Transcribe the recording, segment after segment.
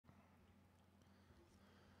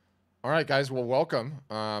All right, guys. Well, welcome.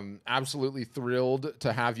 Absolutely thrilled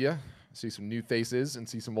to have you. See some new faces and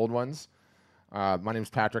see some old ones. My name is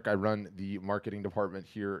Patrick. I run the marketing department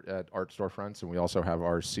here at Art Storefronts, and we also have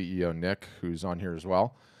our CEO Nick, who's on here as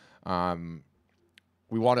well. Um,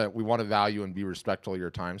 we want to value and be respectful of your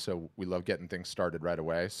time, so we love getting things started right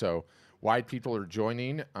away. So, why people are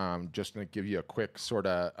joining? Just going to give you a quick sort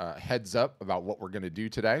of heads up about what we're going to do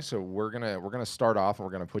today. So we're gonna start off, and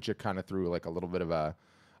we're going to put you kind of through like a little bit of a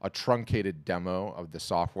truncated demo of the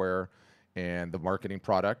software and the marketing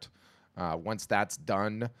product. Once that's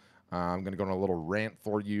done, I'm going to go on a little rant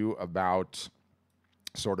for you about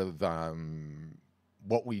sort of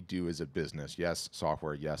what we do as a business. Yes,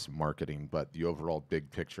 software, yes, marketing, but the overall big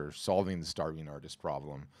picture, solving the starving artist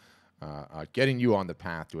problem, getting you on the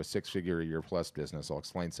path to a six-figure a year plus business. I'll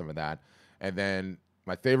explain some of that. And then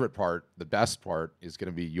my favorite part, the best part, is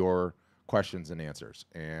going to be your questions and answers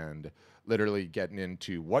and literally getting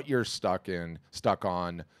into what you're stuck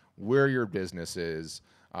on, where your business is,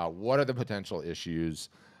 what are the potential issues,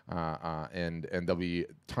 and there'll be a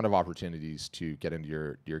ton of opportunities to get into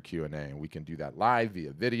your Q&A, and we can do that live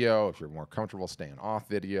via video. If you're more comfortable staying off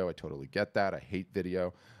video, I totally get that. I hate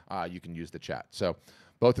video. You can use the chat. So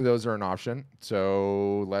both of those are an option.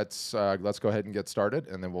 So let's go ahead and get started,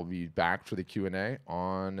 and then we'll be back for the Q&A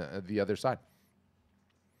on the other side.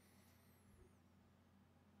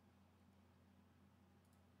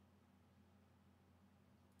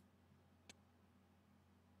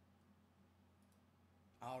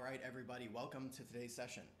 All right, everybody, welcome to today's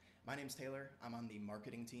session. My name's Taylor. I'm on the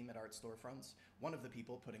marketing team at Art Storefronts, one of the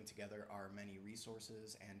people putting together our many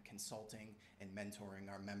resources and consulting and mentoring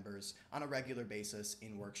our members on a regular basis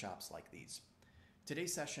in workshops like these.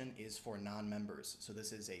 Today's session is for non-members, so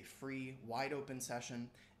this is a free, wide-open session,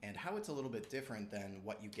 and how it's a little bit different than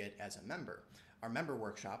what you get as a member. Our member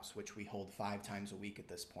workshops, which we hold 5 times a week at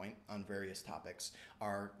this point on various topics,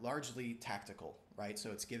 are largely tactical, right? So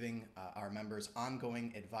it's giving our members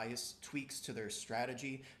ongoing advice, tweaks to their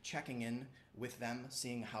strategy, checking in with them,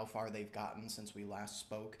 seeing how far they've gotten since we last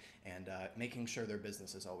spoke, and making sure their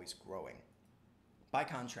business is always growing. By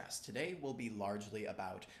contrast, today will be largely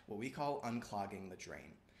about what we call unclogging the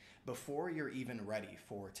drain. Before you're even ready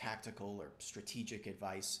for tactical or strategic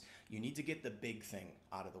advice, you need to get the big thing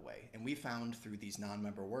out of the way. And we found through these non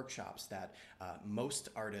member workshops that most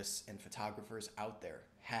artists and photographers out there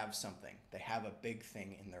have something. They have a big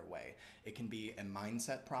thing in their way. It can be a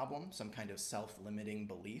mindset problem, some kind of self limiting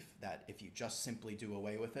belief that if you just simply do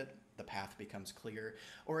away with it, the path becomes clear,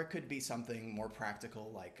 or it could be something more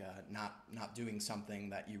practical, like not doing something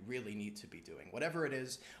that you really need to be doing. Whatever it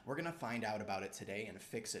is, we're gonna find out about it today and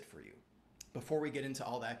fix it for you. Before we get into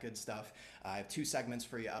all that good stuff, I have 2 segments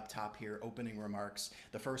for you up top here, opening remarks.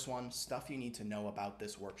 The first one, stuff you need to know about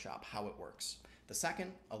this workshop, how it works. The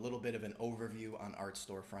second, a little bit of an overview on Art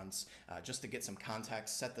Storefronts, just to get some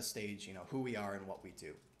context, set the stage, who we are and what we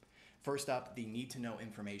do. First up, the need to know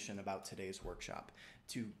information about today's workshop.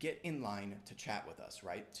 To get in line to chat with us,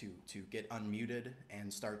 right? To get unmuted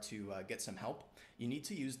and start to get some help, you need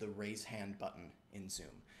to use the raise hand button in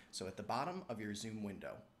Zoom. So at the bottom of your Zoom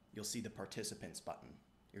window, you'll see the participants button.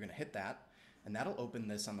 You're going to hit that, and that'll open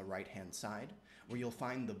this on the right hand side where you'll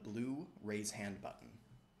find the blue raise hand button.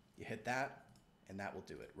 You hit that, and that will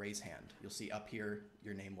do it. Raise hand. You'll see up here,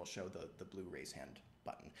 your name will show the blue raise hand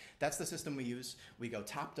button. That's the system we use. We go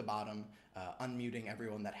top to bottom, unmuting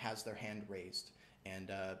everyone that has their hand raised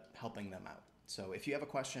and helping them out. So if you have a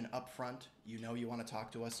question up front, you want to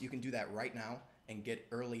talk to us, you can do that right now and get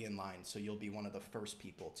early in line, so you'll be one of the first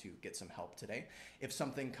people to get some help today. If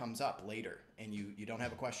something comes up later and you don't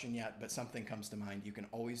have a question yet, but something comes to mind, you can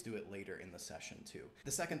always do it later in the session too.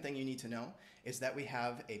 The second thing you need to know is that we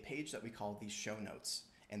have a page that we call the show notes,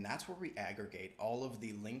 and that's where we aggregate all of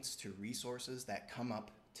the links to resources that come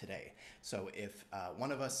up today. So if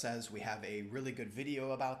one of us says we have a really good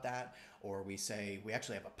video about that, or we say we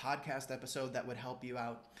actually have a podcast episode that would help you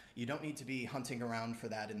out, you don't need to be hunting around for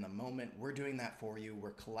that in the moment. We're doing that for you.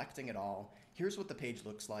 We're collecting it all. Here's what the page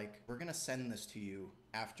looks like. We're going to send this to you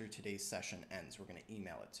after today's session ends. We're going to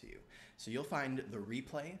email it to you. So you'll find the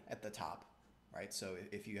replay at the top. Right, so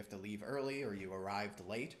if you have to leave early or you arrived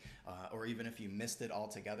late, or even if you missed it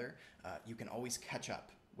altogether, you can always catch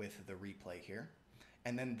up with the replay here.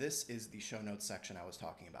 And then this is the show notes section I was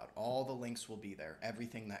talking about. All the links will be there,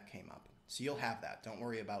 everything that came up. So you'll have that. Don't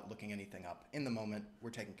worry about looking anything up. In the moment, we're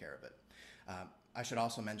taking care of it. I should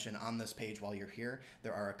also mention on this page while you're here,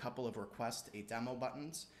 there are a couple of request a demo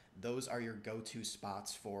buttons. Those are your go-to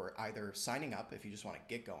spots for either signing up if you just want to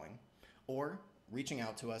get going, or reaching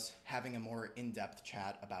out to us, having a more in-depth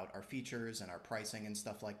chat about our features and our pricing and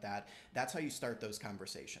stuff like that. That's how you start those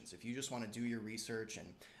conversations. If you just want to do your research and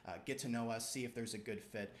get to know us, see if there's a good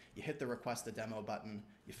fit, you hit the request a demo button,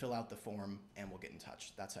 you fill out the form, and we'll get in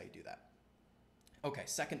touch. That's how you do that. Okay,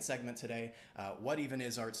 second segment today, what even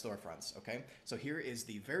is Art Storefronts, okay? So here is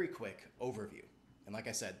the very quick overview. And like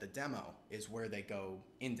I said, the demo is where they go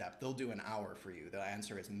in depth. They'll do an hour for you. They'll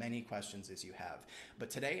answer as many questions as you have.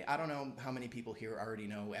 But today, I don't know how many people here already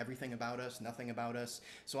know everything about us, nothing about us.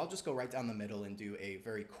 So I'll just go right down the middle and do a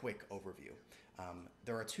very quick overview.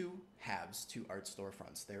 There are two halves to Art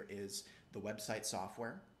Storefronts. There is the website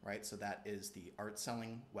software, right? So that is the art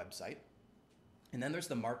selling website. And then there's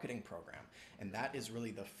the marketing program, and that is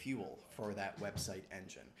really the fuel for that website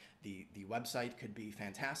engine. The website could be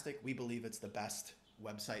fantastic. We believe it's the best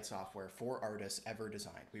website software for artists ever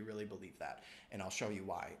designed. We really believe that, and I'll show you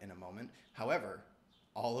why in a moment. However,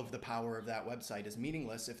 all of the power of that website is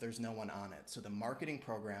meaningless if there's no one on it. So the marketing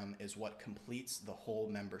program is what completes the whole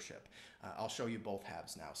membership. I'll show you both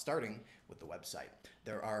halves now, starting with the website.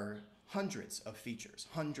 There are hundreds of features.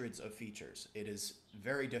 It is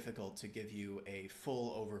very difficult to give you a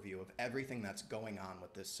full overview of everything that's going on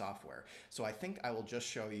with this software. So I think I will just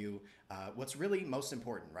show you what's really most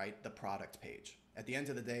important, right? The product page. At the end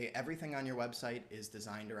of the day, everything on your website is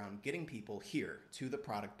designed around getting people here to the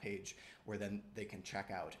product page where then they can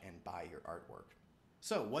check out and buy your artwork.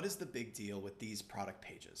 So what is the big deal with these product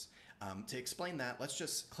pages? To explain that, let's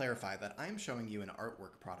just clarify that I'm showing you an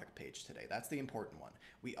artwork product page today. That's the important one.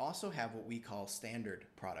 We also have what we call standard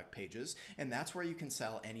product pages, and that's where you can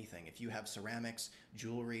sell anything. If you have ceramics,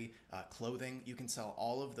 jewelry, clothing, you can sell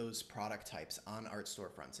all of those product types on Art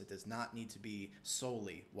Storefronts. It does not need to be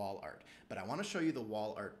solely wall art. But I want to show you the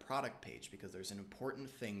wall art product page because there's an important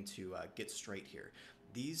thing to get straight here.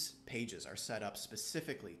 These pages are set up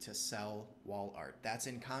specifically to sell wall art. That's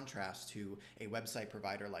in contrast to a website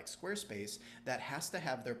provider like Squarespace that has to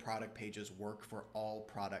have their product pages work for all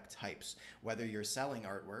product types, whether you're selling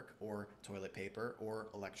artwork or toilet paper or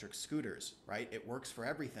electric scooters, right? It works for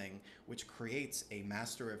everything, which creates a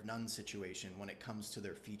master of none situation when it comes to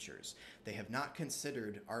their features. They have not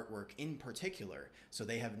considered artwork in particular, so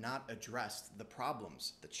they have not addressed the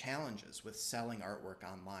problems, the challenges with selling artwork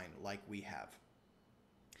online like we have.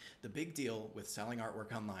 The big deal with selling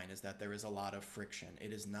artwork online is that there is a lot of friction.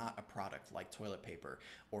 It is not a product like toilet paper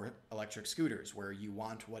or electric scooters where you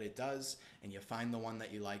want what it does and you find the one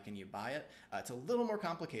that you like and you buy it. It's a little more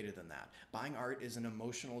complicated than that. Buying art is an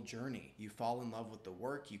emotional journey. You fall in love with the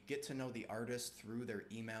work. You get to know the artist through their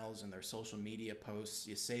emails and their social media posts.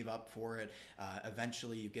 You save up for it.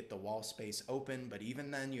 Eventually you get the wall space open, but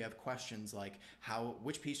even then you have questions like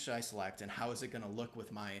which piece should I select and how is it going to look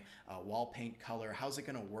with my wall paint color? How's it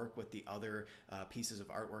going to work with the other pieces of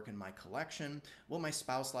artwork in my collection? Will my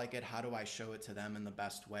spouse like it? How do I show it to them in the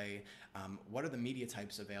best way? What are the media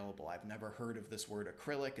types available? I've never heard of this word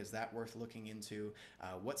acrylic. Is that worth looking into?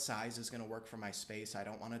 What size is going to work for my space? I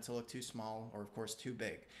don't want it to look too small or of course too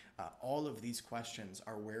big. All of these questions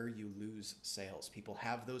are where you lose sales. People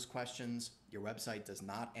have those questions. Your website does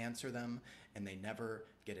not answer them and they never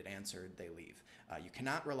get it answered. They leave. You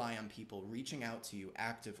cannot rely on people reaching out to you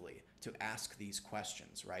actively to ask these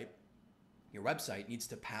questions, right? Your website needs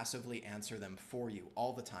to passively answer them for you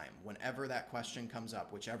all the time. Whenever that question comes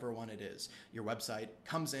up, whichever one it is, your website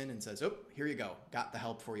comes in and says, oh, here you go. Got the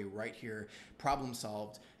help for you right here. Problem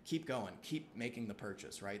solved. Keep going. Keep making the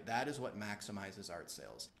purchase, right? That is what maximizes art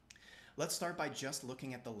sales. Let's start by just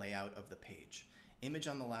looking at the layout of the page. Image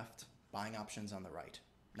on the left, buying options on the right.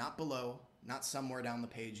 Not below, not somewhere down the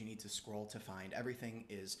page you need to scroll to find. Everything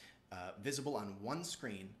is visible on one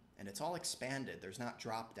screen and it's all expanded. There's not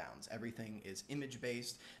drop downs. Everything is image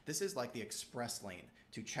based. This is like the express lane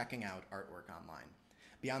to checking out artwork online.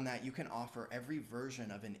 Beyond that, you can offer every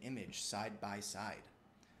version of an image side by side.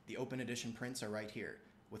 The open edition prints are right here.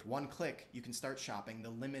 With one click, you can start shopping the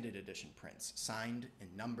limited edition prints, signed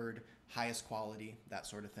and numbered, highest quality, that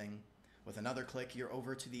sort of thing. With another click, you're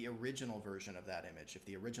over to the original version of that image. If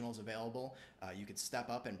the original is available, you could step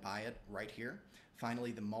up and buy it right here.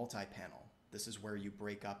 Finally, the multi-panel. This is where you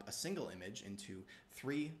break up a single image into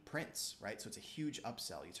 3 prints, right? So it's a huge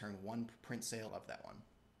upsell. You turn one print sale of that one.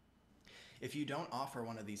 If you don't offer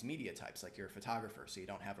one of these media types, like you're a photographer, so you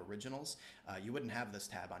don't have originals, you wouldn't have this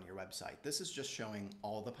tab on your website. This is just showing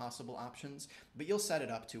all the possible options, but you'll set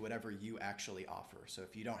it up to whatever you actually offer. So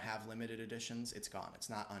if you don't have limited editions, it's gone. It's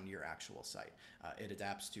not on your actual site. It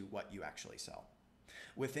adapts to what you actually sell.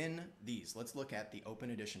 Within these, let's look at the open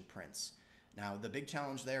edition prints. Now, the big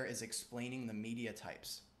challenge there is explaining the media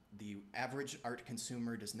types. The average art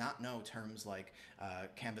consumer does not know terms like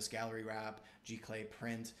canvas gallery wrap, giclée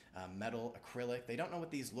print, metal, acrylic. They don't know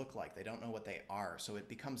what these look like. They don't know what they are. So it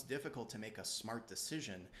becomes difficult to make a smart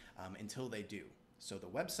decision until they do. So the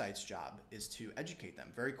website's job is to educate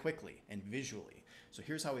them very quickly and visually. So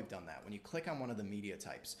here's how we've done that. When you click on one of the media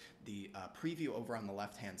types, the preview over on the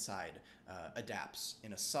left-hand side adapts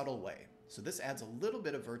in a subtle way. So this adds a little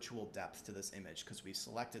bit of virtual depth to this image because we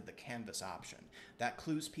selected the canvas option. That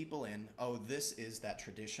clues people in, oh, this is that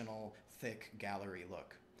traditional thick gallery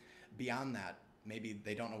look. Beyond that, maybe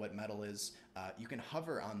they don't know what metal is, you can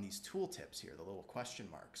hover on these tooltips here, the little question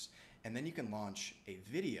marks, and then you can launch a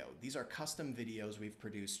video. These are custom videos we've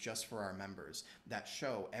produced just for our members that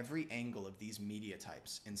show every angle of these media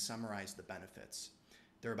types and summarize the benefits.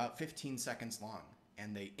 They're about 15 seconds long,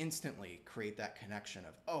 and they instantly create that connection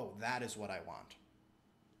of, oh, that is what I want.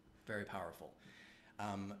 Very powerful.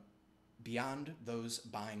 Beyond those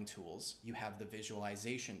buying tools, you have the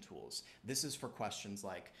visualization tools. This is for questions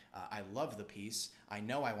like, I love the piece, I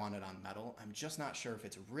know I want it on metal, I'm just not sure if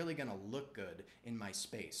it's really gonna look good in my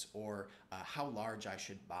space, or how large I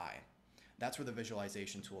should buy. That's where the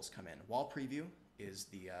visualization tools come in. Wall preview is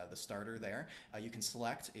the starter there. You can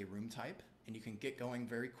select a room type, and you can get going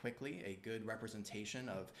very quickly, a good representation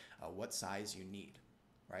of what size you need,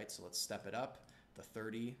 right? So let's step it up, the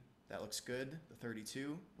 30, that looks good. The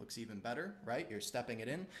 32 looks even better, right? You're stepping it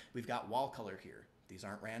in. We've got wall color here. These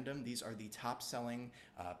aren't random. These are the top selling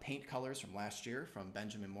paint colors from last year from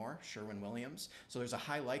Benjamin Moore, Sherwin-Williams. So there's a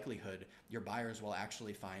high likelihood your buyers will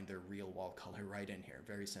actually find their real wall color right in here.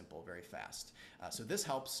 Very simple, very fast. So this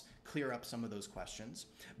helps clear up some of those questions,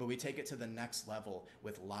 but we take it to the next level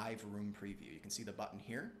with live room preview. You can see the button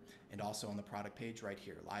here and also on the product page right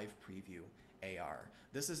here, live preview AR.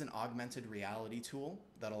 This is an augmented reality tool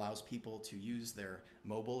that allows people to use their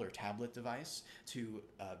mobile or tablet device to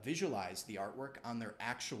visualize the artwork on their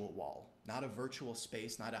actual wall, not a virtual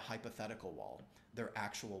space, not a hypothetical wall, their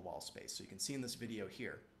actual wall space. So you can see in this video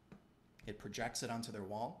here, it projects it onto their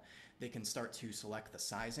wall. They can start to select the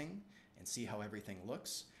sizing and see how everything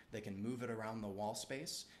looks. They can move it around the wall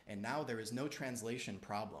space, and now there is no translation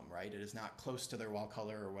problem, right? It is not close to their wall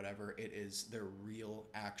color or whatever. It is their real,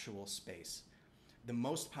 actual space. The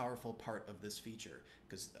most powerful part of this feature,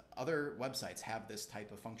 because other websites have this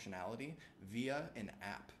type of functionality via an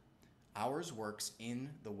app. Ours works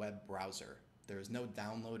in the web browser. There is no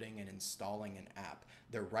downloading and installing an app.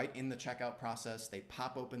 They're right in the checkout process. They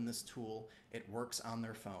pop open this tool. It works on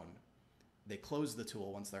their phone. They close the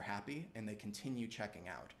tool once they're happy, and they continue checking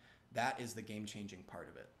out. That is the game-changing part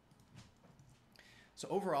of it. So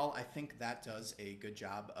overall, I think that does a good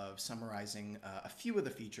job of summarizing a few of the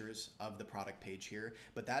features of the product page here,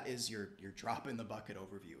 but that is your drop in the bucket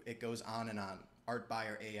overview. It goes on and on. Art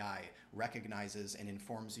Buyer AI recognizes and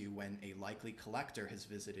informs you when a likely collector has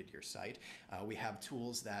visited your site. We have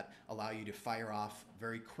tools that allow you to fire off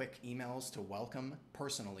very quick emails to welcome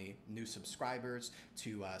personally new subscribers,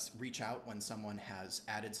 to reach out when someone has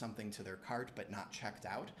added something to their cart but not checked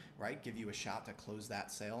out, right? Give you a shot to close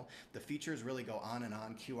that sale. The features really go on and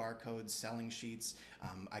on, QR codes, selling sheets.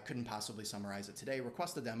 I couldn't possibly summarize it today.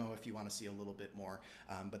 Request a demo if you want to see a little bit more,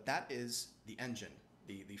 but that is the engine.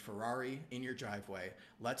 The Ferrari in your driveway.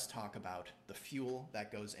 Let's talk about the fuel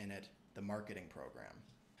that goes in it, the marketing program.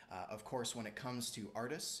 Of course, when it comes to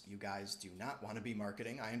artists, you guys do not want to be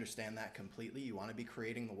marketing. I understand that completely. You want to be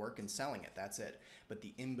creating the work and selling it. That's it. But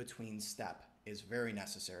the in-between step is very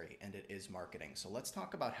necessary, and it is marketing. So let's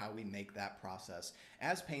talk about how we make that process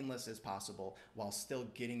as painless as possible while still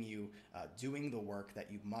getting you doing the work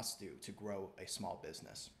that you must do to grow a small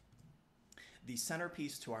business. The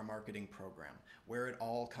centerpiece to our marketing program, where it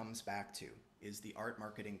all comes back to, is the art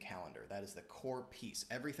marketing calendar. That is the core piece.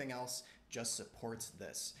 Everything else just supports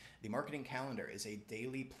this. The marketing calendar is a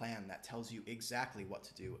daily plan that tells you exactly what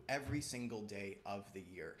to do every single day of the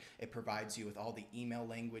year. It provides you with all the email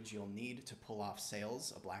language you'll need to pull off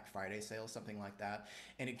sales, a Black Friday sale, something like that.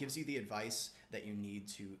 And it gives you the advice that you need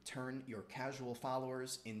to turn your casual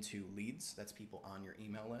followers into leads, that's people on your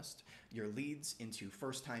email list, your leads into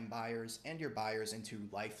first-time buyers, and your buyers into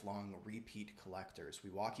lifelong repeat collectors. We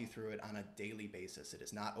walk you through it on a daily basis. It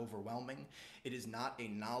is not overwhelming. It is not a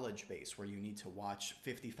knowledge base where you need to watch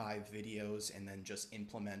 55 videos and then just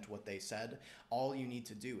implement what they said. All you need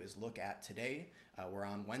to do is look at today. We're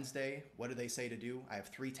on Wednesday. What do they say to do? I have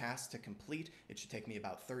 3 tasks to complete. It should take me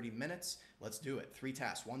about 30 minutes. Let's do it. 3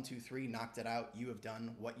 tasks, 1, 2, 3, knocked it out. You have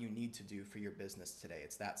done what you need to do for your business today.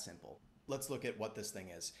 It's that simple. let's look at what this thing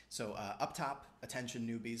is. So up top, attention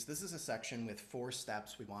newbies. This is a section with 4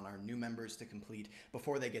 steps we want our new members to complete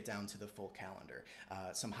before they get down to the full calendar.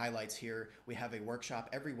 Some highlights here. We have a workshop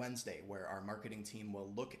every Wednesday where our marketing team will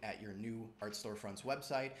look at your new Art Storefronts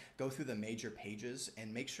website, go through the major pages,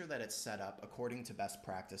 and make sure that it's set up according to best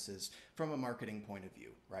practices from a marketing point of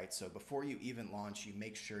view, right? So before you even launch, you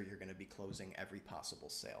make sure you're going to be closing every possible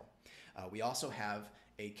sale. We also have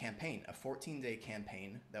a campaign, a 14-day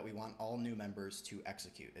campaign that we want all new members to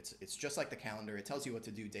execute. It's just like the calendar. It tells you what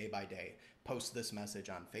to do day by day. Post this message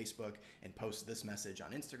on Facebook and post this message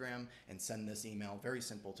on Instagram and send this email. Very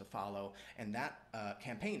simple to follow. And that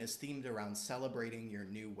campaign is themed around celebrating your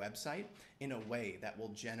new website in a way that will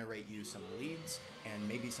generate you some leads and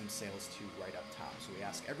maybe some sales too right up top. So we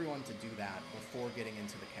ask everyone to do that before getting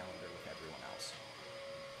into the calendar with everyone else.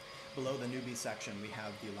 Below the newbie section, we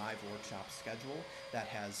have the live workshop schedule that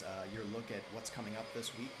has your look at what's coming up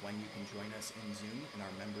this week, when you can join us in Zoom in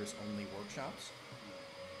our members-only workshops.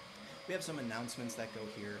 We have some announcements that go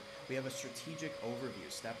here. We have a strategic overview,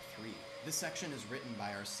 step 3. This section is written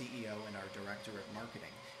by our CEO and our director of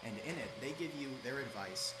marketing, and in it, they give you their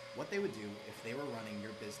advice, what they would do if they were running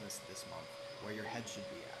your business this month, where your head should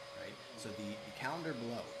be at, right? So the calendar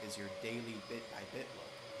below is your daily bit-by-bit look.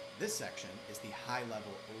 This section is the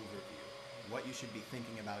high-level overview, what you should be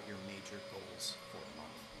thinking about your major goals for the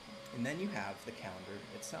month. And then you have the calendar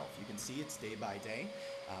itself. You can see it's day by day.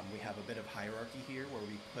 We have a bit of hierarchy here where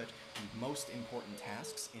we put the most important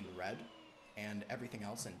tasks in red and everything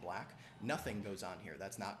else in black. Nothing goes on here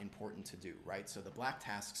that's not important to do, right? So the black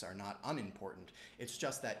tasks are not unimportant. It's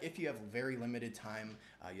just that if you have very limited time,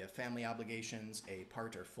 you have family obligations, a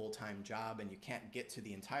part or full-time job, and you can't get to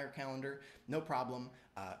the entire calendar, no problem.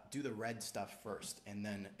 Do the red stuff first, and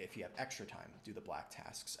then if you have extra time, do the black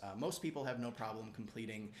tasks. Most people have no problem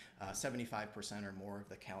completing 75% or more of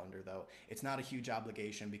the calendar, though. It's not a huge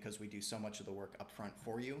obligation because we do so much of the work up front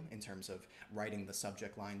for you in terms of writing the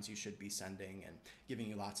subject lines you should be sending and giving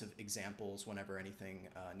you lots of examples whenever anything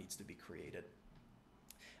needs to be created.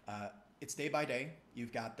 It's day by day.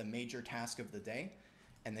 You've got the major task of the day,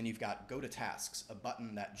 and then you've got Go to Tasks, a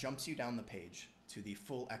button that jumps you down the page to the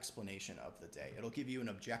full explanation of the day. It'll give you an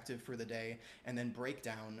objective for the day and then break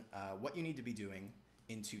down what you need to be doing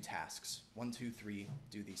into tasks. 1, 2, 3,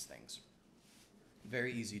 do these things.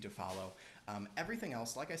 Very easy to follow. Everything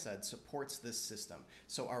else, like I said, supports this system.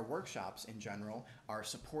 So our workshops in general are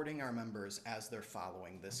supporting our members as they're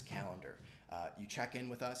following this calendar. You check in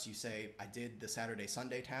with us, you say, I did the Saturday,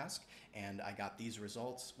 Sunday task, and I got these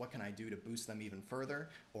results. What can I do to boost them even further?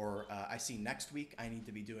 Or I see next week I need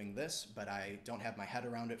to be doing this, but I don't have my head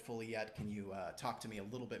around it fully yet. Can you talk to me a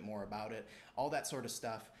little bit more about it? All that sort of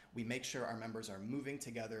stuff. We make sure our members are moving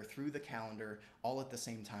together through the calendar all at the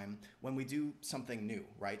same time when we do something new,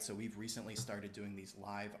 right? So we've recently started doing these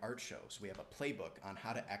live art shows. We have a playbook on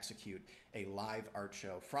how to execute a live art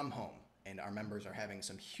show from home. And our members are having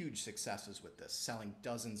some huge successes with this, selling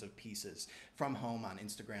dozens of pieces from home on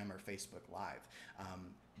Instagram or Facebook Live.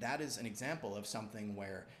 That is an example of something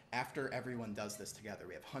where after everyone does this together,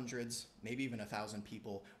 we have hundreds, maybe even 1,000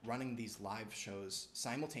 people running these live shows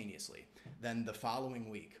simultaneously. Then the following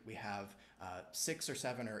week, we have 6 or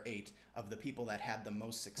 7 or 8 of the people that had the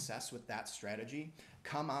most success with that strategy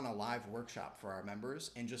come on a live workshop for our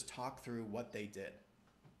members and just talk through what they did.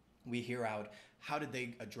 We hear out, how did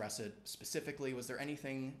they address it specifically? Was there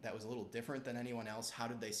anything that was a little different than anyone else? How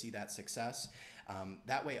did they see that success?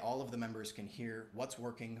 That way all of the members can hear what's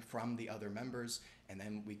working from the other members, and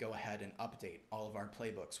then we go ahead and update all of our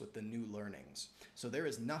playbooks with the new learnings. So there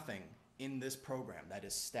is nothing in this program that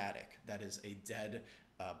is static, that is a dead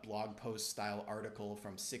blog post style article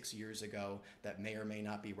from 6 years ago that may or may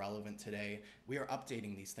not be relevant today. We are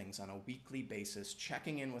updating these things on a weekly basis,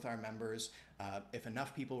 checking in with our members. If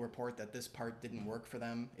enough people report that this part didn't work for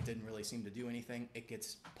them, it didn't really seem to do anything, it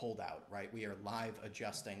gets pulled out, right? We are live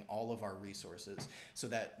adjusting all of our resources so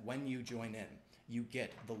that when you join in, you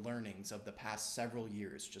get the learnings of the past several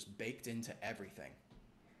years just baked into everything.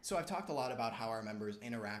 So I've talked a lot about how our members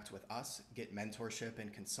interact with us, get mentorship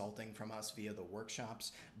and consulting from us via the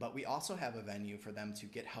workshops, but we also have a venue for them to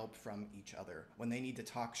get help from each other when they need to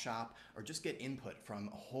talk shop or just get input from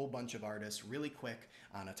a whole bunch of artists really quick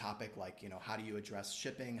on a topic like, how do you address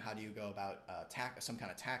shipping? How do you go about some kind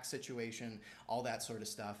of tax situation? All that sort of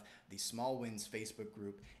stuff. The Small Wins Facebook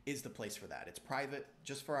group is the place for that. It's private,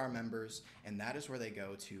 just for our members, and that is where they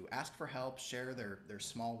go to ask for help, share their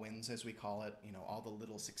small wins, as we call it, all the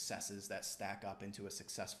little successes that stack up into a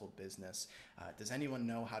successful business. Does anyone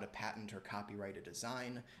know how to patent or copyright a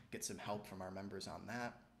design? Get some help from our members on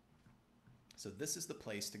that. So this is the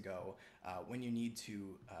place to go when you need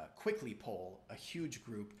to quickly poll a huge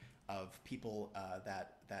group of people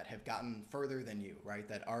that have gotten further than you, right?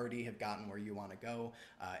 That already have gotten where you want to go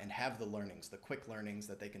and have the learnings, the quick learnings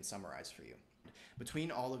that they can summarize for you.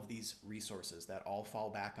 Between all of these resources that all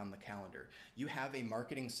fall back on the calendar, you have a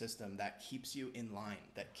marketing system that keeps you in line,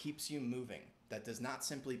 that keeps you moving, that does not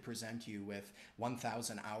simply present you with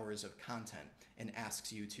 1,000 hours of content and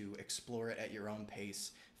asks you to explore it at your own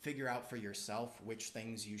pace, figure out for yourself which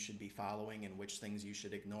things you should be following and which things you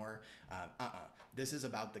should ignore. This is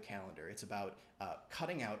about the calendar. It's about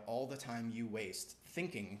cutting out all the time you waste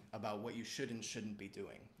thinking about what you should and shouldn't be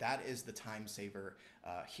doing. That is the time saver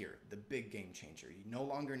here, the big game changer. You no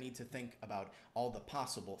longer need to think about all the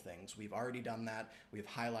possible things. We've already done that. We've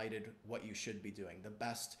highlighted what you should be doing, the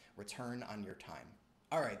best return on your time.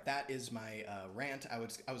 All right, that is my rant. I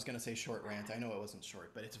was going to say short rant. I know it wasn't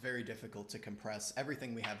short, but it's very difficult to compress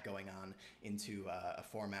everything we have going on into a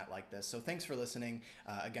format like this. So thanks for listening.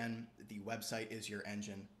 Again, the website is your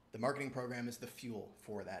engine. The marketing program is the fuel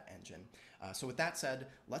for that engine. So with that said,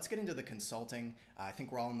 let's get into the consulting. I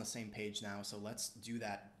think we're all on the same page now, so let's do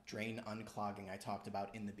that drain unclogging I talked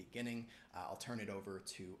about in the beginning. I'll turn it over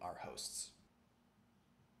to our hosts.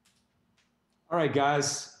 All right,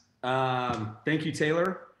 guys. Thank you,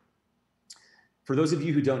 Taylor. For those of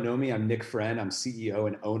you who don't know me, I'm Nick Friend. I'm CEO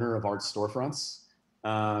and owner of Art Storefronts.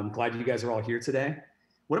 Glad you guys are all here today.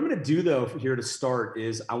 What I'm going to do, though, here to start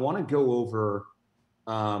is I want to go over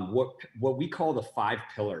what we call the 5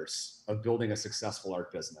 pillars of building a successful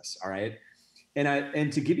art business. All right,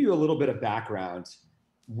 and to give you a little bit of background,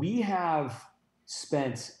 we have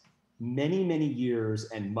spent many years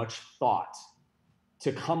and much thought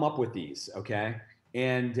to come up with these. Okay.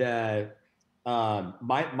 And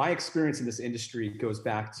my experience in this industry goes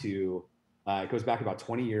back about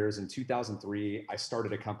 20 years. In 2003, I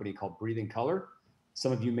started a company called Breathing Color.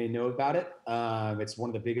 Some of you may know about it. It's one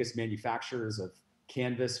of the biggest manufacturers of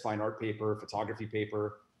canvas, fine art paper, photography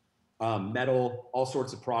paper, metal, all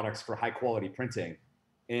sorts of products for high quality printing.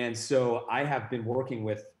 And so I have been working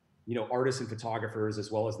with, artists and photographers, as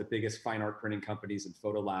well as the biggest fine art printing companies and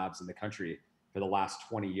photo labs in the country for the last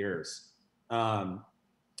 20 years.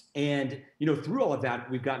 And through all of that,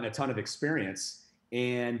 we've gotten a ton of experience.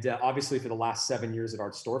 And obviously for the last 7 years at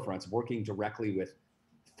Art Storefronts, working directly with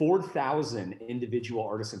 4,000 individual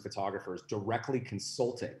artists and photographers, directly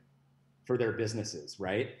consulting for their businesses,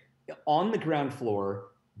 right? On the ground floor,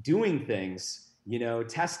 doing things,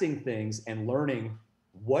 testing things and learning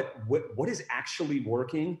what is actually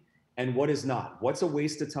working and what is not. What's a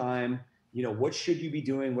waste of time? What should you be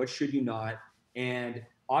doing? What should you not? And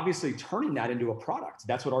obviously turning that into a product.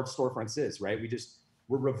 That's what Art Storefronts is, right?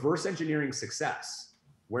 We're reverse engineering success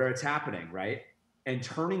where it's happening, right? And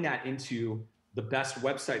turning that into the best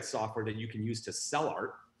website software that you can use to sell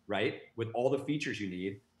art, right? With all the features you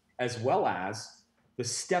need, as well as the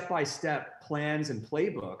step-by-step plans and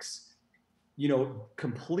playbooks,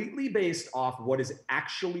 completely based off what is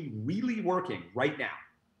actually really working right now.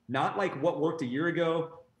 Not like what worked a year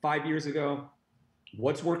ago, 5 years ago,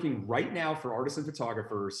 what's working right now for artists and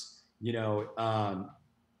photographers, and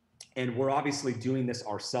we're obviously doing this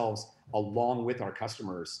ourselves along with our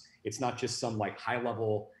customers. It's not just some like high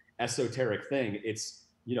level esoteric thing. It's,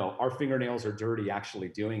 our fingernails are dirty actually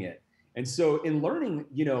doing it. And so in learning,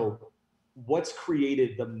 what's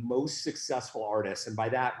created the most successful artists, and by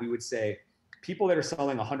that we would say people that are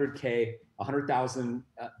selling $100K,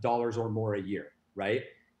 $100,000 or more a year, right?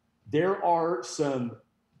 There are some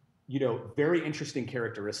very interesting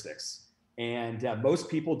characteristics, and most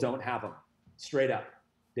people don't have them. Straight up,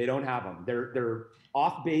 they don't have them. They're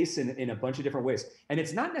off base in a bunch of different ways, and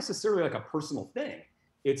it's not necessarily like a personal thing.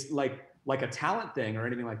 It's like a talent thing or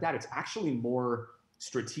anything like that. It's actually more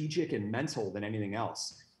strategic and mental than anything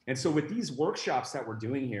else. And so with these workshops that we're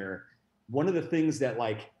doing here, one of the things that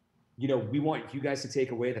we want you guys to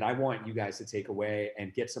take away, that I want you guys to take away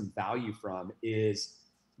and get some value from, is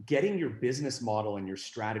getting your business model and your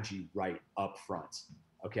strategy right up front,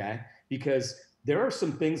 okay? Because there are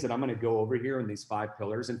some things that I'm gonna go over here in these 5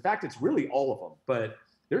 pillars. In fact, it's really all of them, but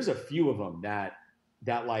there's a few of them that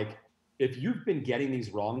if you've been getting these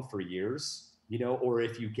wrong for years, or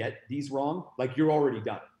if you get these wrong, you're already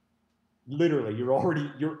done. Literally, you're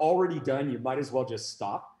already done. You might as well just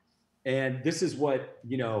stop. And this is what,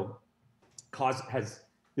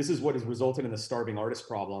 this is what has resulted in the starving artist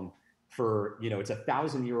problem. For, it's a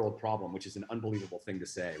 1,000-year-old problem, which is an unbelievable thing to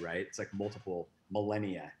say, right? It's like multiple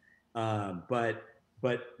millennia. But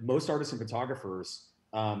most artists and photographers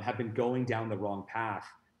have been going down the wrong path,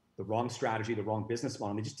 the wrong strategy, the wrong business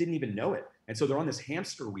model, and they just didn't even know it. And so they're on this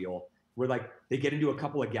hamster wheel, where like they get into a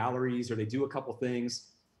couple of galleries or they do a couple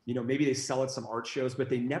things, you know, maybe they sell at some art shows, but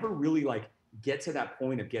they never really like get to that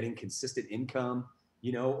point of getting consistent income,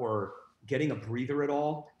 you know, or getting a breather at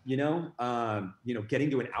all, you know, getting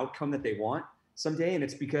to an outcome that they want someday. And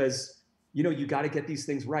it's because, you know, you got to get these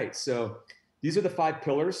things right. So these are the 5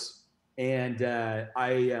 pillars. And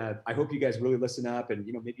I hope you guys really listen up and,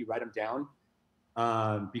 you know, maybe write them down,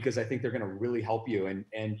 because I think they're going to really help you,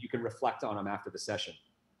 and you can reflect on them after the session.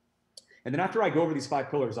 And then after I go over these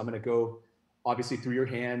 5 pillars, I'm going to go obviously through your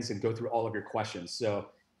hands and go through all of your questions. So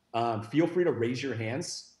feel free to raise your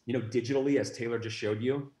hands, you know, digitally, as Taylor just showed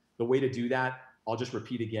you. The way to do that, I'll just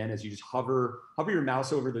repeat again, is you just hover your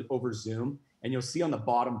mouse over Zoom, and you'll see on the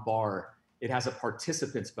bottom bar, it has a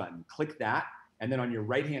participants button. Click that. And then on your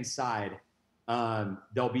right-hand side,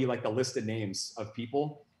 there'll be like the list of names of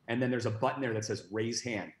people. And then there's a button there that says raise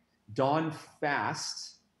hand. Don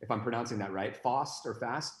Fast, if I'm pronouncing that right, Fast,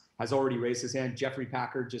 has already raised his hand. Jeffrey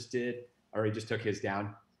Packard just did, or he just took his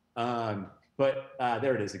down. But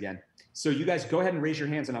there it is again. So you guys go ahead and raise your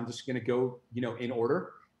hands, and I'm just gonna go, you know, in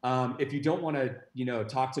order. If you don't wanna, you know,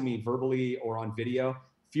 talk to me verbally or on video,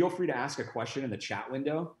 feel free to ask a question in the chat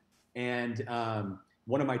window. And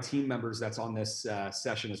one of my team members that's on this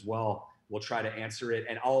session as well will try to answer it,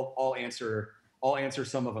 and I'll answer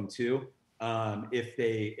some of them too, if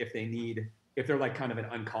they're like kind of an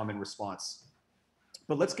uncommon response.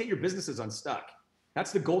 But let's get your businesses unstuck.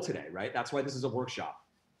 That's the goal today, right? That's why this is a workshop.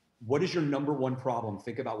 What is your number one problem?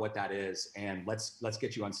 Think about what that is, and let's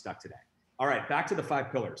get you unstuck today. All right, back to the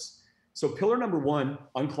 5 pillars. So pillar number 1,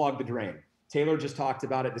 unclog the drain. Taylor just talked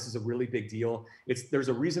about it. This is a really big deal. There's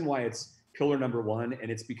a reason why it's pillar number 1, and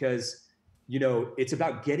it's because, you know, it's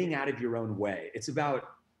about getting out of your own way. It's about,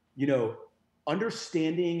 you know,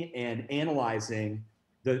 understanding and analyzing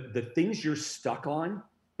the things you're stuck on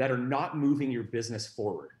that are not moving your business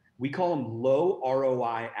forward. We call them low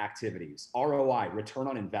ROI activities. ROI, return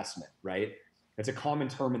on investment, right? It's a common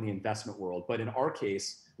term in the investment world, but in our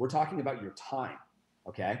case, we're talking about your time,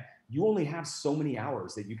 okay? You only have so many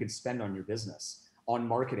hours that you can spend on your business, on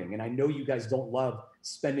marketing. And I know you guys don't love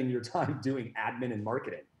spending your time doing admin and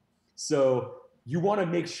marketing. So you wanna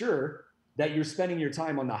make sure that you're spending your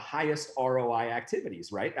time on the highest ROI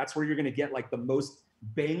activities, right? That's where you're gonna get like the most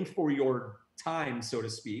bang for your time, so to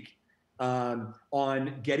speak,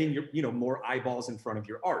 on getting your, you know, more eyeballs in front of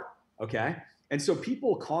your art, okay? And so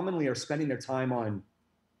people commonly are spending their time on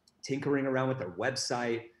tinkering around with their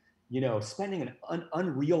website, you know, spending an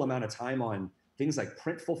unreal amount of time on things like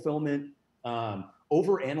print fulfillment,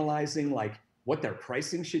 over-analyzing like what their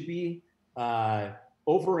pricing should be,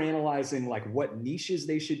 over-analyzing like what niches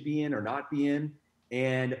they should be in or not be in.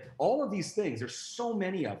 And all of these things, there's so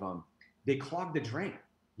many of them, they clog the drain,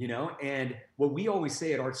 you know? And what we always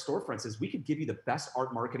say at Art Storefronts is we could give you the best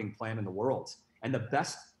art marketing plan in the world and the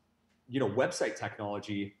best, you know, website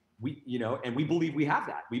technology, and we believe we have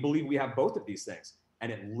that. We believe we have both of these things,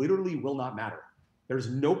 and it literally will not matter. There's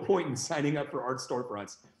no point in signing up for Art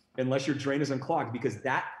Storefronts unless your drain is unclogged, because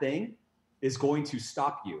that thing is going to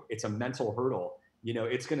stop you. It's a mental hurdle. You know,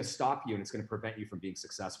 it's going to stop you and it's going to prevent you from being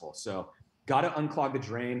successful. So got to unclog the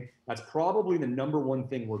drain. That's probably the number 1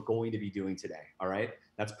 thing we're going to be doing today. All right.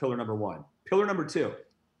 That's pillar number 1. Pillar number 2,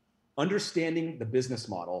 understanding the business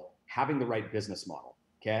model, having the right business model.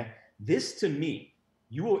 Okay. This, to me,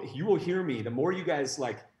 you will hear me, the more you guys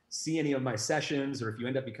like see any of my sessions, or if you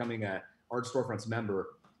end up becoming a Art Storefronts member,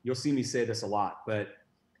 you'll see me say this a lot, but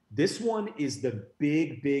this one is the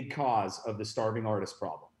big cause of the starving artist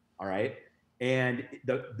problem. All right. And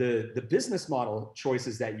the business model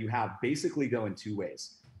choices that you have basically go in 2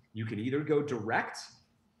 ways. You can either go direct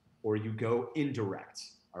or you go indirect.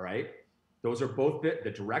 All right. Those are both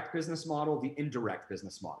the direct business model, the indirect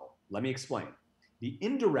business model. Let me explain. The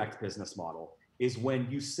indirect business model is when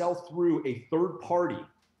you sell through a third party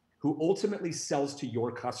who ultimately sells to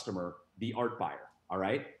your customer, the art buyer. All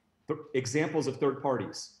right. Examples of third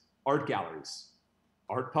parties: art galleries,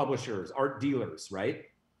 art publishers, art dealers, right?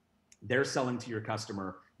 They're selling to your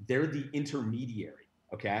customer. They're the intermediary,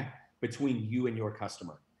 okay, between you and your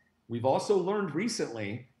customer. We've also learned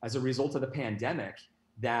recently, as a result of the pandemic,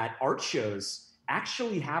 that art shows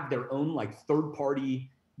actually have their own like third party,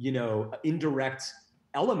 you know, indirect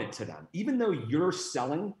element to them. Even though you're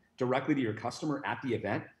selling directly to your customer at the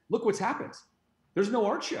event, look what's happened. There's no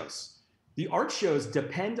art shows. The art shows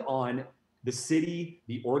depend on the city,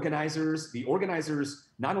 the organizers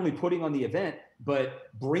not only putting on the event,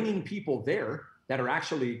 but bringing people there that are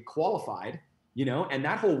actually qualified, you know, and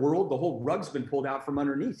that whole world, the whole rug's been pulled out from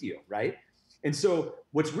underneath you, right? And so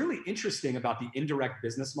what's really interesting about the indirect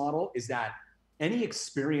business model is that any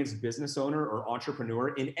experienced business owner or entrepreneur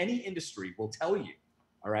in any industry will tell you,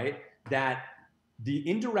 all right, that the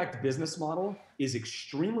indirect business model is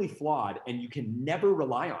extremely flawed and you can never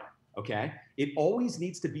rely on it, okay? It always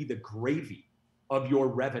needs to be the gravy of your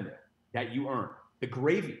revenue that you earn, the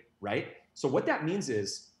gravy, right? So what that means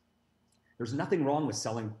is there's nothing wrong with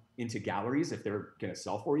selling into galleries if they're gonna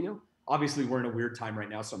sell for you. Obviously, we're in a weird time right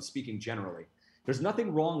now, so I'm speaking generally. There's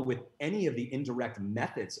nothing wrong with any of the indirect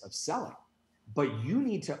methods of selling, but you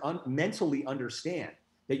need to mentally understand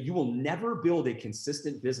that you will never build a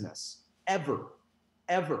consistent business ever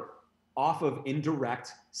off of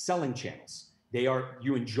indirect selling channels.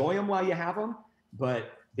 You enjoy them while you have them,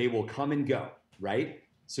 but they will come and go, right?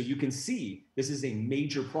 So you can see this is a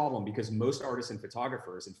major problem because most artists and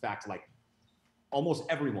photographers, in fact, like almost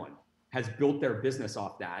everyone has built their business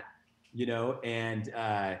off that,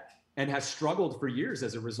 and has struggled for years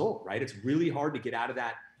as a result, right? It's really hard to get out of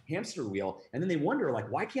that hamster wheel. And then they wonder, like,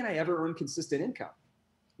 why can't I ever earn consistent income?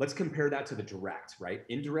 Let's compare that to the direct, right?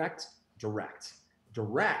 Indirect, direct.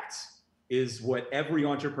 Direct is what every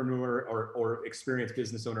entrepreneur or experienced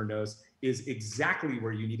business owner knows is exactly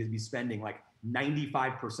where you need to be spending like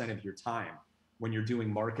 95% of your time when you're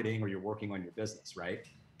doing marketing or you're working on your business, right?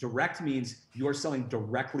 Direct means you are selling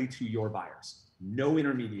directly to your buyers, no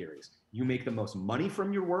intermediaries. You make the most money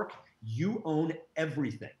from your work. You own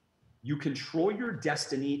everything. You control your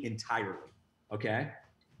destiny entirely, okay?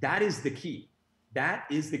 That is the key. That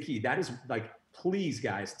is the key. That is like, please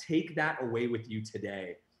guys, take that away with you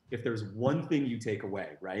today. If there's one thing you take away,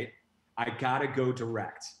 right? I gotta go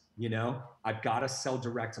direct, I've gotta sell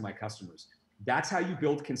direct to my customers. That's how you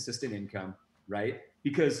build consistent income, right?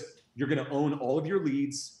 Because you're gonna own all of your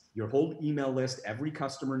leads, your whole email list, every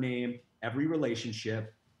customer name, every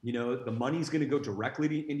relationship. The money's gonna go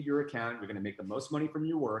directly into your account. You're gonna make the most money from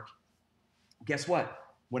your work. Guess what?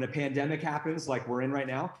 When a pandemic happens like we're in right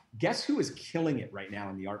now, guess who is killing it right now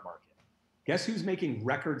in the art market? Guess who's making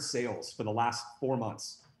record sales for the last 4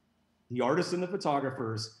 months? The artists and the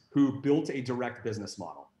photographers who built a direct business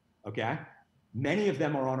model, okay? Many of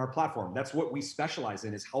them are on our platform. That's what we specialize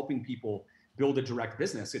in, is helping people build a direct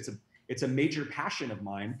business. It's a major passion of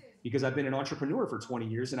mine because I've been an entrepreneur for 20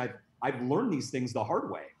 years and I've learned these things the hard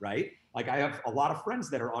way, right? Like I have a lot of friends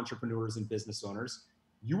that are entrepreneurs and business owners.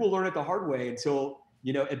 You will learn it the hard way until,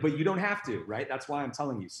 but you don't have to, right? That's why I'm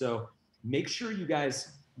telling you. So make sure you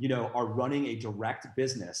guys, are running a direct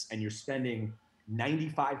business and you're spending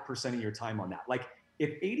 95% of your time on that. Like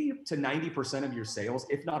if 80 to 90% of your sales,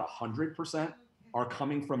 if not 100%, are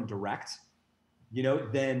coming from direct,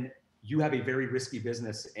 then you have a very risky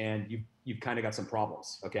business and you've kind of got some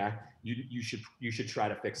problems. Okay. You should try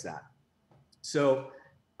to fix that. So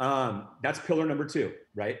that's pillar number 2,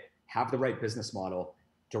 right? Have the right business model,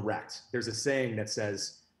 direct. There's a saying that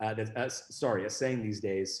says, a saying these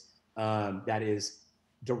days that is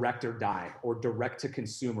direct or die, or direct to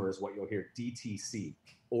consumer is what you'll hear, DTC,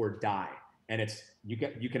 or die. And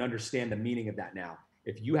you can understand the meaning of that now.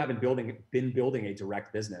 If you haven't been building a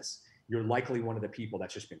direct business, you're likely one of the people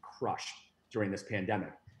that's just been crushed during this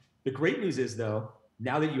pandemic. The great news is though,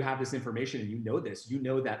 now that you have this information and you know this, you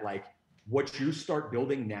know that like what you start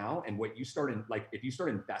building now and what you start in, like if you start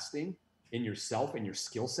investing in yourself and your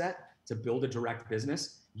skill set to build a direct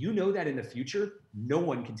business, you know that in the future, no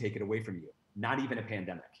one can take it away from you, not even a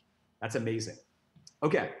pandemic. That's amazing.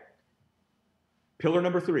 Okay. Pillar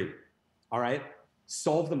number 3, all right?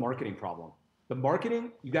 Solve the marketing problem. The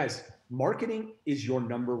marketing, you guys, marketing is your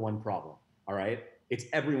number 1 problem, all right? It's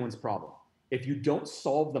everyone's problem. If you don't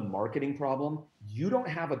solve the marketing problem, you don't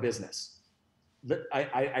have a business.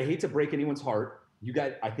 I hate to break anyone's heart. You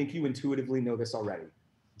guys, I think you intuitively know this already.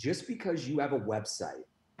 Just because you have a website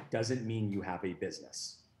doesn't mean you have a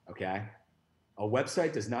business, okay? A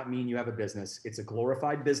website does not mean you have a business. It's a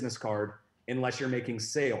glorified business card unless you're making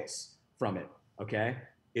sales from it, okay?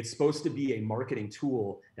 It's supposed to be a marketing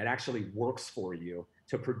tool that actually works for you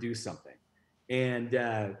to produce something. And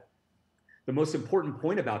the most important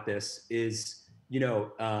point about this is,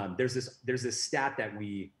 there's this stat that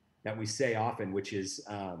we say often, which is,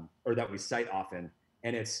 or that we cite often,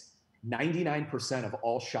 and it's 99% of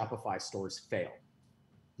all Shopify stores fail.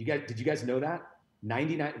 Did you guys know that?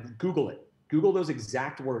 99, Google it. Google those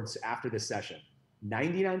exact words after this session.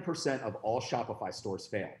 99% of all Shopify stores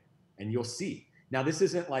fail, and you'll see. Now, this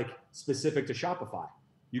isn't like specific to Shopify.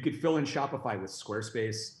 You could fill in Shopify with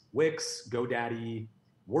Squarespace, Wix, GoDaddy,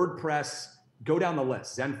 WordPress, go down the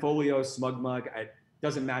list. Zenfolio, SmugMug, it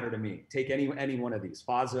doesn't matter to me. Take any one of these,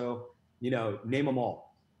 Fazo, name them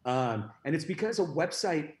all. And it's because a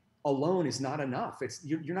website alone is not enough.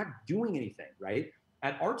 You're not doing anything, right?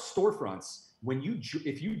 At Art Storefronts,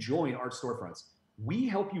 if you join Art Storefronts, We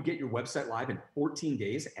help you get your website live in 14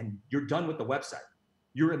 days and you're done with the website.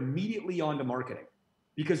 You're immediately on to marketing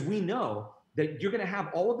because we know that you're going to have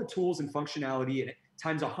all of the tools and functionality and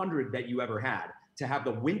times 100 that you ever had to have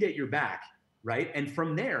the wind at your back, right? And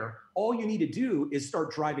from there, all you need to do is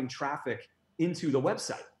start driving traffic into the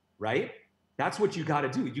website, right? That's what you got to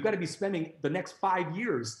do. You got to be spending the next 5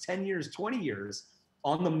 years, 10 years, 20 years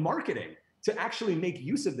on the marketing to actually make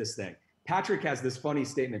use of this thing. Patrick has this funny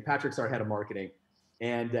statement. Patrick's our head of marketing,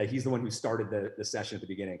 and he's the one who started the session at the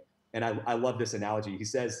beginning. And I love this analogy. He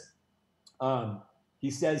says,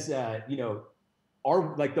 you know,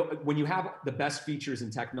 when you have the best features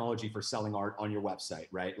and technology for selling art on your website,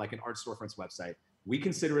 right? Like an Art Storefront's website, we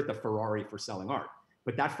consider it the Ferrari for selling art.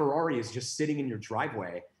 But that Ferrari is just sitting in your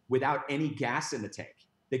driveway without any gas in the tank.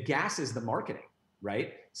 The gas is the marketing,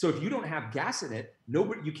 right? So if you don't have gas in it,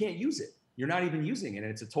 you can't use it. You're not even using it, and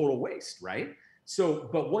it's a total waste, right? So,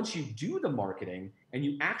 but once you do the marketing and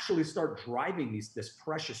you actually start driving this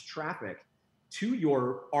precious traffic to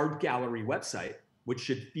your art gallery website, which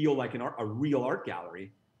should feel like a real art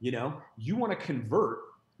gallery, you know, you want to convert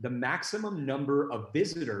the maximum number of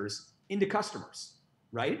visitors into customers,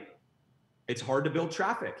 right? It's hard to build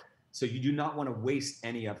traffic, so you do not want to waste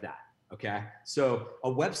any of that, okay? So a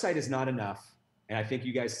website is not enough, and I think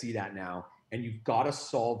you guys see that now, and you've got to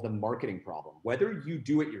solve the marketing problem. Whether you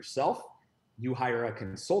do it yourself, you hire a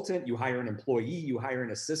consultant, you hire an employee, you hire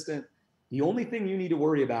an assistant, the only thing you need to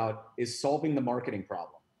worry about is solving the marketing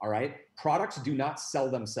problem, all right? Products do not sell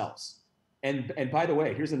themselves. And by the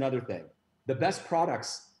way, here's another thing. The best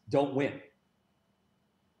products don't win.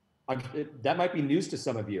 That might be news to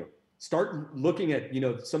some of you. Start looking at, you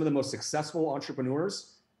know, some of the most successful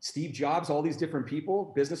entrepreneurs, Steve Jobs, all these different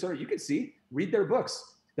people, business owners, you can see, read their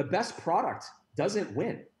books. The best product doesn't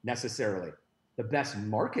win necessarily. The best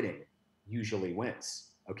marketing usually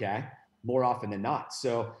wins, okay? More often than not.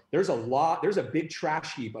 So there's a big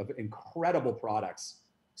trash heap of incredible products,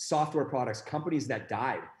 software products, companies that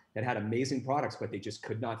died, that had amazing products, but they just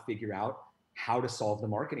could not figure out how to solve the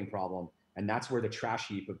marketing problem. And that's where the trash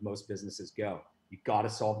heap of most businesses go. You got to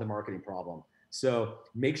solve the marketing problem. So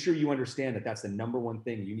make sure you understand that that's the number one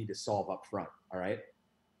thing you need to solve up front, all right?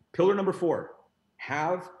 Pillar number 4,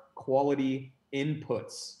 have quality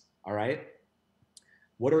inputs, all right?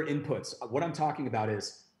 What are inputs? What I'm talking about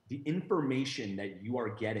is the information that you are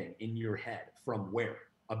getting in your head from where?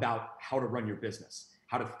 About how to run your business,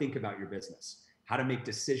 how to think about your business, how to make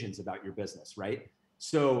decisions about your business, right?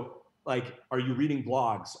 So like, are you reading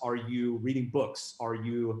blogs? Are you reading books? Are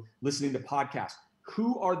you listening to podcasts?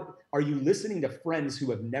 Are you listening to friends who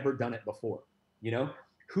have never done it before? You know,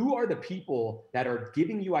 who are the people that are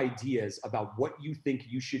giving you ideas about what you think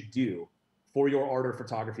you should do for your art or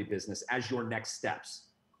photography business as your next steps?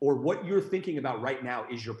 Or what you're thinking about right now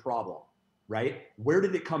is your problem, right? Where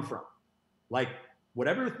did it come from? Like,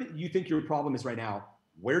 whatever you think your problem is right now,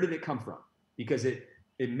 where did it come from? Because it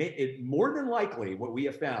more than likely, what we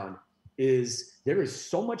have found is there is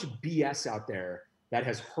so much BS out there that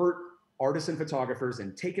has hurt artists and photographers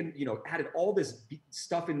and taken, you know, added all this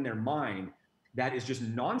stuff in their mind that is just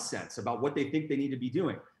nonsense about what they think they need to be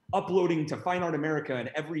doing. Uploading to Fine Art America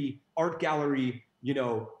and every art gallery, you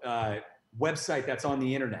know, website that's on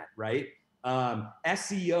the internet, right?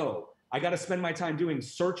 SEO. I got to spend my time doing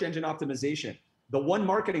search engine optimization. The one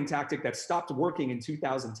marketing tactic that stopped working in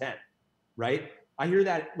 2010, right? I hear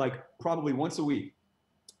that like probably once a week.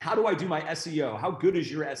 How do I do my SEO? How good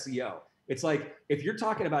is your SEO? It's like, if you're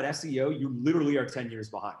talking about SEO, you literally are 10 years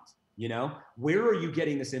behind, you know? Where are you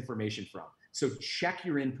getting this information from? So check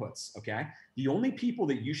your inputs, okay? The only people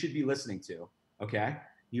that you should be listening to, okay?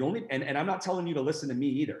 And I'm not telling you to listen to me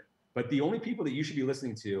either, but the only people that you should be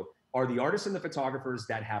listening to are the artists and the photographers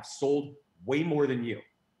that have sold way more than you,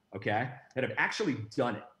 okay? That have actually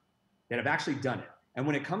done it. And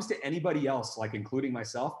when it comes to anybody else, like including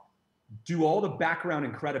myself, do all the background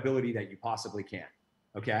and credibility that you possibly can,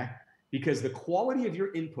 okay? Because the quality of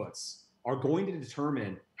your inputs are going to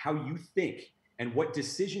determine how you think and what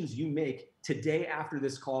decisions you make today after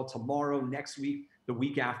this call, tomorrow, next week, the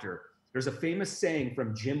week after. There's a famous saying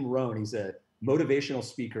from Jim Rohn. He's a motivational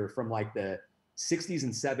speaker from like the 60s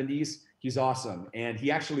and 70s. He's awesome. And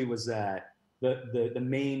he actually was the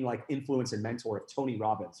main like influence and mentor of Tony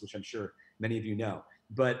Robbins, which I'm sure many of you know.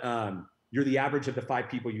 But you're the average of the 5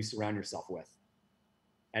 people you surround yourself with.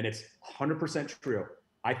 And it's 100% true.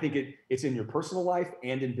 I think it's in your personal life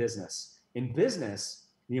and in business. In business,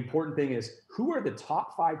 the important thing is, who are the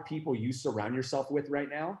top 5 people you surround yourself with right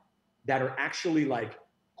now that are actually like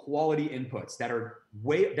quality inputs, that are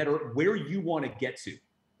where you want to get to,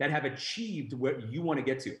 that have achieved what you want to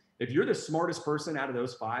get to. If you're the smartest person out of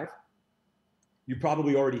those 5, you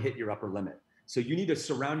probably already hit your upper limit. So you need to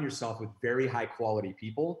surround yourself with very high quality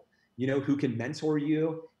people, who can mentor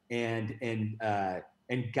you and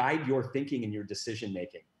guide your thinking and your decision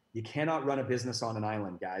making. You cannot run a business on an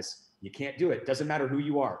island, guys. You can't do it. Doesn't matter who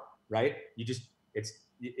you are, right?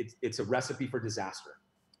 It's a recipe for disaster.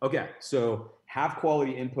 Okay, so have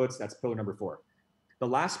quality inputs. That's pillar number 4. The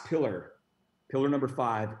last pillar number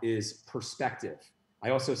 5, is perspective. I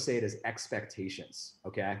also say it as expectations,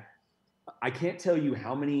 okay? I can't tell you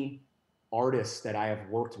how many artists that I have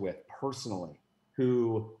worked with personally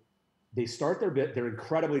who they start their bit, they're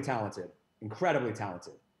incredibly talented.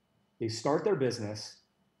 They start their business,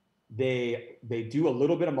 they do a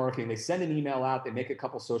little bit of marketing, they send an email out, they make a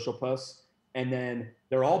couple social posts, and then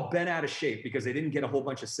they're all bent out of shape because they didn't get a whole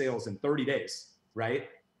bunch of sales in 30 days, right?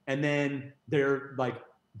 And then they're like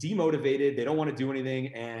demotivated, they don't want to do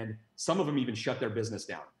anything, and some of them even shut their business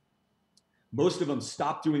down. Most of them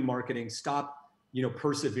stop doing marketing, stop,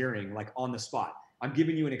 persevering like on the spot. I'm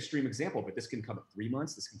giving you an extreme example, but this can come at 3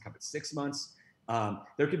 months, this can come at 6 months.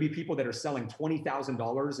 There could be people that are selling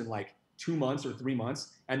 $20,000 in like 2 months or 3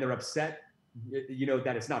 months, and they're upset,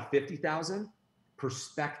 that it's not 50,000.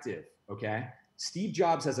 Perspective, okay? Steve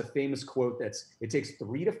Jobs has a famous quote it takes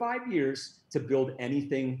 3 to 5 years to build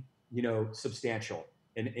anything, substantial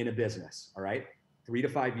in a business, all right? 3 to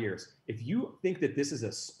 5 years. If you think that this is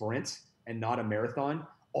a sprint and not a marathon,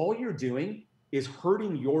 all you're doing is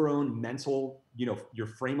hurting your own mental, your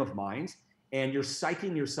frame of mind, and you're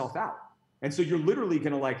psyching yourself out. And so you're literally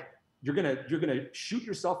gonna you're gonna shoot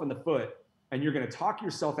yourself in the foot, and you're gonna talk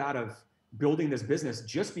yourself out of building this business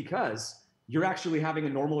just because you're actually having a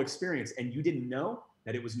normal experience and you didn't know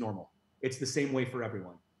that it was normal. It's the same way for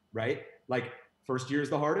everyone, right? Like first year is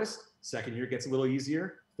the hardest, second year gets a little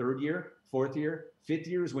easier, third year, fourth year, fifth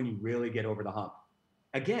year is when you really get over the hump.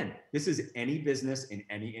 Again, this is any business in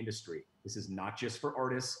any industry. This is not just for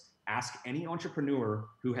artists. Ask any entrepreneur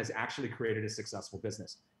who has actually created a successful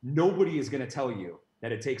business. Nobody is going to tell you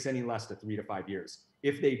that it takes any less than 3 to 5 years.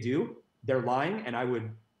 If they do, they're lying, and I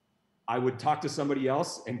would talk to somebody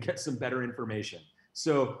else and get some better information.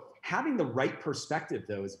 So having the right perspective,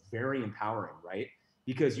 though, is very empowering, right?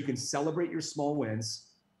 Because you can celebrate your small wins.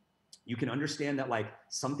 You can understand that like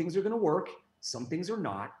some things are going to work, some things are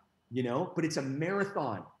not, but it's a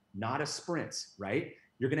marathon, not a sprint, right?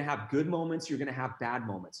 You're going to have good moments. You're going to have bad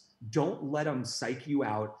moments. Don't let them psych you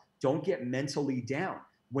out. Don't get mentally down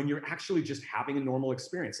when you're actually just having a normal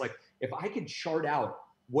experience. Like if I could chart out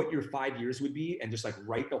what your 5 years would be and just like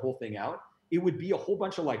write the whole thing out, it would be a whole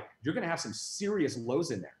bunch of you're going to have some serious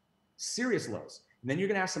lows in there, serious lows. And then you're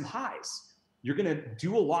going to have some highs. You're going to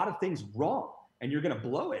do a lot of things wrong, and you're going to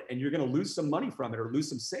blow it, and you're going to lose some money from it or lose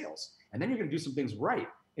some sales. And then you're going to do some things right.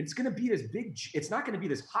 It's going to be this big, it's not going to be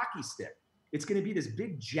this hockey stick. It's going to be this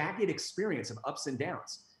big jagged experience of ups and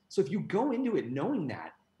downs. So if you go into it knowing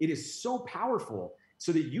that, it is so powerful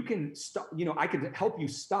so that you can stop, I can help you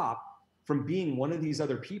stop from being one of these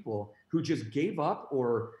other people who just gave up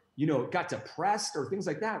or, got depressed or things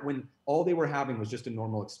like that when all they were having was just a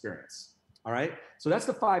normal experience. All right. So that's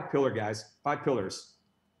the 5 pillar, guys, 5 pillars.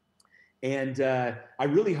 And I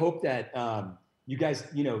really hope that you guys,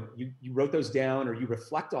 you wrote those down or you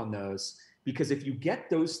reflect on those, because if you get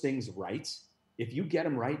those things right, if you get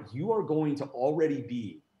them right, you are going to already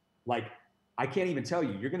be I can't even tell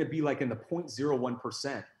you, you're going to be in the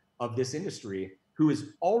 0.01% of this industry who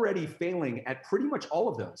is already failing at pretty much all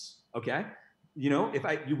of those. Okay.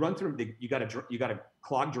 If you run through, you got a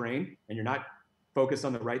clogged drain and you're not focused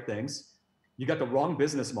on the right things. You got the wrong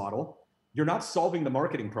business model. You're not solving the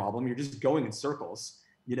marketing problem. You're just going in circles.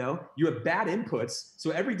 You have bad inputs.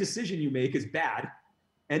 So every decision you make is bad.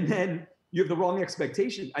 And then you have the wrong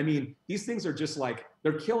expectation. I mean, these things are just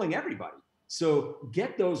they're killing everybody. So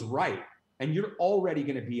get those right, and you're already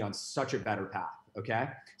going to be on such a better path. Okay.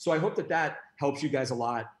 So I hope that helps you guys a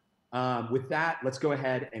lot. With that, let's go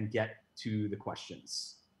ahead and get to the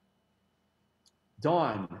questions.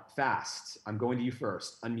 Dawn, fast. I'm going to you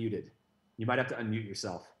first, unmuted. You might have to unmute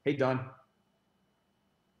yourself. Hey, Dawn.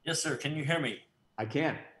 Yes, sir. Can you hear me? I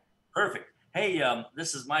can. Perfect. Hey,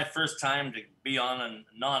 this is my first time to be on a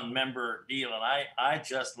non-member deal, and I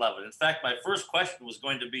just love it. In fact, my first question was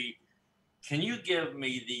going to be, can you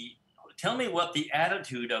tell me what the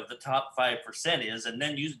attitude of the top 5% is, and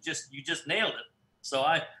then you just nailed it. So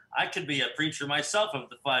I could be a preacher myself of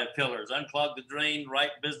the 5 pillars: unclog the drain,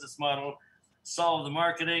 right business model, solve the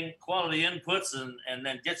marketing, quality inputs, and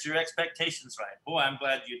then get your expectations right. Boy, I'm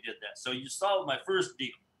glad you did that. So you solved my first deal.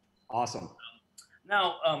 Awesome.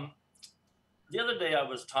 Now, the other day I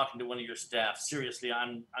was talking to one of your staff. Seriously,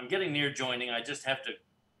 I'm getting near joining. I just have to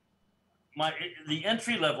the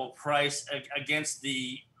entry level price against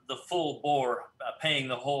the full bore, paying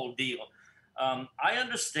the whole deal. I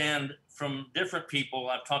understand from different people.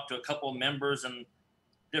 I've talked to a couple of members and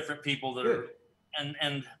different people that are,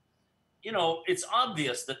 and you know, it's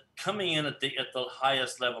obvious that coming in at the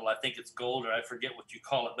highest level, I think it's gold, or I forget what you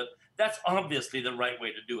call it, but that's obviously the right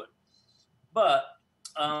way to do it. But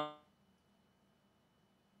I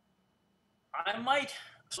might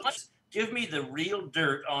give me the real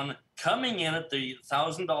dirt on coming in at the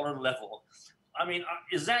 $1,000 level. I mean,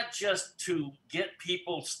 is that just to get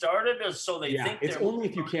people started, or so they think? It's only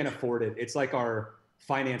if you can't afford it. It's like our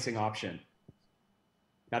financing option.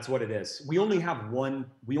 That's what it is. We only have one.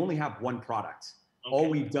 We only have one product. Okay. All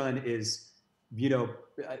we've done is, you know,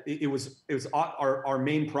 it was our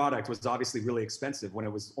main product was obviously really expensive when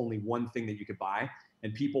it was only one thing that you could buy,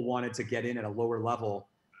 and people wanted to get in at a lower level,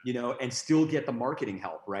 you know, and still get the marketing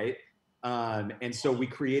help, right? And so we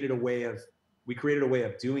created a way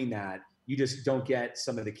of doing that. You just don't get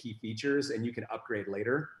some of the key features, and you can upgrade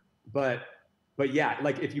later. But yeah,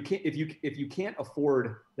 like if you can't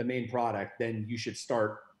afford the main product, then you should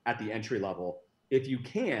start at the entry level. If you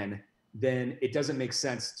can, then it doesn't make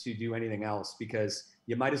sense to do anything else, because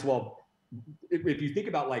you might as well. If you think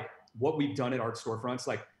about like what we've done at Art Storefronts,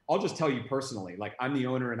 like I'll just tell you personally, like I'm the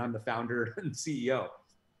owner and I'm the founder and CEO.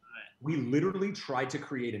 We literally tried to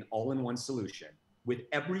create an all-in-one solution with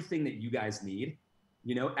everything that you guys need,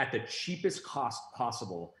 you know, at the cheapest cost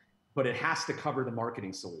possible, but it has to cover the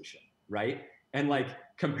marketing solution, right? And like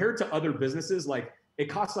compared to other businesses, like it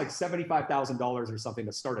costs like $75,000 or something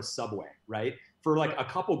to start a Subway, right? For like a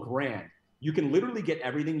couple grand, you can literally get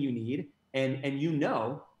everything you need, and you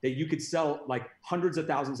know that you could sell like hundreds of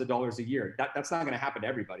thousands of dollars a year. That's not going to happen to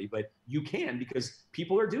everybody, but you can, because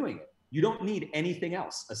people are doing it. You don't need anything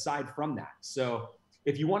else aside from that. So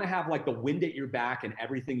if you want to have like the wind at your back and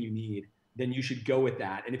everything you need, then you should go with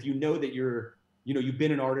that. And if you know that you've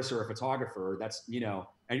been an artist or a photographer, that's, you know,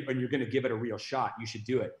 and you're going to give it a real shot, you should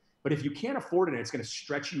do it. But if you can't afford it and it's going to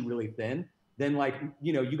stretch you really thin, then like,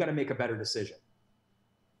 you know, you got to make a better decision.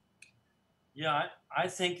 Yeah, I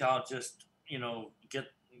think I'll just, you know,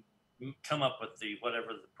 come up with whatever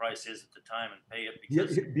the price is at the time and pay it.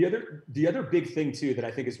 Because the other big thing too that I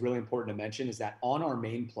think is really important to mention is that on our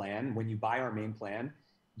main plan, when you buy our main plan,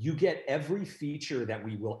 you get every feature that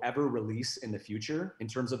we will ever release in the future in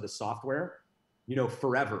terms of the software, you know,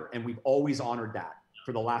 forever. And we've always honored that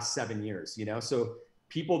for the last 7 years, you know? So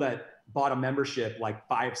people that bought a membership like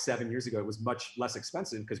 5-7 years ago, it was much less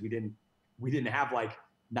expensive because we didn't have like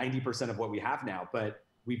 90% of what we have now, but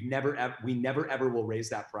we never ever will raise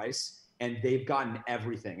that price. And they've gotten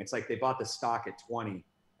everything. It's like they bought the stock at 20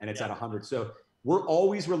 and it's at 100. So we're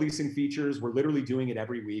always releasing features. We're literally doing it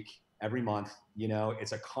every week, every month, you know,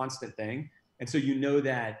 it's a constant thing. And so you know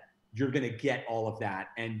that you're going to get all of that,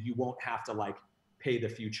 and you won't have to like pay the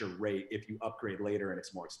future rate if you upgrade later and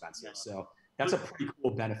it's more expensive. Yeah. So that's a pretty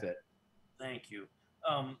cool benefit. Thank you.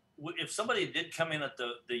 If somebody did come in at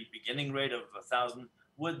the beginning rate of 1,000,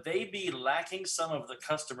 would they be lacking some of the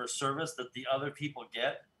customer service that the other people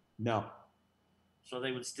get? No. So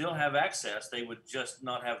they would still have access. They would just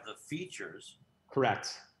not have the features.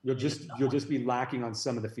 Correct. You'll just be lacking on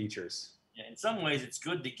some of the features. Yeah, in some ways, it's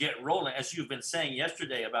good to get rolling, as you've been saying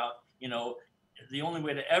yesterday about, you know, the only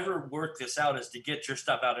way to ever work this out is to get your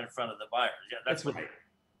stuff out in front of the buyers. Yeah, that's right.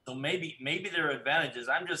 So maybe there are advantages.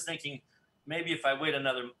 I'm just thinking maybe if I wait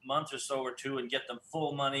another month or so or two and get them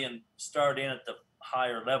full money and start in at the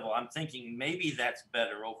higher level, I'm thinking maybe that's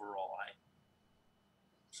better overall.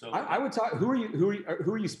 I would talk. Who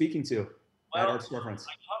are you speking to at Art Storefronts?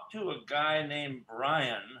 I talked to a guy named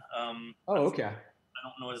Brian. Oh, okay. I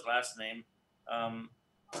don't know his last name,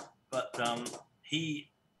 but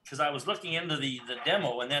because I was looking into the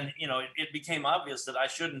demo, and then, you know, it became obvious that I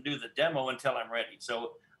shouldn't do the demo until I'm ready.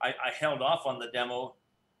 So I held off on the demo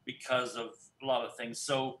because of a lot of things.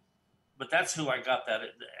 So, but that's who I got that.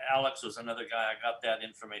 Alex was another guy I got that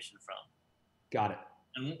information from. Got it.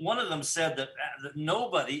 And one of them said that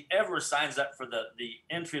nobody ever signs up for the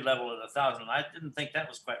entry level at 1,000. I didn't think that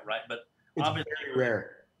was quite right, but it's obviously very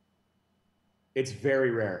rare. It's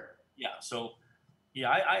very rare. Yeah. So yeah,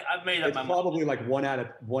 I've made up it's my probably mind. Like one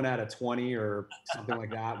out of 20 or something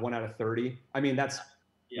like that. 1 out of 30. I mean, that's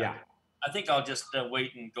yeah. I think I'll just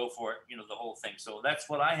wait and go for it. You know, the whole thing. So that's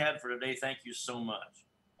what I had for today. Thank you so much.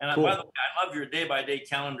 And cool. By the way, I love your day-by-day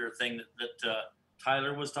calendar thing that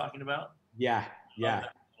Tyler was talking about. Yeah. Yeah.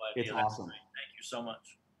 It's awesome. Thank you so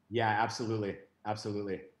much. Yeah, absolutely.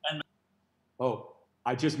 Absolutely. And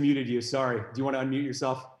I just muted you. Sorry. Do you want to unmute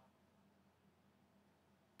yourself?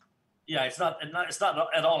 Yeah, it's not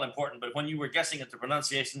at all important, but when you were guessing at the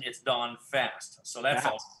pronunciation, it's Don Fast. So that's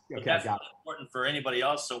all. But Okay, that's got not important for anybody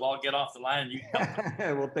else. So I'll get off the line and you can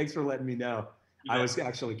it. Well, thanks for letting me know. You I bet. was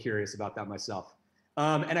actually curious about that myself.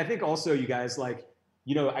 And I think also you guys like,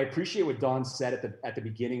 you know, I appreciate what Don said at the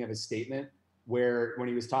beginning of his statement, where when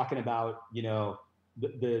he was talking about, you know,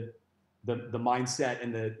 the mindset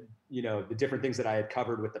and the, you know, the different things that I had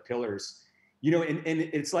covered with the pillars, you know, and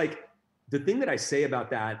it's like the thing that I say about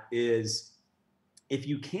that is if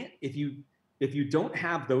you don't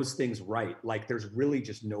have those things right, like there's really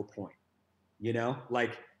just no point, you know,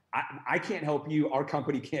 like I can't help you. Our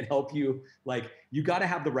company can't help you. Like you got to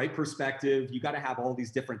have the right perspective. You got to have all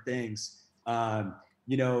these different things,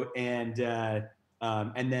 you know, and then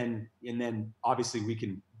obviously we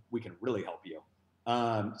can really help you.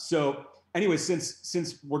 So anyway,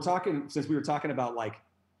 since we were talking about like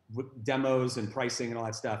demos and pricing and all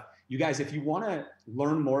that stuff, you guys, if you want to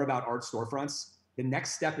learn more about Art Storefronts, the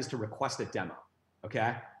next step is to request a demo.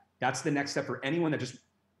 Okay, that's the next step for anyone that just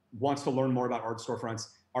wants to learn more about Art Storefronts.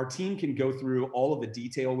 Our team can go through all of the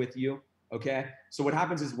detail with you. Okay, so what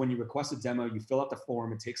happens is when you request a demo, you fill out the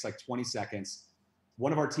form. It takes like 20 seconds.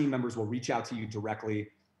 One of our team members will reach out to you directly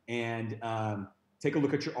and take a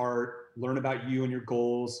look at your art, learn about you and your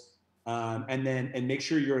goals, and make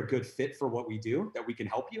sure you're a good fit for what we do, that we can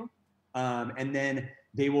help you. And then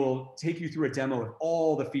they will take you through a demo of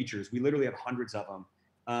all the features. We literally have hundreds of them,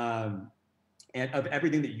 and of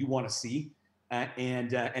everything that you want to see.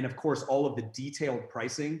 And of course, all of the detailed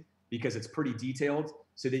pricing, because it's pretty detailed,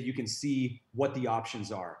 so that you can see what the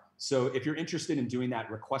options are. So if you're interested in doing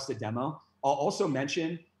that, request a demo. I'll also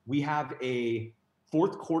mention we have a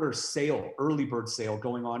fourth quarter sale, early bird sale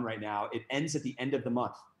going on right now. It ends at the end of the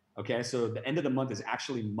month. Okay, so the end of the month is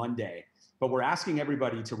actually Monday, but we're asking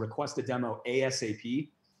everybody to request a demo ASAP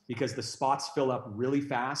because the spots fill up really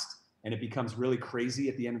fast and it becomes really crazy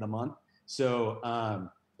at the end of the month. So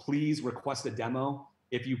please request a demo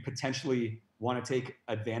if you potentially want to take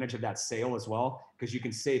advantage of that sale as well, because you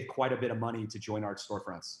can save quite a bit of money to join Art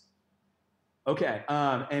Storefronts. Okay,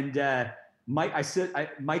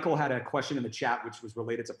 Michael had a question in the chat which was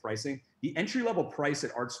related to pricing. The entry-level price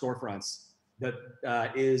at Art Storefronts that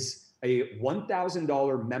is a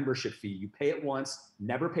 $1,000 membership fee. You pay it once,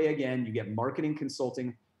 never pay again. You get marketing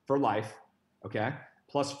consulting for life, okay,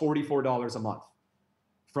 plus $44 a month.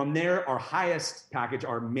 From there, our highest package,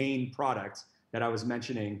 our main product that I was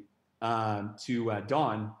mentioning to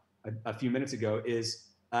Dawn a few minutes ago is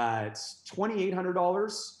it's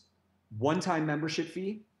 $2,800, one-time membership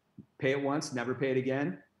fee, pay it once, never pay it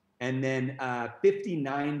again, and then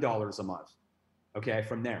 $59 a month, okay,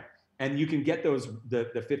 from there. And you can get those, the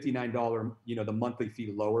 $59, you know, the monthly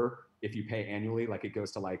fee lower if you pay annually, like it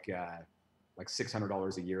goes to like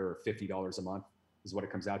 $600 a year or $50 a month is what it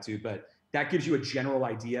comes out to. But that gives you a general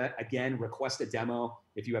idea. Again, request a demo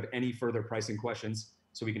if you have any further pricing questions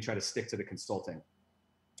so we can try to stick to the consulting.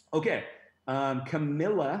 Okay,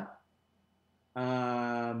 Camilla,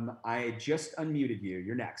 I just unmuted you.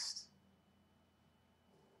 You're next.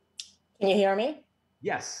 Can you hear me?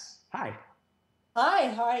 Yes, hi.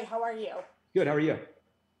 Hi, how are you? Good, how are you?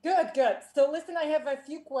 Good. So listen, I have a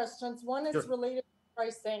few questions. One is Sure. related to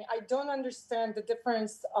pricing. I don't understand the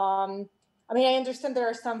difference. I mean, I understand there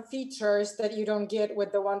are some features that you don't get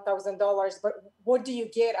with the $1,000, but what do you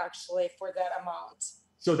get actually for that amount?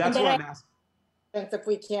 So that's what I'm asking. If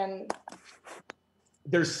we can.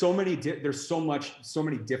 There's so many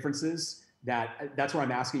differences that's why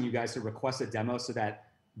I'm asking you guys to request a demo, so that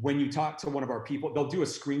when you talk to one of our people, they'll do a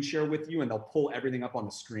screen share with you and they'll pull everything up on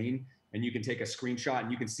the screen and you can take a screenshot and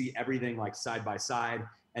you can see everything like side by side,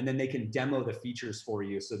 and then they can demo the features for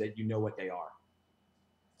you so that you know what they are.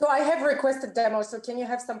 So I have requested demo, so can you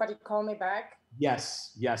have somebody call me back?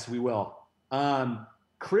 Yes, we will.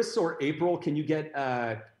 Chris or April, can you get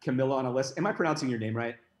Camilla on a list? Am I pronouncing your name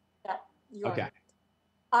right? Yeah, you okay.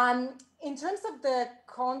 are. In terms of the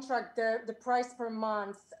contract, the price per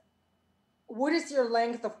month, what is your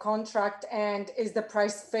length of contract, and is the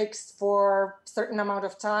price fixed for a certain amount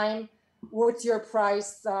of time? What's your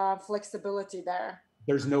price flexibility there?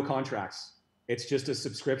 There's no contracts. It's just a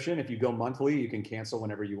subscription. If you go monthly, you can cancel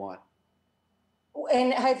whenever you want.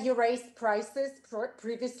 And have you raised prices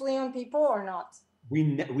previously on people or not?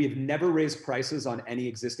 We have never raised prices on any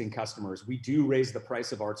existing customers. We do raise the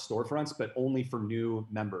price of Art Storefronts, but only for new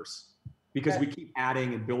members, because we keep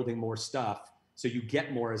adding and building more stuff. So you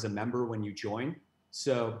get more as a member when you join.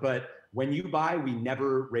 So, but when you buy, we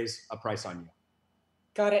never raise a price on you.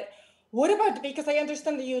 Got it. What about, because I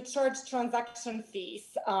understand that you charge transaction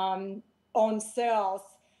fees on sales.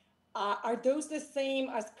 are those the same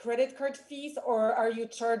as credit card fees, or are you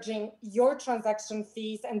charging your transaction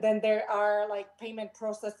fees and then there are like payment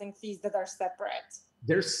processing fees that are separate?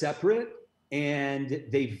 They're separate and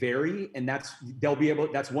they vary, and that's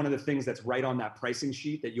one of the things that's right on that pricing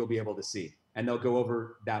sheet that you'll be able to see, and they'll go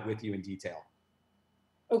over that with you in detail.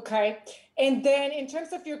 Okay. And then in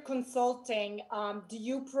terms of your consulting, do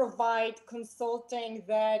you provide consulting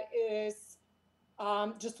that is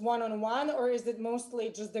just one-on-one, or is it mostly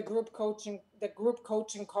just the group coaching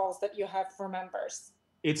calls that you have for members?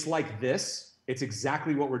 It's like this. It's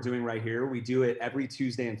exactly what we're doing right here. We do it every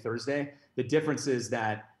Tuesday and Thursday. The difference is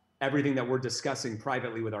that everything that we're discussing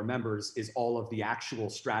privately with our members is all of the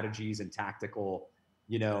actual strategies and tactical,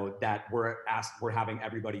 that we're having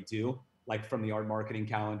everybody do, like from the Art Marketing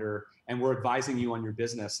Calendar, and we're advising you on your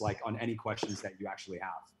business, like on any questions that you actually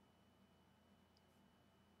have.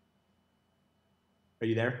 Are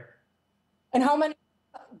you there? And how many,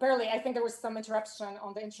 barely, I think there was some interruption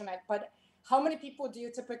on the internet, but how many people do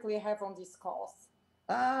you typically have on these calls?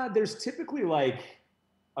 There's typically like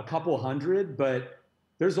a couple hundred, but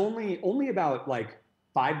there's only about like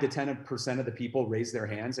 5 to 10% of the people raise their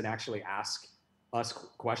hands and actually ask us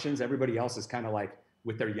questions. Everybody else is kind of like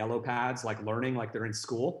with their yellow pads, like learning like they're in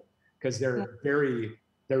school, because they're very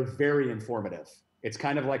informative. It's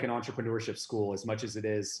kind of like an entrepreneurship school as much as it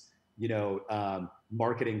is,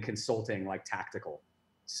 marketing consulting, like tactical.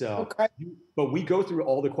 So, okay. But we go through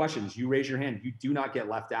all the questions. You raise your hand, you do not get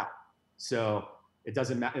left out. So it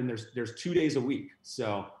doesn't matter. And there's 2 days a week.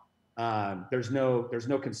 So there's no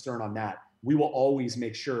concern on that. We will always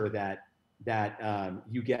make sure that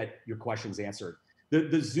you get your questions answered.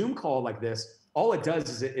 The Zoom call like this, all it does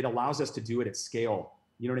is it allows us to do it at scale.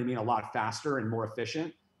 You know what I mean? A lot faster and more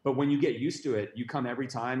efficient. But when you get used to it, you come every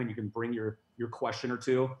time and you can bring your question or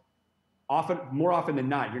two. More often than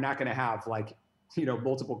not, you're not going to have like,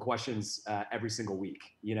 multiple questions every single week,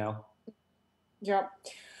 Yeah.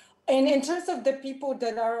 And in terms of the people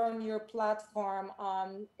that are on your platform,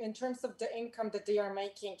 in terms of the income that they are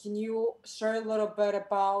making, can you share a little bit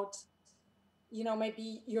about,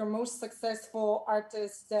 maybe your most successful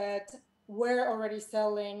artists that were already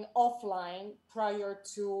selling offline prior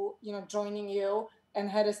to, joining you and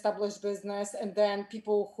had established business, and then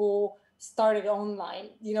people who started online,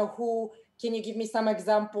 can you give me some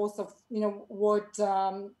examples of, what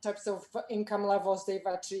types of income levels they've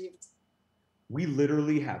achieved? We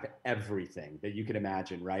literally have everything that you can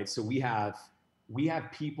imagine, right? So we have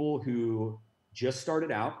people who just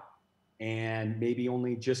started out and maybe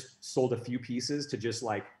only just sold a few pieces to just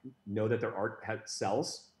like know that their art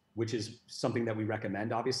sells, which is something that we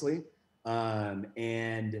recommend, obviously. Some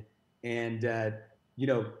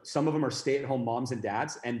of them are stay-at-home moms and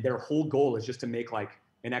dads, and their whole goal is just to make like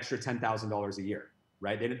an extra $10,000 a year,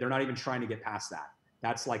 right? They're not even trying to get past that.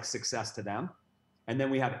 That's like success to them. And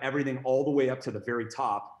then we have everything all the way up to the very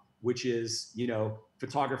top, which is,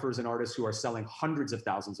 photographers and artists who are selling hundreds of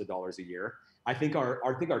thousands of dollars a year. I think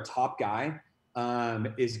our top guy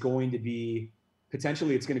is going to be,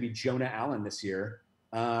 potentially it's going to be Jonah Allen this year.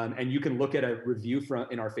 And you can look at a review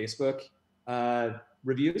in our Facebook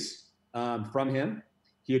reviews from him.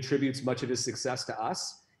 He attributes much of his success to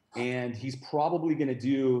us. And he's probably going to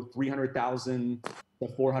do 300,000 to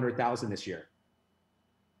 400,000 this year.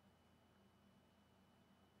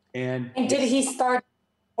 And did he start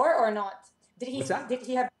or not? Did he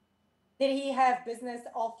have business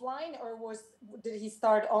offline, or did he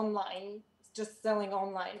start online, just selling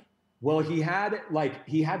online? Well, he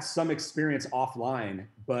had some experience offline,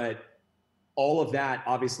 but all of that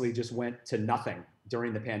obviously just went to nothing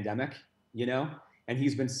during the pandemic, and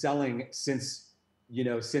he's been selling since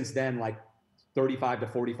then, like $35,000 to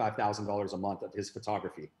 $45,000 a month of his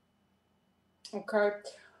photography. Okay.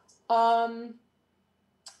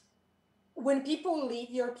 When people leave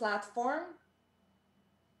your platform,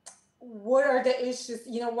 what are the issues?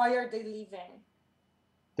 Why are they leaving?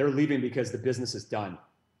 They're leaving because the business is done.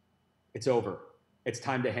 It's over. It's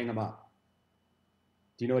time to hang them up.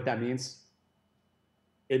 Do you know what that means?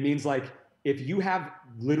 It means like if you have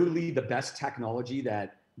literally the best technology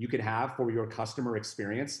that you could have for your customer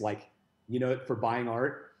experience, like, for buying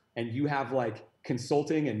art, and you have like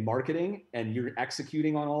consulting and marketing and you're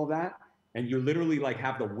executing on all of that, and you literally like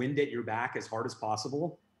have the wind at your back as hard as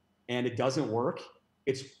possible, and it doesn't work,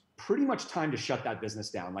 it's pretty much time to shut that business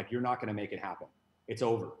down. Like, you're not going to make it happen. It's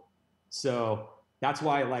over. So that's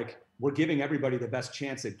why like we're giving everybody the best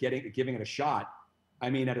chance at giving it a shot. I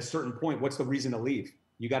mean, at a certain point, what's the reason to leave?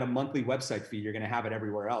 You got a monthly website fee. You're going to have it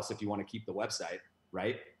everywhere else if you want to keep the website,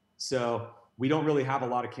 right? So we don't really have a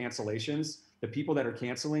lot of cancellations. The people that are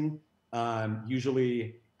canceling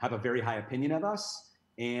usually have a very high opinion of us,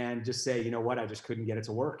 and just say, you know what, I just couldn't get it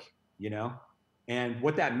to work, you know? And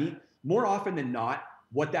what that means, more often than not,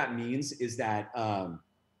 what that means is that,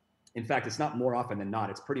 in fact, it's not more often than not,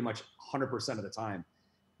 it's pretty much 100% of the time,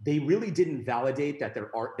 they really didn't validate that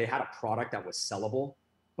they had a product that was sellable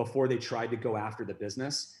before they tried to go after the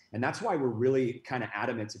business. And that's why we're really kind of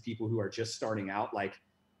adamant to people who are just starting out, like,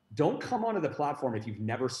 don't come onto the platform if you've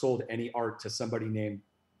never sold any art to somebody named,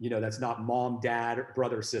 you know, that's not mom, dad,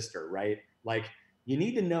 brother, sister, right? Like, you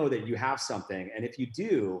need to know that you have something. And if you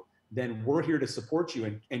do, then we're here to support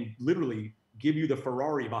you and literally give you the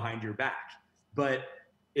Ferrari behind your back. But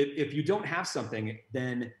if you don't have something,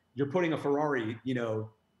 then you're putting a Ferrari, you know,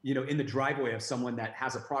 in the driveway of someone that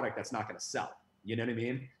has a product that's not going to sell. You know what I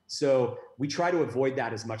mean? So we try to avoid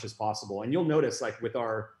that as much as possible. And you'll notice, like, with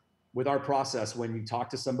our process, when you talk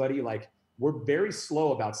to somebody, like, we're very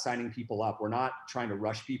slow about signing people up. We're not trying to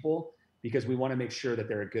rush people because we want to make sure that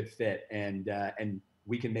they're a good fit and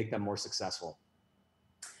we can make them more successful.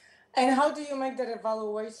 And how do you make that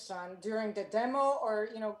evaluation during the demo, or,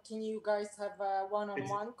 you know, can you guys have a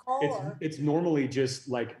one-on-one call? It's normally just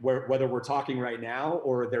like whether we're talking right now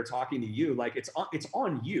or they're talking to you, like it's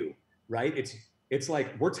on you, right? It's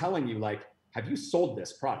like, we're telling you, like, have you sold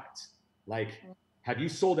this product? Like, have you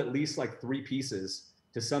sold at least like 3 pieces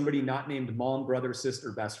to somebody not named mom, brother,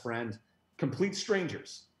 sister, best friend, complete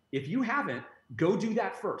strangers? If you haven't, go do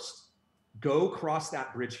that first. Go cross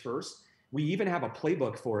that bridge first. We even have a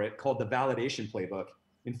playbook for it called the validation playbook.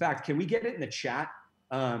 In fact, can we get it in the chat?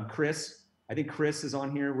 Chris, I think Chris is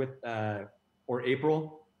on here with, or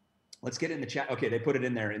April. Let's get it in the chat. Okay, they put it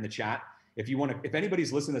in there in the chat. If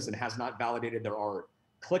anybody's listening to this and has not validated their art,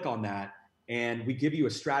 click on that. And we give you a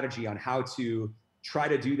strategy on how to try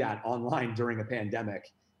to do that online during a pandemic.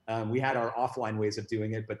 We had our offline ways of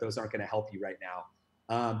doing it, but those aren't going to help you right now.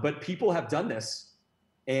 But people have done this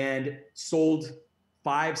and sold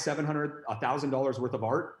 $500, $700, $1,000 worth of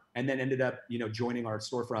art, and then ended up, you know, joining Art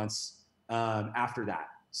Storefronts after that.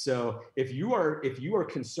 So if you are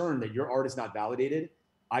concerned that your art is not validated,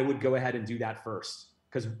 I would go ahead and do that first,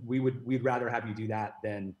 because we'd rather have you do that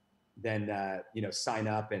than you know, sign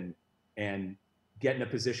up and get in a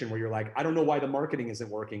position where you're like, I don't know why the marketing isn't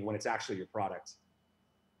working when it's actually your product.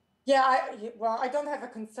 Yeah, I don't have a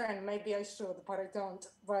concern. Maybe I should, but I don't.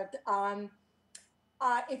 But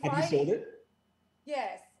Have you sold it?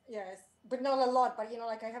 Yes, but not a lot. But, you know,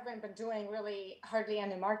 like, I haven't been doing really hardly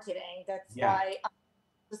any marketing. That's why I'm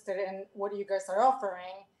interested in what you guys are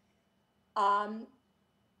offering.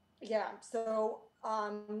 So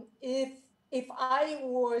if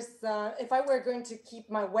I were going to keep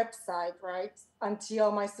my website, right,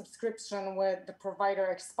 until my subscription with the provider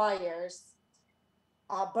expires,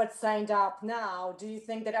 but signed up now, do you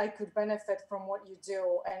think that I could benefit from what you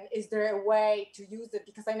do? And is there a way to use it?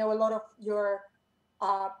 Because I know a lot of your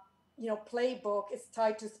you know, playbook is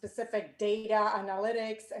tied to specific data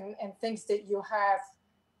analytics and things that you have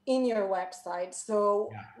in your website. So,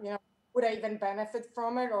 you know, would I even benefit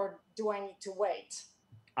from it, or do I need to wait?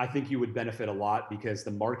 I think you would benefit a lot, because the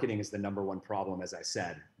marketing is the #1 problem, as I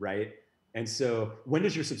said, right? And so when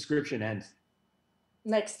does your subscription end?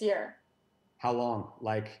 Next year. How long?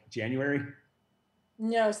 Like January?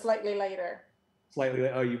 No, slightly later. Slightly.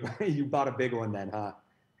 Oh, you bought a big one then, huh?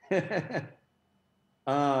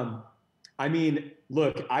 I mean,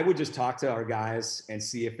 look, I would just talk to our guys and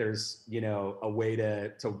see if there's, you know, a way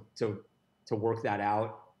to work that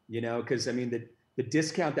out, you know, because I mean, the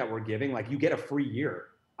discount that we're giving, like, you get a free year.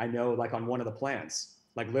 I know, like, on one of the plans,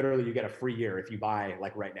 like, literally you get a free year if you buy,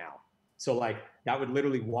 like, right now. So, like, that would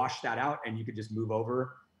literally wash that out, and you could just move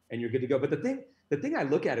over and you're good to go. But the thing I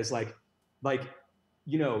look at is like,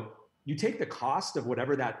 you know, you take the cost of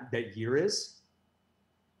whatever that year is,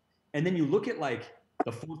 and then you look at, like,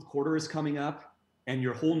 the fourth quarter is coming up and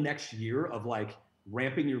your whole next year of, like,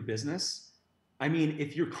 ramping your business. I mean,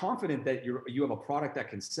 if you're confident that you have a product that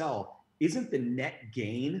can sell, isn't the net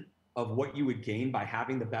gain of what you would gain by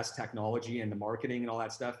having the best technology and the marketing and all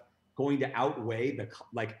that stuff going to outweigh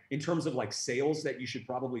like, in terms of, like, sales that you should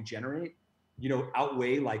probably generate, you know,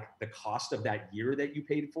 outweigh, like, the cost of that year that you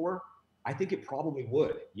paid for? I think it probably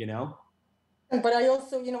would, you know? But I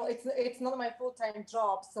also, you know, it's not my full-time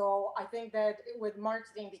job. So I think that with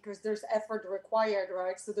marketing, because there's effort required,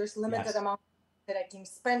 right? So there's limited amount that I can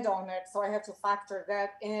spend on it. So I have to factor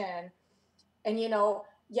that in. And, you know,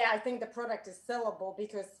 yeah, I think the product is sellable,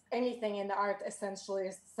 because anything in art essentially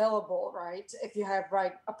is sellable, right? If you have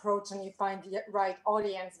right approach and you find the right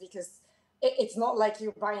audience, because it's not like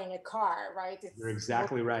you're buying a car, right? You're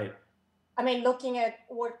exactly right. I mean, looking at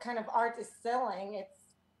what kind of art is selling,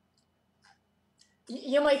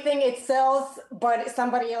 You might think it sells, but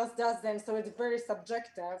somebody else doesn't. So it's very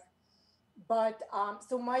subjective. But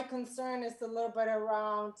so my concern is a little bit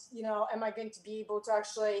around, am I going to be able to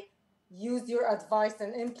actually use your advice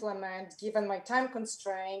and implement given my time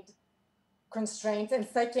constraints? And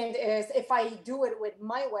second is, if I do it with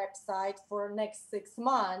my website for next 6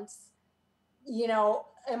 months,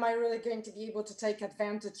 am I really going to be able to take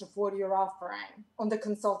advantage of what you're offering on the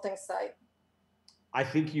consulting side? I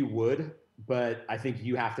think you would, but I think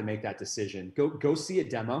you have to make that decision. Go see a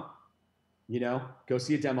demo. Go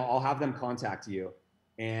see a demo. I'll have them contact you,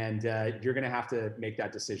 and you're going to have to make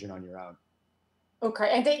that decision on your own. Okay.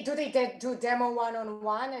 And do they do demo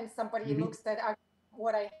one-on-one, and somebody looks at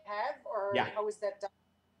what I have, or how is that done?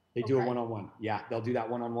 They do a one-on-one. Yeah, they'll do that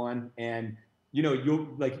one-on-one, and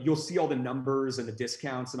you'll see all the numbers and the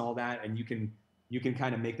discounts and all that, and you can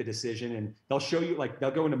kind of make the decision, and they'll show you,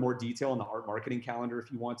 they'll go into more detail on the art marketing calendar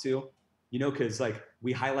if you want to, because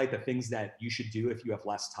we highlight the things that you should do if you have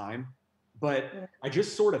less time. But I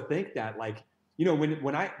just sort of think that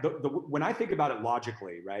when I think about it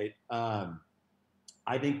logically, right?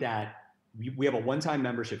 I think that we have a one-time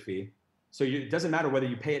membership fee. So it doesn't matter whether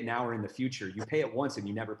you pay it now or in the future. You pay it once and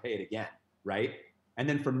you never pay it again, right? And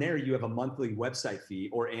then from there, you have a monthly website fee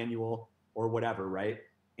or annual or whatever, right?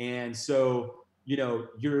 And so,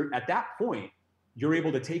 you're at that point, you're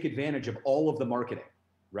able to take advantage of all of the marketing,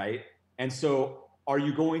 right? And so are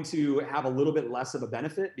you going to have a little bit less of a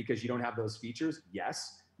benefit because you don't have those features?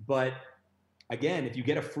 Yes. But again, if you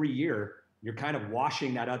get a free year, you're kind of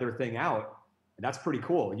washing that other thing out. And that's pretty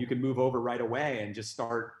cool. You can move over right away and just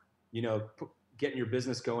start getting your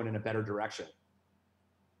business going in a better direction.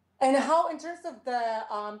 And how, in terms of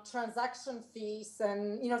the transaction fees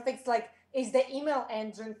and things like, is the email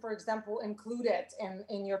engine, for example, included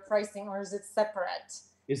in your pricing, or is it separate?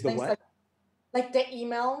 Is the things what? Like the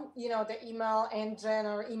email, the email engine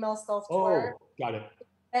or email software. Oh, got it. Is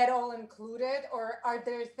that all included, or are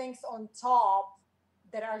there things on top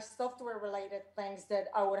that are software related things that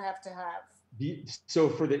I would have to have? So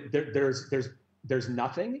for there's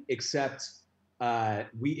nothing except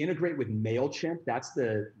we integrate with MailChimp. That's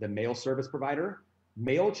the mail service provider.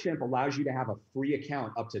 MailChimp allows you to have a free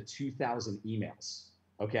account up to 2,000 emails.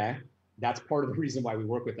 Okay, that's part of the reason why we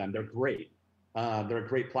work with them. They're great. They're a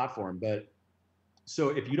great platform. But so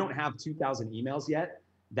if you don't have 2,000 emails yet,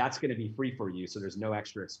 that's going to be free for you. So there's no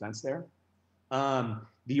extra expense there.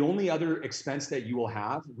 The only other expense that you will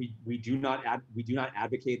have, we do not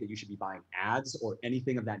advocate that you should be buying ads or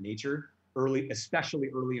anything of that nature especially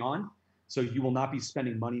early on. So you will not be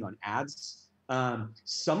spending money on ads.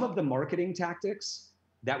 Some of the marketing tactics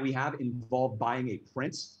that we have involve buying a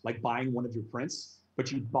print, like buying one of your prints, but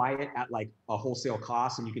you buy it at a wholesale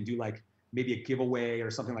cost, and you can do maybe a giveaway or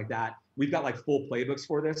something like that. We've got full playbooks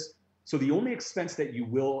for this. So the only expense that you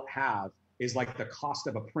will have is the cost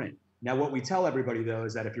of a print. Now, what we tell everybody though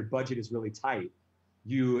is that if your budget is really tight,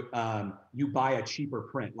 you buy a cheaper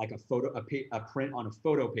print, like a print on a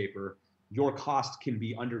photo paper. Your cost can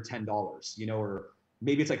be under $10, or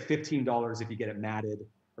maybe it's $15 if you get it matted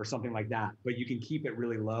or something like that. But you can keep it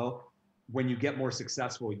really low. When you get more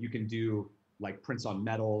successful, you can do prints on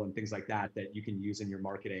metal and things like that you can use in your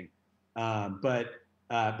marketing. But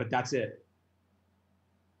that's it.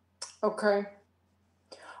 Okay.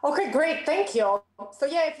 Okay, great. Thank you. So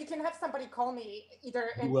yeah, if you can have somebody call me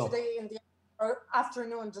either today in the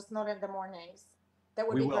afternoon, just not in the mornings, that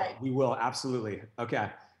would be great. We will, absolutely. Okay.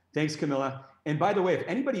 Thanks, Camilla. And by the way, if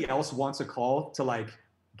anybody else wants a call to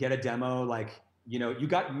get a demo,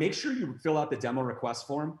 make sure you fill out the demo request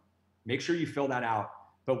form. Make sure you fill that out.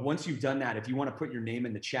 But once you've done that, if you want to put your name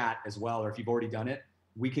in the chat as well, or if you've already done it,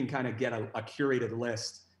 we can kind of get a curated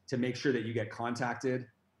list to make sure that you get contacted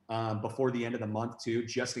before the end of the month too,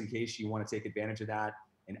 just in case you want to take advantage of that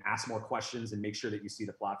and ask more questions and make sure that you see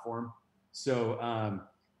the platform. So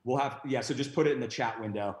so just put it in the chat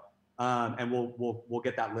window. And we'll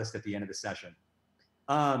get that list at the end of the session.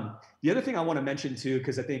 The other thing I want to mention too,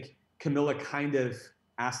 because I think Camilla kind of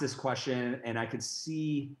asked this question, and I could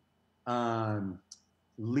see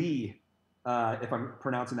Lee, if I'm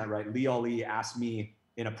pronouncing that right, Lee Ali asked me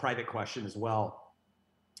in a private question as well,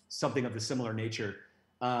 something of the similar nature.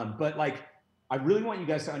 But I really want you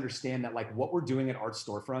guys to understand that what we're doing at Art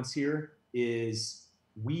Storefronts here is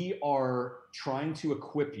we are trying to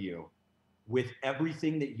equip you with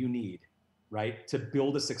everything that you need, right, to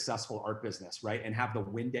build a successful art business, right, and have the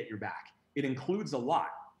wind at your back. It includes a lot,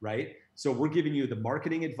 right? So we're giving you the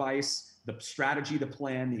marketing advice, the strategy, the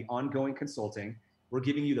plan, the ongoing consulting. We're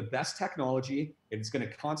giving you the best technology. It's going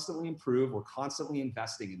to constantly improve. We're constantly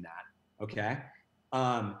investing in that, okay?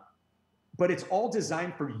 but it's all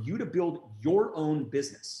designed for you to build your own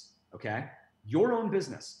business, okay? Your own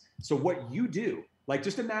business. So what you do, like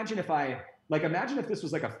just imagine if this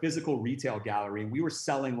was like a physical retail gallery and we were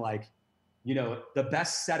selling like, you know, the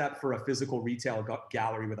best setup for a physical retail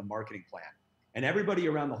gallery with a marketing plan. And everybody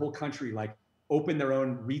around the whole country like opened their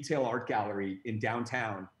own retail art gallery in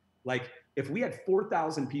downtown. Like if we had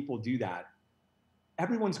 4,000 people do that,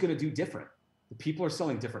 everyone's going to do different. The people are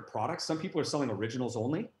selling different products. Some people are selling originals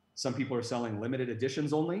only. Some people are selling limited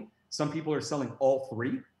editions only. Some people are selling all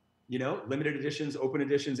three, you know, limited editions, open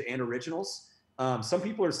editions, and originals. Some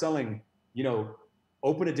people are selling, you know,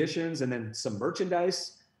 open editions and then some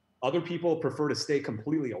merchandise. Other people prefer to stay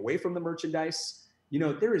completely away from the merchandise. You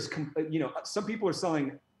know, some people are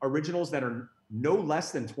selling originals that are no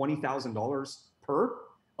less than $20,000 per.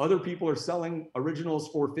 Other people are selling originals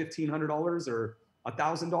for $1,500 or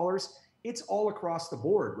 $1,000. It's all across the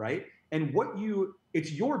board, right? And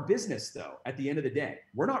it's your business though, at the end of the day.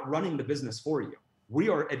 We're not running the business for you. We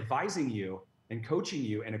are advising you and coaching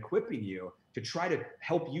you and equipping you to try to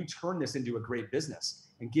help you turn this into a great business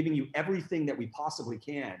and giving you everything that we possibly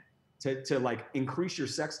can to like increase your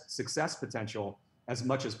success potential as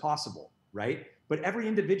much as possible, right? But every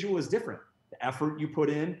individual is different. The effort you put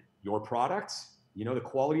in, your product, you know, the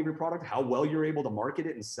quality of your product, how well you're able to market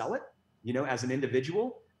it and sell it, you know, as an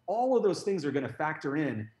individual, all of those things are going to factor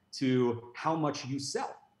in to how much you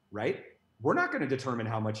sell, right? We're not going to determine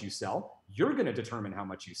how much you sell. You're going to determine how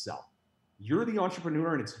much you sell. You're the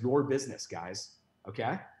entrepreneur and it's your business, guys.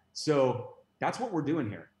 Okay. So that's what we're doing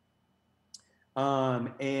here.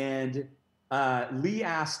 Lee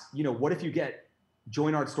asked, you know, what if you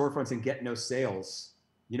join Art Storefronts and get no sales?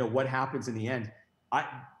 You know, what happens in the end?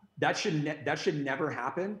 That should never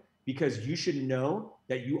happen, because you should know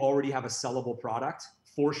that you already have a sellable product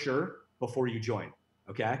for sure before you join.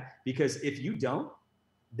 Okay. Because if you don't,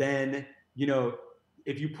 then, you know,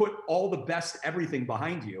 if you put all the best everything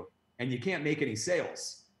behind you and you can't make any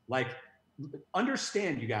sales, like,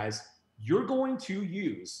 understand, you guys, you're going to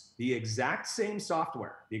use the exact same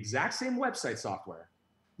software, the exact same website software,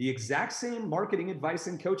 the exact same marketing advice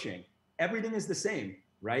and coaching. Everything is the same,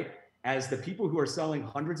 right? As the people who are selling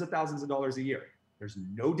hundreds of thousands of dollars a year. There's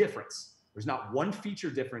no difference. There's not one feature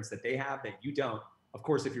difference that they have that you don't. Of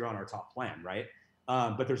course, if you're on our top plan, right?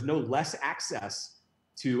 But there's no less access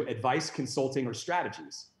to advice, consulting, or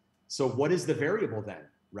strategies. So what is the variable then,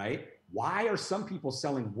 right? Why are some people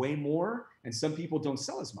selling way more and some people don't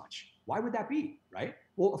sell as much? Why would that be, right?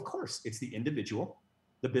 Well, of course, it's the individual,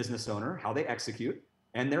 the business owner, how they execute,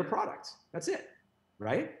 and their product. That's it,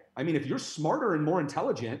 right? I mean, if you're smarter and more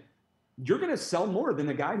intelligent, you're going to sell more than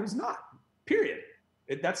the guy who's not, period.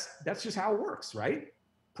 That's just how it works, right?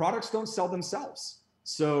 Products don't sell themselves.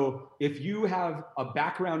 So if you have a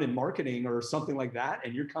background in marketing or something like that,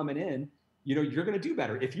 and you're coming in, you know, you're going to do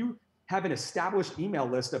better. If you have an established email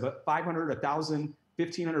list of 500, 1,000,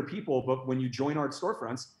 1,500 people, but when you join Art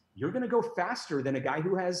Storefronts, you're going to go faster than a guy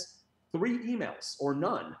who has 3 emails or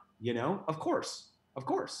none, you know, of course,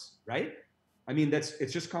 right? I mean,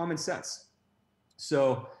 it's just common sense.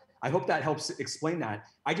 So I hope that helps explain that.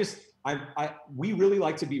 We really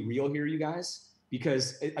like to be real here, you guys,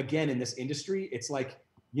 because again, in this industry, it's like,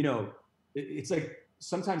 you know, it's like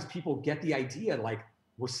sometimes people get the idea like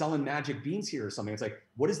we're selling magic beans here or something. It's like,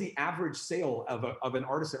 what is the average sale of an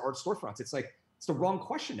artist at Art Storefronts? It's like, it's the wrong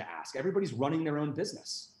question to ask. Everybody's running their own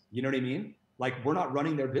business. You know what I mean? Like, we're not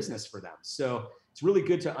running their business for them. So it's really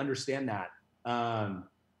good to understand that.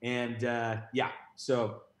 Yeah,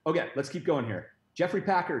 so, okay, let's keep going here. Jeffrey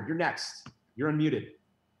Packard, you're next. You're unmuted.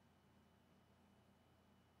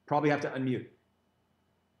 Probably have to unmute.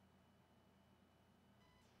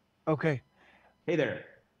 Okay. Hey there.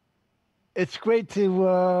 It's great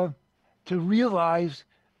to realize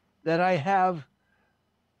that I have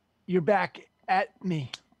your back at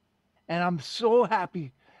me, and I'm so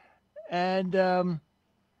happy. And I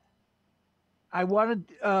want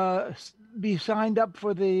to be signed up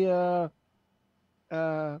for the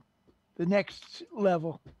next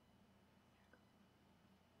level.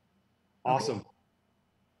 Awesome. Okay.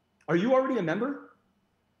 Are you already a member?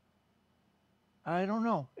 I don't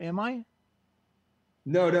know. Am I?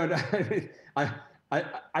 No.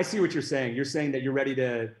 I see what you're saying. You're saying that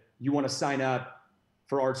you want to sign up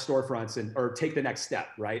for Art Storefronts or take the next step,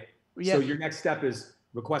 right? Yes. So your next step is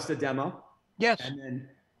request a demo. Yes. And then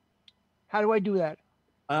how do I do that?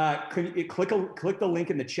 Can you click the link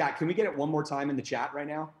in the chat? Can we get it one more time in the chat right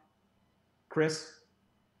now? Chris,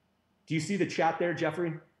 do you see the chat there,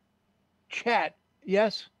 Jeffrey? Chat,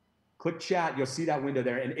 yes. Click chat, you'll see that window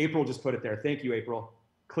there. And April just put it there. Thank you, April.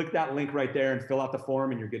 Click that link right there and fill out the form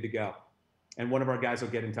and you're good to go. And one of our guys will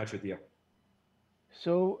get in touch with you.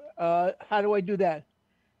 So how do I do that?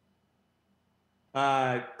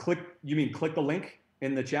 You mean click the link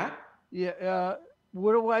in the chat? Yeah.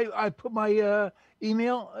 Where do I put my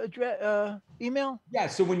email address? Email? Yeah,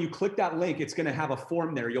 so when you click that link, it's going to have a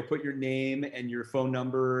form there. You'll put your name and your phone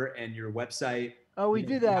number and your website. Oh, we You know,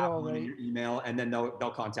 did if you that have one in already. your email, and then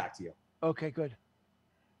they'll contact you. Okay, good.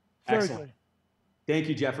 Very Excellent. good. Thank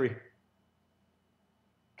you, Jeffrey.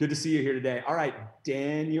 Good to see you here today. All right,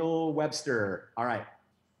 Daniel Webster. All right.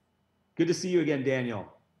 Good to see you again, Daniel.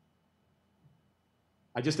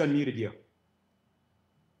 I just unmuted you.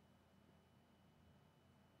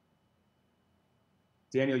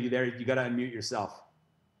 Daniel, you there? You got to unmute yourself.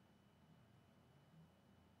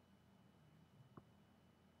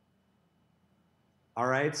 All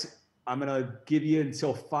right. I'm going to give you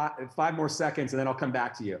until five more seconds, and then I'll come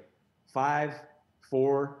back to you. 5,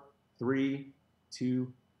 4, 3,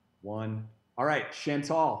 2, 1. All right,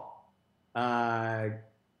 Chantal.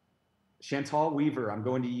 Chantal Weaver, I'm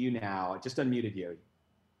going to you now. I just unmuted you.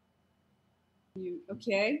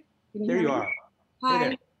 Okay? Can you There hear you me? are. Hi, Hey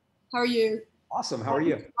there. how are you? Awesome. How are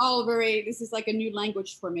you? This is like a new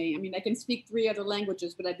language for me. I mean, I can speak 3 other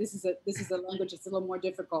languages, but this is a language that's a little more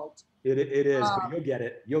difficult. It is, but you'll get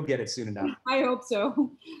it. You'll get it soon enough. I hope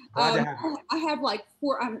so. Glad to have you. I have like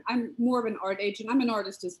 4. I'm more of an art agent. I'm an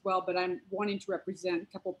artist as well, but I'm wanting to represent a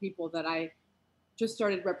couple people that I just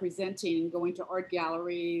started representing, going to art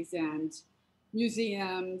galleries and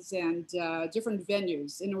museums and different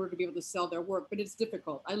venues in order to be able to sell their work. But it's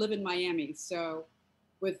difficult. I live in Miami, so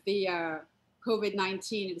with the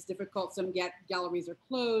COVID-19, it's difficult. Some galleries are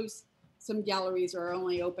closed. Some galleries are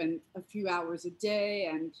only open a few hours a day,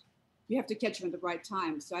 and you have to catch them at the right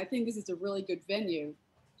time. So I think this is a really good venue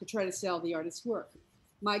to try to sell the artist's work.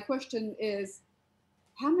 My question is,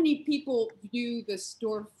 how many people view the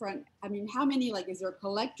storefront? I mean, how many, like, is there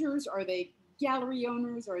collectors? Are they gallery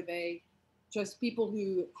owners? Are they just people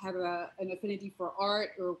who have an affinity for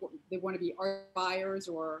art, or they want to be art buyers?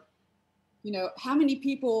 Or, you know, how many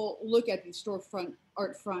people look at the storefront,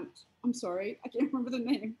 art front? I'm sorry, I can't remember the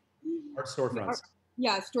name. Art storefronts.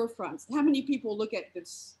 Yeah, storefronts. How many people look at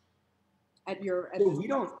this at your?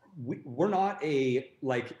 So we're not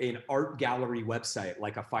an art gallery website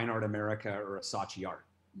like a Fine Art America or a Saatchi Art.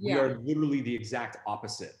 Yeah. We are literally the exact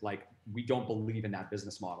opposite. Like, we don't believe in that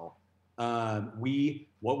business model.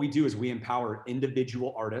 What we do is we empower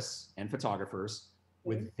individual artists and photographers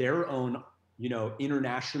with their own,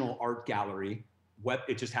 international art gallery.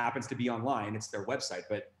 It just happens to be online. It's their website,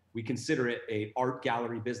 but we consider it a art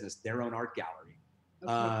gallery business, their own art gallery.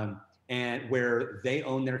 Okay. And where they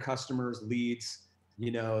own their customers' leads,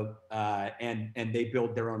 and they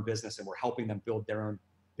build their own business, and we're helping them build their own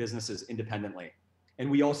businesses independently. And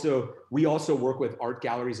we also work with art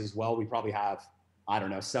galleries as well. We probably have, I don't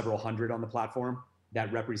know, several hundred on the platform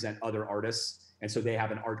that represent other artists. And so they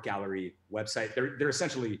have an art gallery website. They're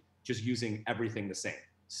essentially just using everything the same.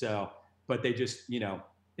 So, but they just,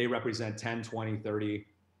 they represent 10, 20, 30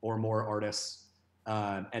 or more artists.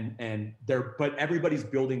 But everybody's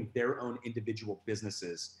building their own individual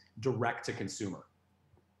businesses direct to consumer.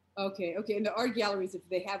 Okay. And the art galleries, if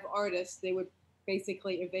they have artists, they would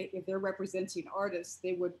basically, if they're representing artists,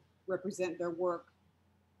 they would represent their work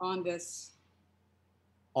on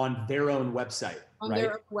their own website, right?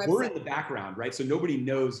 Their own website. We're in the background, right? So nobody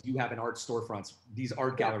knows you have an art storefront. These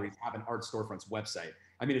art galleries have an art storefronts website.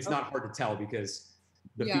 I mean, it's not hard to tell because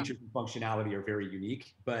the features and functionality are very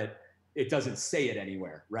unique, but it doesn't say it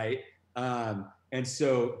anywhere, right?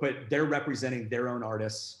 But they're representing their own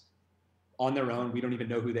artists on their own. We don't even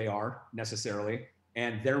know who they are necessarily.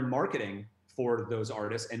 And they're marketing for those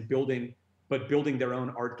artists and building their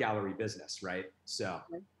own art gallery business, right? So.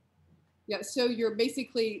 Yeah, so you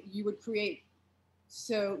would create,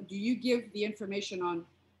 so do you give the information on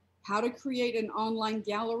how to create an online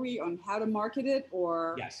gallery, on how to market it,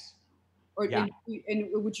 or? Yes. Or yeah. And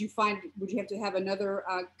would you have to have another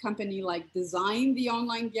company like design the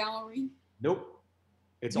online gallery? Nope.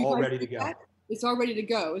 It's all ready to go. It's all ready to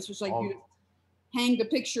go. It's just like you hang the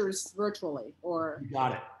pictures virtually, or.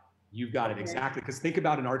 You've got it exactly. Because think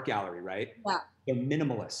about an art gallery, right? Yeah. They're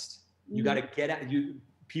minimalist. You got to get at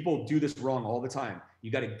people do this wrong all the time. You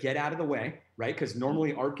got to get out of the way, right? Because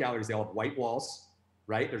normally art galleries, they all have white walls,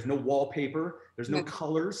 right? There's no wallpaper. There's no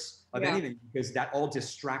colors of anything, because that all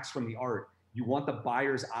distracts from the art. You want the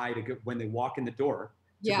buyer's eye to go when they walk in the door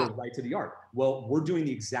to go right to the art. Well, we're doing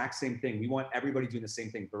the exact same thing. We want everybody doing the same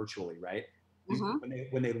thing virtually, right?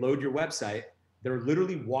 When they load your website, they're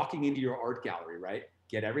literally walking into your art gallery, right?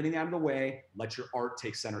 Get everything out of the way. Let your art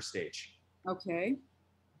take center stage. Okay.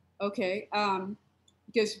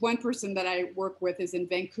 because one person that I work with is in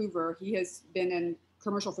Vancouver. He has been in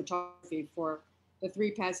commercial photography for the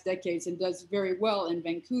 3 past decades and does very well in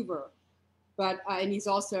Vancouver. But and he's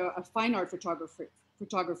also a fine art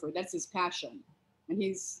photographer. That's his passion, and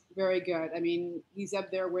he's very good. I mean, he's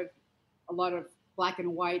up there with a lot of black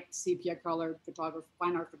and white, sepia colored photography,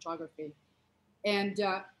 fine art photography, and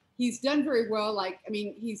he's done very well. Like, I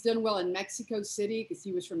mean, he's done well in Mexico City because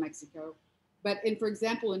he was from Mexico. But for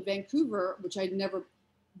example, in Vancouver, which I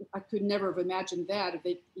could never have imagined that if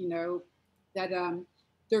they, you know, that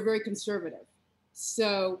they're very conservative.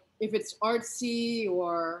 So if it's artsy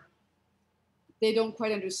or they don't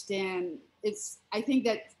quite understand, I think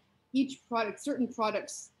that each product, certain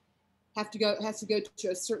products has to go to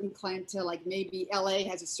a certain clientele. Like maybe LA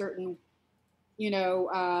has a certain, you know,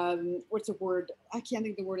 what's the word? I can't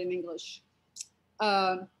think of the word in English.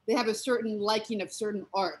 They have a certain liking of certain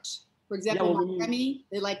art. For example, Miami,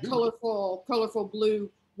 they like colorful blue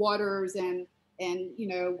waters and you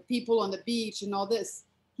know, people on the beach and all this.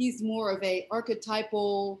 He's more of a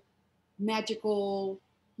archetypal, magical,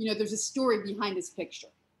 you know, there's a story behind his picture.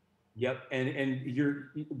 Yep. And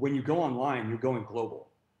when you go online, you're going global.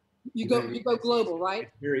 You go global, right?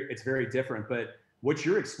 It's very different. But what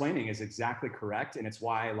you're explaining is exactly correct. And it's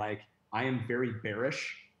why, like, I am very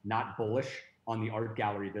bearish, not bullish on the art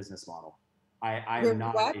gallery business model. I am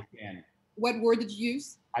not a fan. What word did you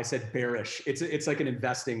use? I said bearish. It's like an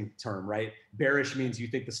investing term, right? Bearish means you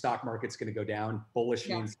think the stock market's going to go down. Bullish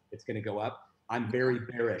means it's going to go up. I'm very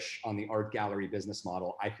bearish on the art gallery business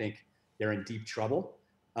model. I think they're in deep trouble.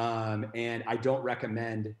 And I don't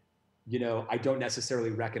recommend, you know, I don't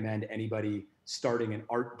necessarily recommend anybody starting an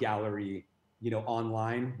art gallery, you know,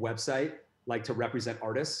 online website, like to represent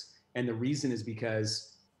artists. And the reason is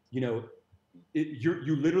because, you know,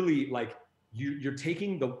 you literally like, you're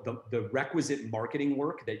taking the requisite marketing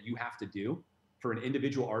work that you have to do for an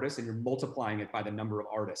individual artist, and you're multiplying it by the number of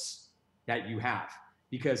artists that you have,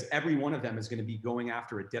 because every one of them is going to be going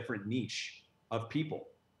after a different niche of people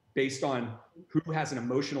based on who has an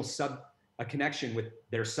emotional a connection with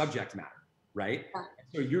their subject matter, right? Yeah.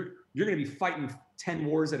 So you're going to be fighting 10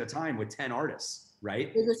 wars at a time with 10 artists,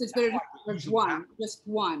 right? It's better just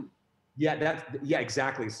one. Yeah,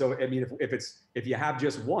 exactly. So I mean, if you have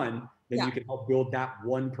just one, then you can help build that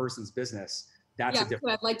one person's business. That's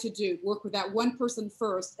what I'd like to do. Work with that one person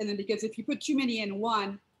first, and then, because if you put too many in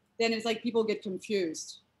one, then it's like people get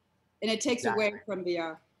confused, and it takes away from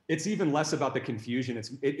the. It's even less about the confusion.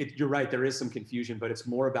 You're right. There is some confusion, but it's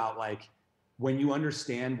more about like when you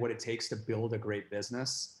understand what it takes to build a great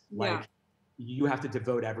business. Like you have to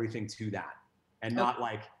devote everything to that, and not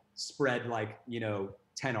like spread like, you know,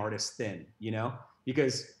 10 artists thin, you know,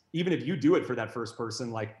 because even if you do it for that first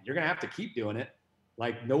person, like you're going to have to keep doing it.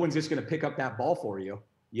 Like no one's just going to pick up that ball for you,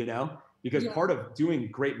 you know, because part of doing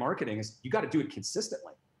great marketing is you got to do it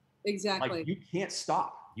consistently. Exactly. Like you can't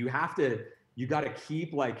stop. You got to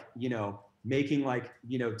keep like, you know, making like,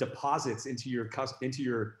 you know, deposits into your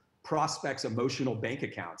prospects' emotional bank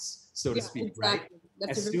accounts, so to speak, right?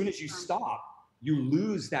 As soon as you stop, you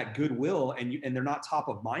lose that goodwill and they're not top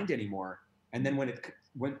of mind anymore. And then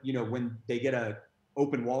when they get a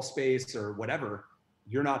open wall space or whatever,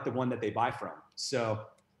 you're not the one that they buy from. So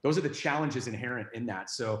those are the challenges inherent in that.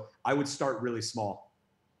 So I would start really small.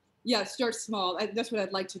 Yeah, start small. That's what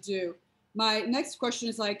I'd like to do. My next question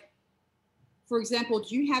is like, for example,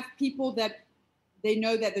 do you have people that they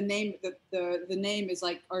know that the name is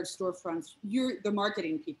like Art Storefronts? You're the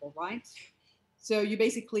marketing people, right? So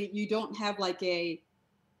you don't have like a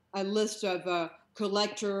list of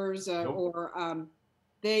collectors or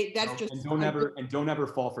don't ever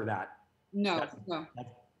fall for that. No.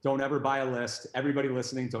 Don't ever buy a list. Everybody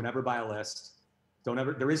listening, don't ever buy a list.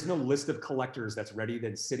 There is no list of collectors that's ready,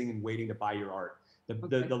 that's sitting and waiting to buy your art.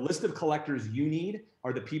 The list of collectors you need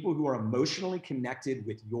are the people who are emotionally connected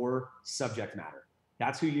with your subject matter.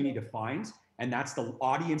 That's who you need to find. And that's the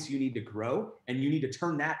audience you need to grow. And you need to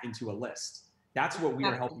turn that into a list. That's what we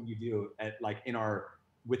are helping you do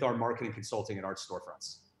with our marketing consulting at Art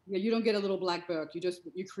Storefronts. Yeah, you don't get a little black book.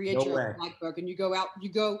 You create your black book and you go out, you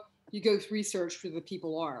go research who the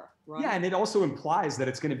people are, right? Yeah, and it also implies that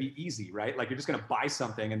it's going to be easy, right? Like you're just going to buy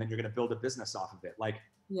something and then you're going to build a business off of it. Like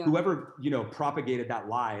whoever, you know, propagated that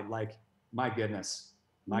lie, like my goodness.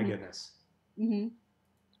 Mm-hmm.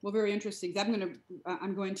 Well, very interesting.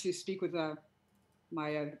 I'm going to speak with the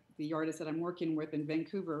artist that I'm working with in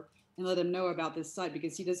Vancouver and let him know about this site,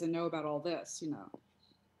 because he doesn't know about all this. You know,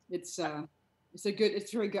 it's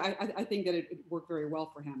very good. I think that it worked very well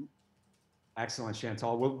for him. Excellent,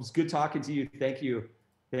 Chantal. Well, it was good talking to you. Thank you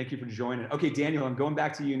for joining. Okay, Daniel, I'm going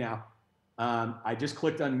back to you now. I just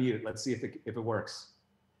clicked unmute. Let's see if it works.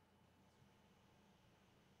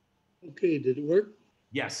 Okay, did it work?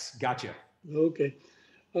 Yes, gotcha. Okay.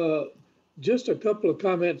 Just a couple of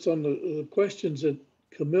comments on the questions that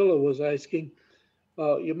Camilla was asking.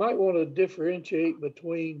 You might want to differentiate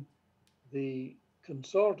between the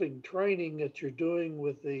consulting training that you're doing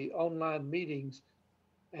with the online meetings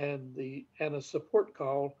and a support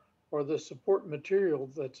call or the support material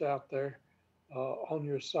that's out there on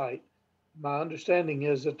your site. My understanding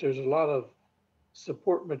is that there's a lot of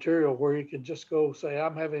support material where you can just go say,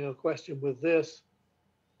 I'm having a question with this,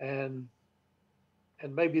 and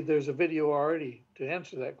maybe there's a video already to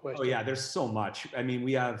answer that question. Oh yeah, there's so much. I mean,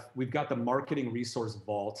 we've got the marketing resource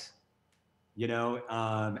vault, you know,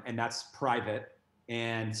 and that's private.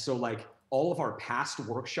 And so like all of our past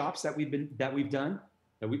workshops that we've done,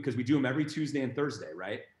 because we do them every Tuesday and Thursday,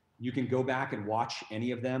 right? You can go back and watch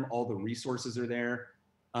any of them. All the resources are there.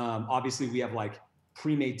 Obviously, we have like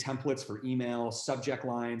pre-made templates for email, subject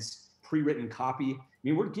lines, pre-written copy. I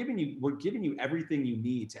mean, we're giving you everything you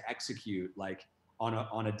need to execute like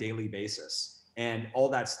on a daily basis, and all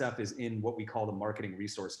that stuff is in what we call the marketing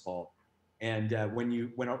resource vault. And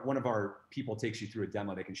when one of our people takes you through a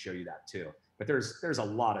demo, they can show you that too. But there's a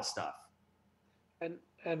lot of stuff.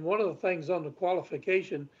 And one of the things on the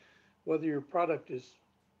qualification, whether your product is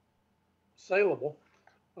saleable,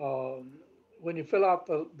 when you fill out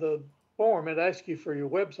the form, it asks you for your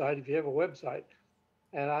website if you have a website.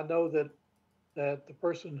 And I know that the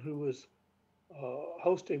person who was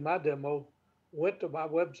hosting my demo went to my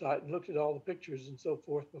website and looked at all the pictures and so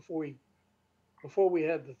forth before we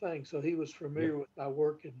had the thing. So he was familiar with my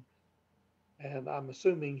work, and I'm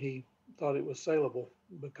assuming he thought it was saleable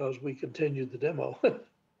because we continued the demo.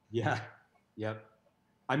 Yeah. Yep.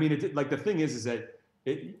 I mean, like the thing is that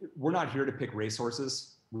we're not here to pick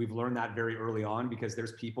racehorses. We've learned that very early on, because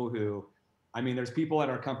there's people at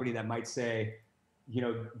our company that might say, you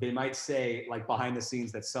know, they might say like behind the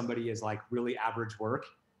scenes that somebody is like really average work.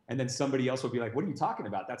 And then somebody else will be like, what are you talking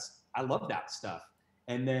about? I love that stuff.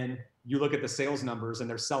 And then you look at the sales numbers and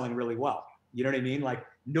they're selling really well. You know what I mean? Like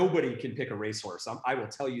nobody can pick a racehorse. I will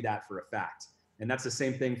tell you that for a fact. And that's the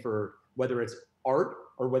same thing for whether it's art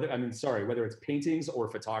or whether it's paintings or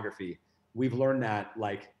photography. We've learned that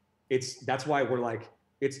like, that's why we're like,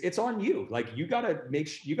 it's on you. Like you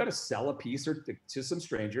gotta sell a piece to some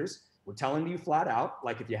strangers. We're telling you flat out,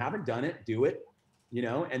 like if you haven't done it, do it, you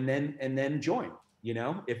know, and then join, you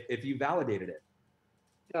know, if you validated it.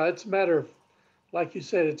 Yeah, it's a matter of, like you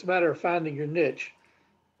said, it's a matter of finding your niche.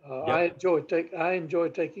 Yep. I enjoy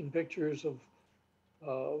taking pictures of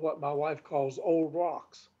what my wife calls old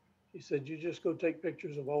rocks. She said, you just go take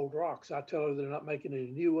pictures of old rocks. I tell her they're not making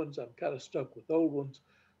any new ones. I'm kind of stuck with old ones.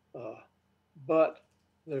 But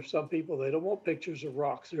there's some people, they don't want pictures of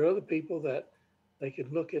rocks. There are other people that they can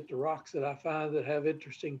look at the rocks that I find that have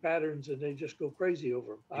interesting patterns and they just go crazy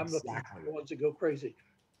over them. I'm looking for the ones that go crazy.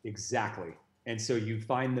 Exactly. And so you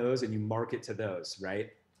find those and you market to those,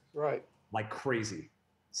 right? Right. Like crazy.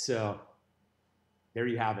 So there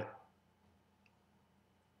you have it.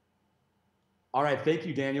 All right. Thank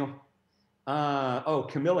you, Daniel. Oh,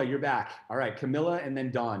 Camilla, you're back. All right. Camilla and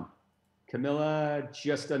then Dawn. Camilla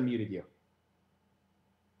just unmuted you.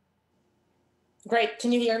 Great.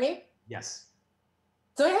 Can you hear me? Yes.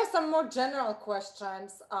 So I have some more general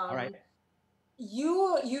questions. All right.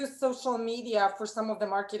 You use social media for some of the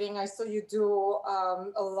marketing. I saw you do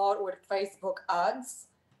a lot with Facebook ads.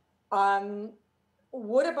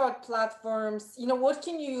 What about platforms? You know, what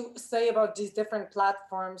can you say about these different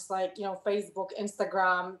platforms like, you know, Facebook,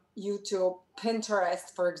 Instagram, YouTube, Pinterest,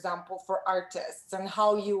 for example, for artists, and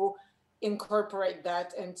how you incorporate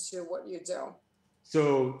that into what you do?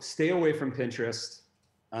 So stay away from Pinterest.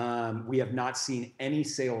 We have not seen any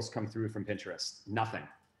sales come through from Pinterest. Nothing.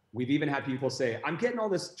 We've even had people say, I'm getting all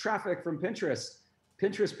this traffic from Pinterest,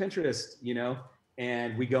 you know,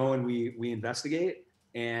 and we go and we investigate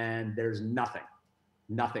and there's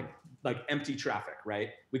nothing, like empty traffic, right?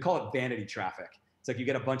 We call it vanity traffic. It's like you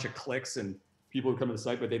get a bunch of clicks and people who come to the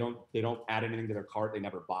site, but they don't add anything to their cart. They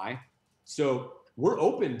never buy. So we're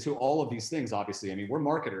open to all of these things, obviously. I mean, we're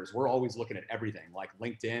marketers. We're always looking at everything like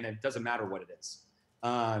LinkedIn, and it doesn't matter what it is.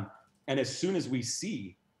 And as soon as we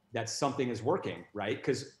see that something is working, right?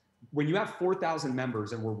 Because when you have 4,000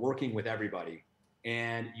 members and we're working with everybody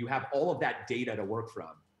and you have all of that data to work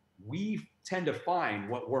from, we tend to find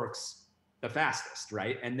what works the fastest,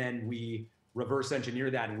 right? And then we reverse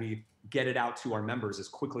engineer that and we get it out to our members as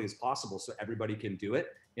quickly as possible so everybody can do it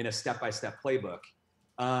in a step-by-step playbook.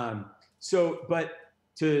 But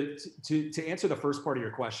to answer the first part of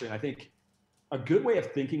your question, I think a good way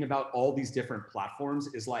of thinking about all these different platforms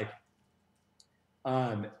is like,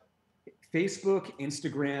 Facebook,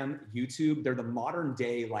 Instagram, YouTube, they're the modern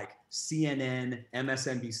day like CNN,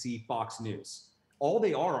 MSNBC, Fox News. All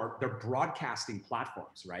they are they're broadcasting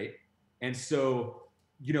platforms, right? And so,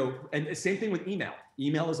 and the same thing with email.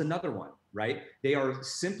 Email is another one, right? They are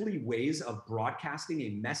simply ways of broadcasting a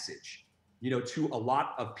message, to a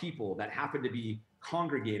lot of people that happen to be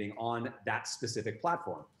congregating on that specific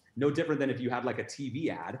platform. No different than if you had like a TV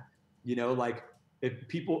ad, like if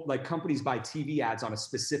people like companies buy TV ads on a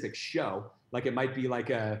specific show, like it might be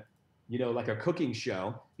like a cooking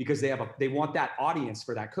show because they want that audience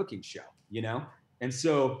for that cooking show, And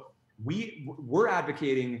so we're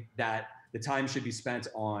advocating that the time should be spent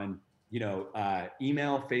on,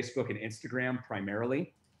 email, Facebook, and Instagram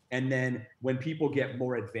primarily. And then when people get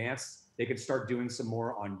more advanced, they can start doing some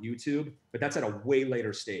more on YouTube, but that's at a way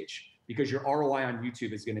later stage because your ROI on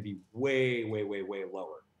YouTube is going to be way, way, way, way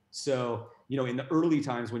lower. So, in the early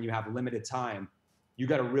times when you have limited time, you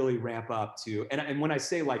got to really ramp up to, and when I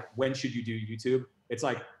say like, when should you do YouTube? It's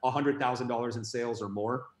like $100,000 in sales or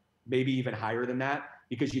more, maybe even higher than that,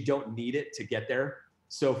 because you don't need it to get there.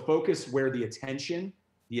 So focus where the attention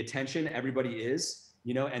everybody is,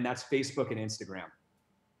 and that's Facebook and Instagram.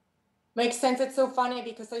 Makes sense. It's so funny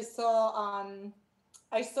because I saw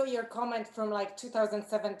your comment from like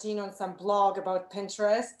 2017 on some blog about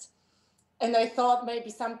Pinterest. And I thought maybe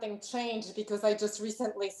something changed because I just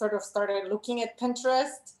recently sort of started looking at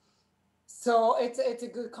Pinterest. So it's a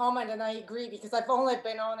good comment, and I agree because I've only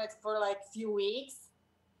been on it for like a few weeks,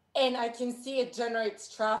 and I can see it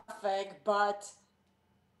generates traffic, but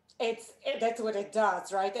that's what it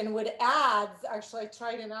does, right? And with ads, actually, I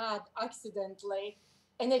tried an ad accidentally,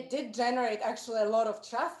 and it did generate actually a lot of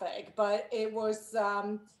traffic, but it was.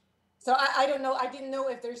 So I don't know. I didn't know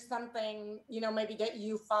if there's something, maybe that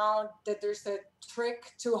you found that there's a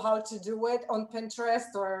trick to how to do it on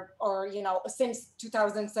Pinterest or since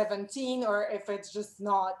 2017, or if it's just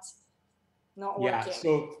not working.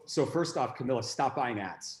 Yeah. So first off, Camilla, stop buying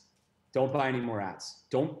ads. Don't buy any more ads.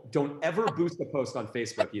 Don't ever boost a post on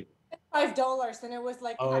Facebook either. $5, and it was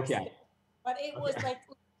like, oh, okay. But it was like,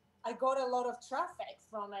 I got a lot of traffic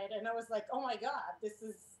from it, and I was like, oh my God, this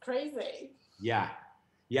is crazy. Yeah.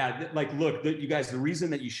 Yeah, like, look, you guys, the reason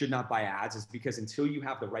that you should not buy ads is because until you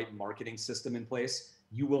have the right marketing system in place,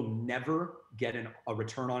 you will never get a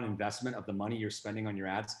return on investment of the money you're spending on your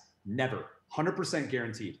ads. Never. 100%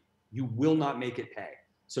 guaranteed. You will not make it pay.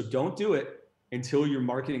 So don't do it until your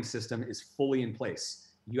marketing system is fully in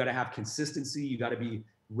place. You got to have consistency. You got to be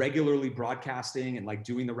regularly broadcasting and like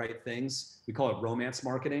doing the right things. We call it romance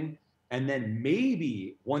marketing. And then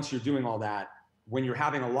maybe once you're doing all that, when you're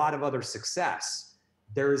having a lot of other success,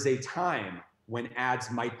 there is a time when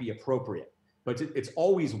ads might be appropriate, but it's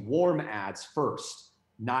always warm ads first,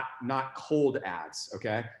 not cold ads.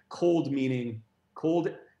 Okay. Cold meaning cold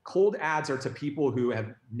ads are to people who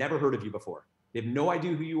have never heard of you before. They have no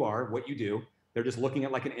idea who you are, what you do. They're just looking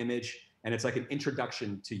at like an image and it's like an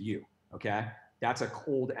introduction to you. Okay. That's a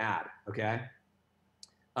cold ad. Okay.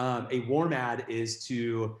 A warm ad is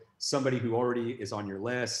to somebody who already is on your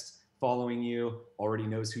list, following you, already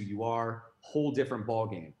knows who you are. Whole different ball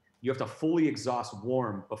game. You have to fully exhaust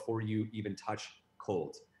warm before you even touch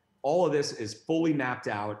cold. All of this is fully mapped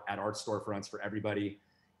out at Art Storefronts for everybody.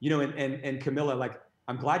 And Camilla, like,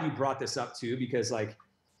 I'm glad you brought this up too, because like,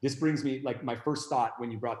 this brings me, like, my first thought when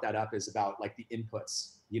you brought that up is about like the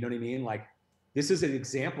inputs. You know what I mean? Like, this is an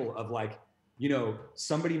example of like,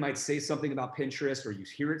 somebody might say something about Pinterest or you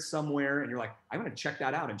hear it somewhere and you're like, I'm going to check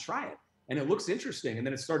that out and try it. And it looks interesting. And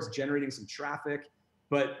then it starts generating some traffic.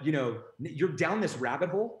 But, you're down this rabbit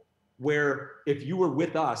hole where if you were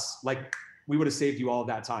with us, like, we would have saved you all of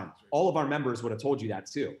that time. All of our members would have told you that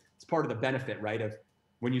too. It's part of the benefit, right? Of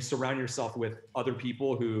when you surround yourself with other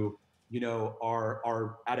people who,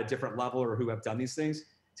 are at a different level or who have done these things,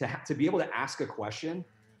 to be able to ask a question,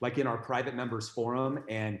 like in our private members forum,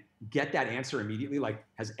 and get that answer immediately. Like,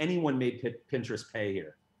 has anyone made Pinterest pay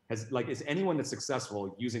here? Is anyone that's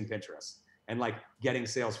successful using Pinterest and like getting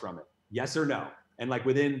sales from it? Yes or no? And like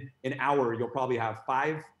within an hour, you'll probably have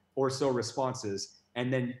 5 or so responses.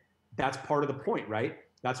 And then that's part of the point, right?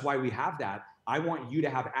 That's why we have that. I want you to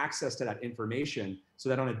have access to that information so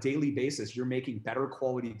that on a daily basis, you're making better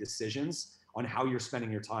quality decisions on how you're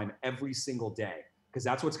spending your time every single day. Because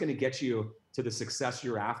that's what's going to get you to the success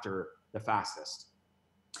you're after the fastest.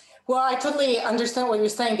 Well, I totally understand what you're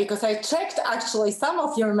saying because I checked actually some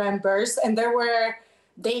of your members and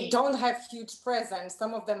they don't have huge presence.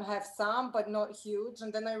 Some of them have some, but not huge.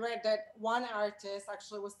 And then I read that one artist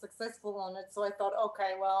actually was successful on it. So I thought,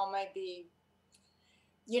 okay, well,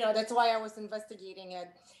 that's why I was investigating it.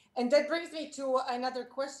 And that brings me to another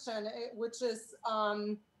question, which is,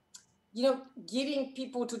 getting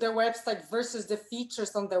people to their website versus the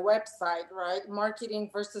features on the website, right? Marketing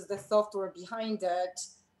versus the software behind it.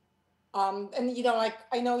 And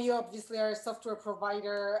I know you obviously are a software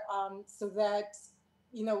provider, so that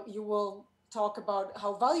you will talk about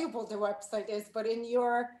how valuable the website is, but in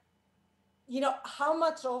your how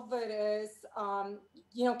much of it is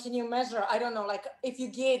can you measure? I don't know, like if you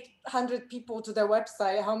get 100 people to their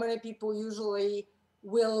website, how many people usually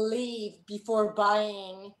will leave before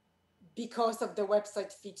buying because of the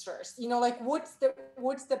website features? Like what's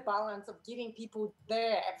the balance of getting people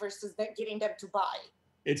there versus getting them to buy?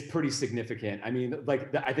 It's pretty significant. I mean,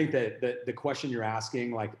 like, I think that the question you're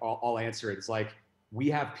asking, like, I'll answer it. It's like, we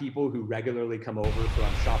have people who regularly come over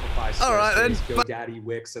from Shopify, Squarespace, GoDaddy,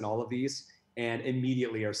 Wix, and all of these, and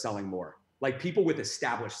immediately are selling more. Like people with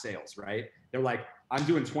established sales, right? They're like, I'm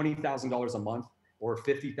doing $20,000 a month or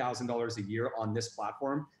 $50,000 a year on this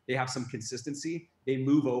platform. They have some consistency. They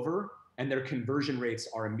move over, and their conversion rates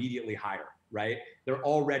are immediately higher, right? They're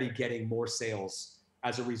already getting more sales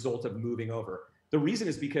as a result of moving over. The reason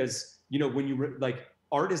is because, when you like,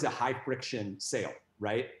 art is a high friction sale,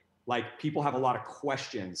 right? Like people have a lot of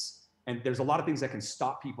questions, and there's a lot of things that can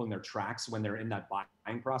stop people in their tracks when they're in that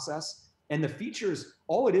buying process. And the features,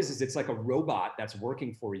 all it is it's like a robot that's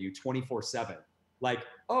working for you 24/7. Like,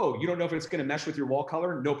 oh, you don't know if it's gonna mesh with your wall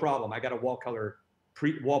color? No problem. I got a wall color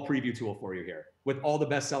wall preview tool for you here with all the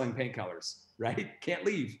best selling paint colors, right? Can't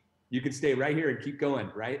leave. You can stay right here and keep going,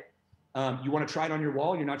 right? You want to try it on your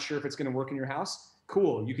wall? You're not sure if it's going to work in your house?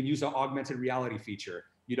 Cool. You can use an augmented reality feature.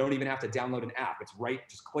 You don't even have to download an app. It's right.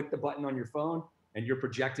 Just click the button on your phone and you're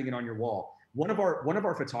projecting it on your wall. One of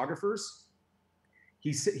our photographers,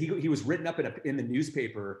 he was written up in the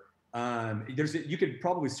newspaper. You could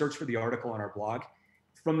probably search for the article on our blog.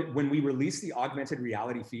 From when we released the augmented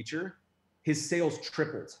reality feature, his sales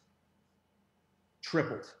tripled.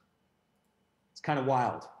 It's kind of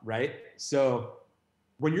wild, right? So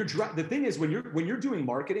the thing is, when you're doing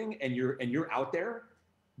marketing and you're out there,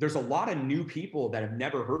 there's a lot of new people that have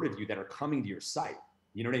never heard of you that are coming to your site.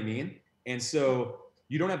 You know what I mean? And so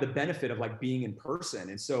you don't have the benefit of like being in person.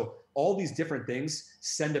 And so all these different things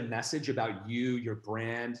send a message about you, your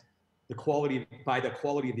brand, the quality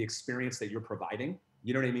of the experience that you're providing.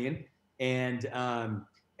 You know what I mean? And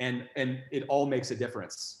it all makes a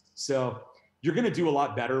difference. So you're going to do a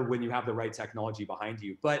lot better when you have the right technology behind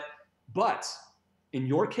you. But in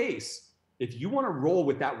your case, if you want to roll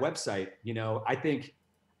with that website, I think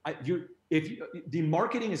the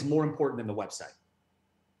marketing is more important than the website.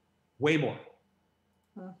 Way more.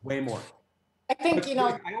 I think,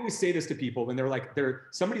 I always say this to people when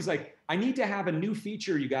somebody's like, I need to have a new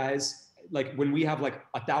feature, you guys. Like when we have like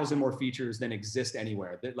 1,000 more features than exist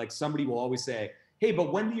anywhere, that like somebody will always say, hey,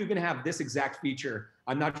 but when are you going to have this exact feature?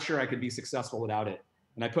 I'm not sure I could be successful without it.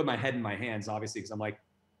 And I put my head in my hands, obviously, because I'm like,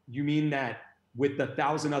 you mean that with the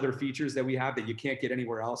 1,000 other features that we have that you can't get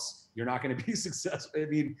anywhere else, you're not going to be successful? I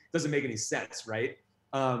mean, it doesn't make any sense, right?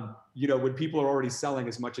 When people are already selling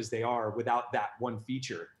as much as they are without that one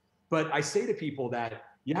feature. But I say to people that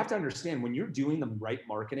you have to understand, when you're doing the right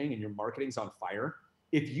marketing and your marketing's on fire,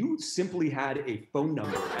 if you simply had a phone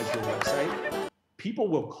number as your website, people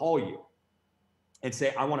will call you and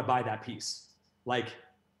say, I want to buy that piece. Like,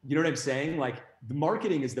 you know what I'm saying? Like, the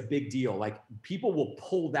marketing is the big deal. Like, people will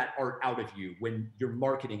pull that art out of you when you're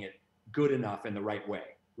marketing it good enough in the right way.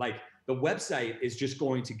 Like, the website is just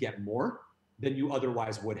going to get more than you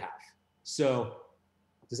otherwise would have. So,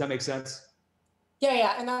 does that make sense?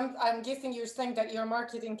 Yeah. And I'm guessing you're saying that your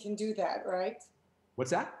marketing can do that, right?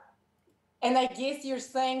 What's that? And I guess you're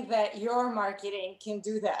saying that your marketing can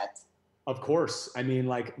do that. Of course. I mean,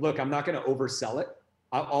 like, look, I'm not going to oversell it.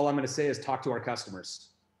 All I'm going to say is talk to our customers.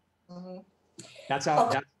 Mm-hmm. That's how.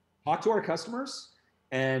 Okay. Talk to our customers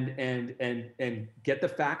and get the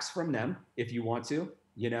facts from them if you want to,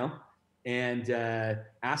 and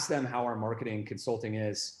ask them how our marketing consulting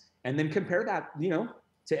is, and then compare that,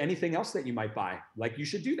 to anything else that you might buy. Like, you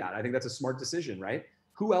should do that. I think that's a smart decision, right?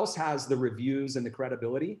 Who else has the reviews and the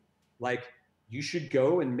credibility? Like, you should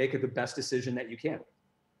go and make it the best decision that you can.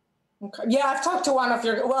 Okay. Yeah, I've talked to I've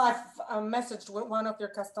messaged with one of your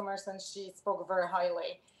customers, and she spoke very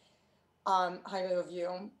highly of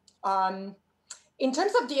you. In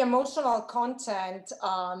terms of the emotional content,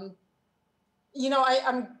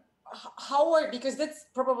 because that's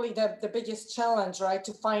probably the biggest challenge, right?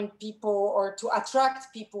 To find people or to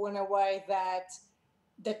attract people in a way that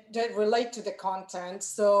relate to the content.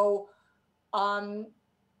 So,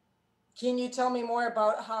 can you tell me more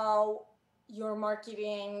about how your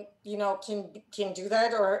marketing, can do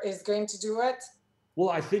that or is going to do it? Well,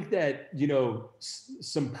 I think that,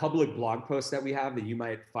 some public blog posts that we have that you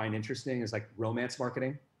might find interesting is like romance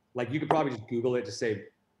marketing. Like you could probably just Google it, just say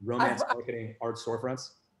romance marketing art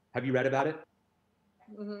storefronts. Have you read about it?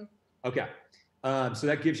 Mm-hmm. Okay. So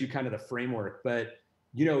that gives you kind of the framework, but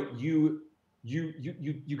you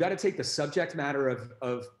got to take the subject matter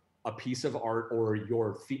of a piece of art or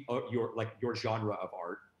your genre of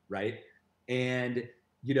art, right? And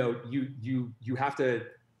you have to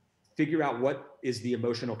figure out what is the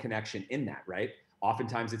emotional connection in that, right?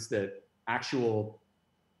 Oftentimes it's the actual,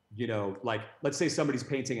 like let's say somebody's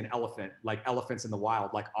painting an elephant, like elephants in the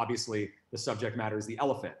wild, like obviously the subject matter is the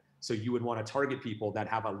elephant. So you would want to target people that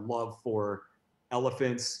have a love for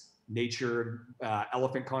elephants, nature,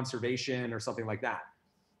 elephant conservation or something like that.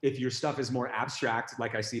 If your stuff is more abstract,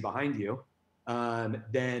 like I see behind you,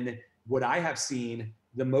 then what I have seen,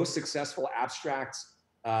 the most successful abstract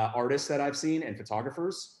artists that I've seen and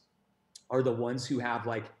photographers are the ones who have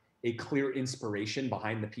like a clear inspiration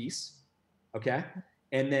behind the piece, okay?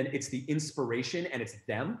 And then it's the inspiration and it's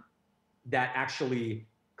them that actually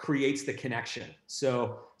creates the connection.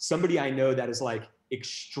 So somebody I know that is like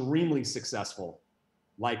extremely successful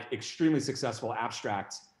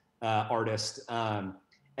abstract artist,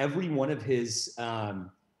 every one of his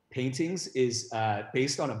paintings is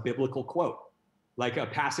based on a biblical quote, like a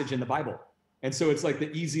passage in the Bible. And so it's like the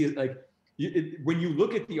easiest, like when you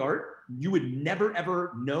look at the art, you would never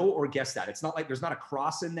ever know or guess that. It's not like there's not a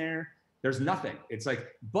cross in there. There's nothing. It's like,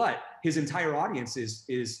 but his entire audience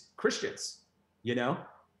is Christians,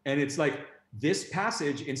 And it's like, this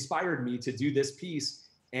passage inspired me to do this piece,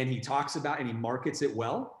 and he talks about and he markets it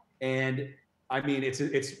well. And I mean, it's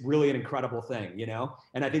really an incredible thing,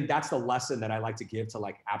 And I think that's the lesson that I like to give to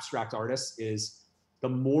like abstract artists is the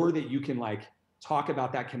more that you can like talk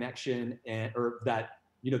about that connection or that,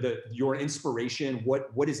 your inspiration,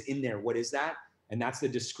 what is in there, what is that? And that's the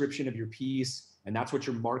description of your piece. And that's what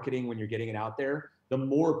you're marketing when you're getting it out there. The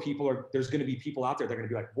more people there's going to be people out there that are going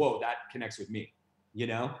to be like, whoa, that connects with me,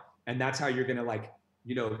 And that's how you're going to like,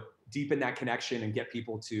 deepen that connection and get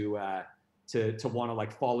people to want to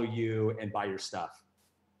like follow you and buy your stuff.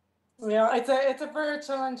 Yeah, it's a very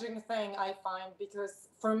challenging thing I find because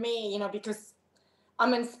for me, because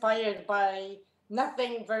I'm inspired by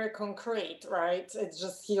nothing very concrete, right? It's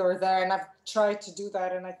just here or there, and I've tried to do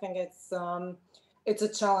that, and I think it's a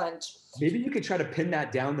challenge. Maybe you could try to pin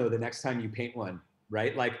that down though the next time you paint one,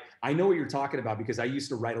 right? Like I know what you're talking about because I used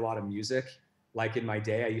to write a lot of music. Like in my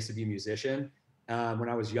day, I used to be a musician when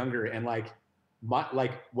I was younger, and like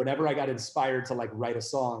whenever I got inspired to like write a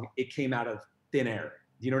song, it came out of thin air.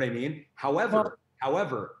 Do you know what I mean? However,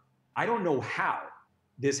 I don't know how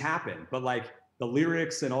this happened, but like the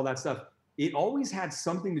lyrics and all that stuff, it always had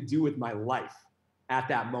something to do with my life at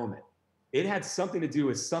that moment. It had something to do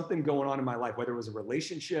with something going on in my life, whether it was a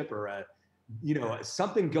relationship or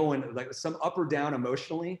something going like some up or down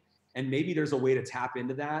emotionally. And maybe there's a way to tap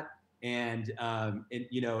into that and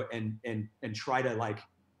try to like,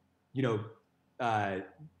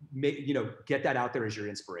 get that out there as your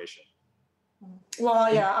inspiration.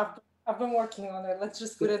 Well, yeah, I've been working on it. Let's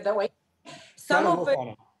just put it that way. Some of it,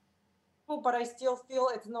 but I still feel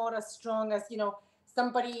it's not as strong as,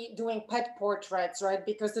 somebody doing pet portraits, right?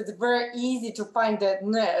 Because it's very easy to find that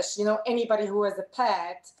niche, anybody who has a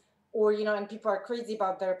pet or, and people are crazy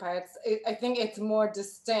about their pets. I think it's more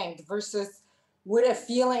distinct versus with a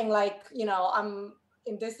feeling like, I'm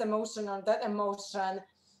in this emotion or that emotion.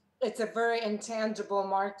 It's a very intangible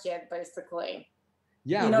market, basically.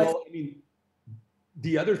 Yeah, well, I mean,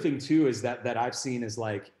 the other thing too is that I've seen is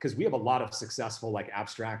like, because we have a lot of successful like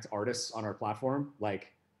abstract artists on our platform.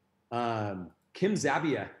 Like Kim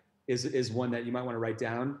Zabia is one that you might want to write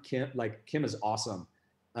down. Kim is awesome.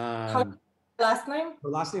 Last name? Her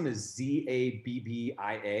last name is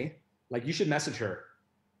Zabbia. Like you should message her.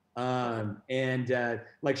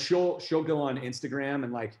 Like she'll go on Instagram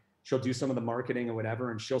and like she'll do some of the marketing and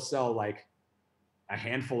whatever, and she'll sell like a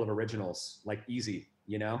handful of originals, like easy,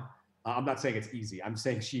 I'm not saying it's easy. I'm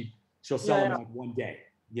saying she'll sell them in like one day,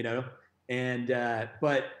 and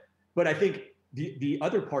but I think the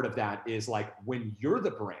other part of that is like when you're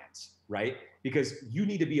the brand, right? Because you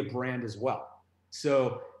need to be a brand as well.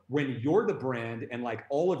 So when you're the brand and like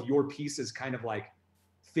all of your pieces kind of like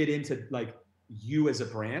fit into like you as a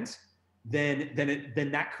brand, then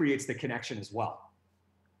that creates the connection as well.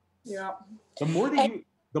 Yeah. The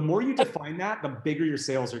more you define that, the bigger your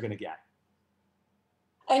sales are going to get.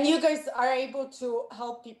 And you guys are able to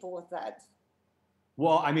help people with that.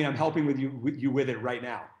 Well, I mean, I'm helping you with it right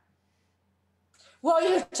now. Well,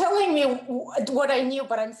 you're telling me what I knew,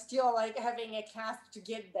 but I'm still like having a cast to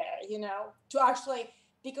get there, to actually,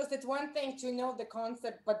 because it's one thing to know the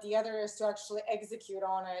concept, but the other is to actually execute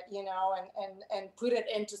on it, and put it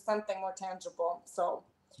into something more tangible. So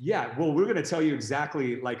yeah, well, we're going to tell you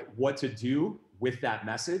exactly like what to do with that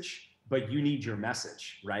message, but you need your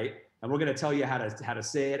message, right? And we're going to tell you how to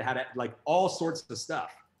say it, how to like all sorts of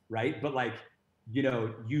stuff, right? But like,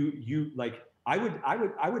 you like I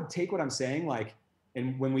would take what I'm saying like,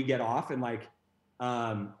 and when we get off and like,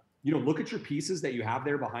 look at your pieces that you have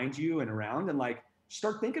there behind you and around, and like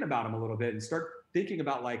start thinking about them a little bit and start thinking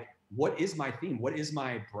about like, what is my theme? What is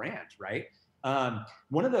my brand, right?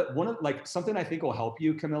 One of like something I think will help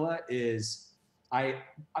you, Camilla, is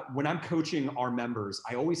when I'm coaching our members,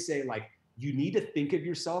 I always say like, you need to think of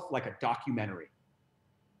yourself like a documentary.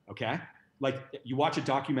 Okay. Like you watch a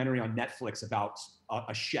documentary on Netflix about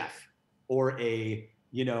a chef or I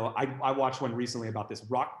watched one recently about this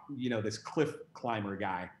this cliff climber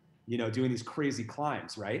guy, doing these crazy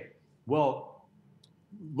climbs, right? Well,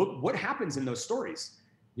 look what happens in those stories.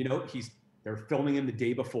 They're filming him the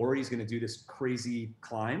day before he's going to do this crazy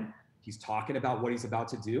climb. He's talking about what he's about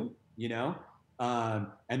to do,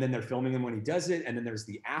 and then they're filming him when he does it. And then there's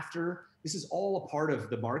the after. This is all a part of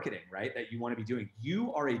the marketing, right? That you want to be doing.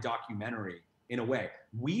 You are a documentary in a way.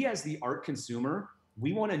 We as the art consumer,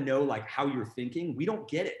 we want to know like how you're thinking. We don't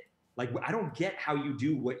get it. Like, I don't get how you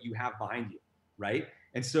do what you have behind you, right?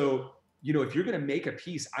 And so, if you're going to make a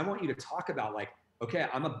piece, I want you to talk about like, okay,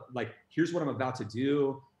 here's what I'm about to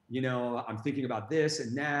do. I'm thinking about this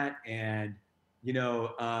and that, and,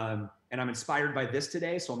 and I'm inspired by this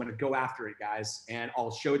today. So I'm going to go after it, guys. And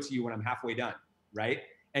I'll show it to you when I'm halfway done. Right.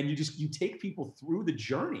 And you take people through the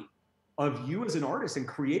journey of you as an artist and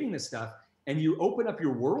creating this stuff, and you open up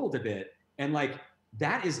your world a bit. And like,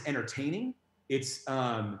 that is entertaining. It's,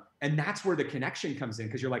 and that's where the connection comes in.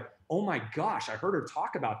 Cause you're like, oh my gosh, I heard her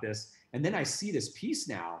talk about this. And then I see this piece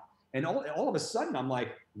now. And all of a sudden I'm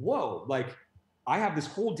like, whoa, like I have this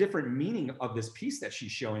whole different meaning of this piece that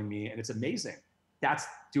she's showing me. And it's amazing. That's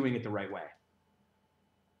doing it the right way.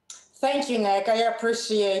 Thank you, Nick. I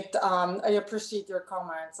appreciate your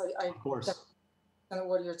comments. Of course. And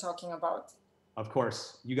what you're talking about. Of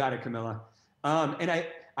course. You got it, Camilla. And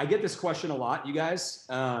I get this question a lot, you guys,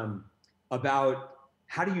 about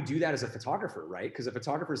how do you do that as a photographer, right? Because a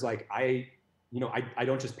photographer's like, I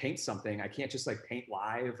don't just paint something. I can't just like paint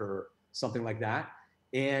live or something like that.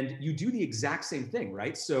 And you do the exact same thing,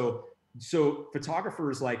 right? So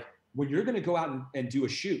photographers, like when you're going to go out and do a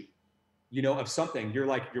shoot, of something, you're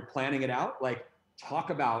planning it out, like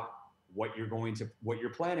talk about what you're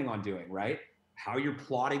planning on doing, right? How you're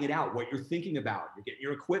plotting it out, what you're thinking about, you're getting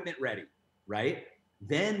your equipment ready, right?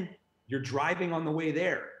 Then you're driving on the way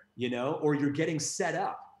there, or you're getting set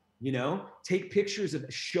up, take pictures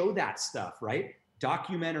show that stuff, right?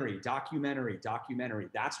 Documentary.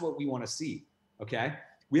 That's what we want to see. Okay.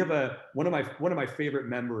 We have one of my favorite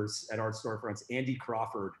members at Art Storefronts, Andy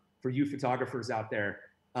Crawford. For you photographers out there,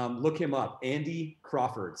 look him up, Andy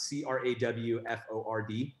Crawford,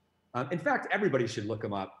 Crawford. In fact, everybody should look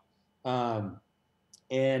him up.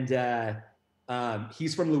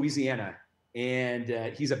 He's from Louisiana,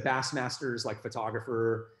 and he's a Bassmasters like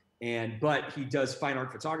photographer, but he does fine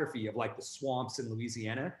art photography of like the swamps in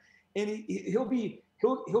Louisiana, and he'll be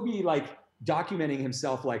like documenting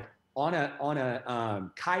himself like on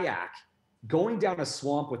a kayak going down a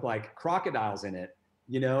swamp with like crocodiles in it,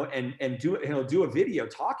 and he'll do a video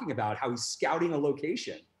talking about how he's scouting a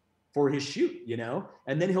location for his shoot,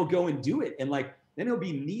 and then he'll go and do it, and like then he'll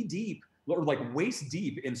be knee deep or like waist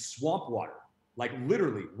deep in swamp water, like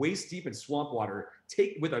literally waist deep in swamp water,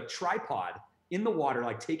 with a tripod in the water,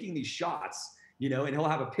 like taking these shots, and he'll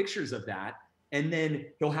have pictures of that, and then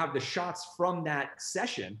he'll have the shots from that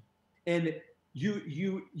session, and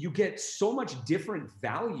you get so much different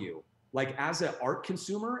value, like as an art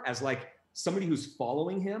consumer, as like somebody who's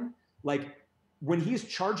following him, like when he's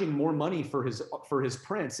charging more money for his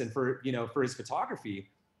prints and for his photography,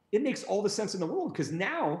 it makes all the sense in the world, because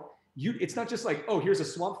now it's not just like, oh, here's a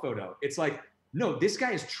swamp photo. It's like, no, this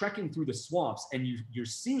guy is trekking through the swamps, and you're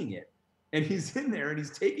seeing it, and he's in there and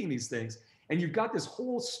he's taking these things, and you've got this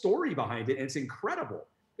whole story behind it, and it's incredible.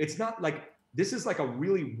 It's not like, this is like a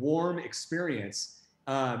really warm experience.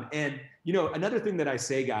 And another thing that I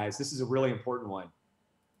say, guys, this is a really important one.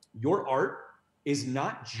 Your art is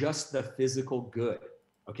not just the physical good,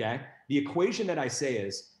 okay? The equation that I say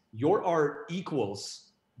is your art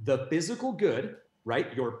equals the physical good,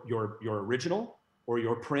 right? Your original or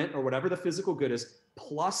your print or whatever the physical good is,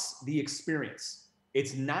 plus the experience.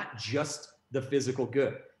 It's not just the physical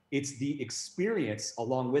good. It's the experience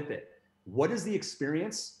along with it. What is the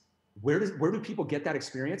experience? Where do people get that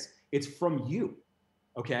experience? It's from you,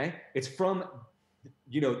 okay? It's from,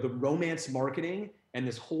 you know, the romance marketing and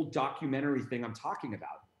this whole documentary thing I'm talking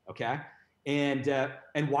about, okay?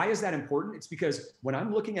 And why is that important? It's because when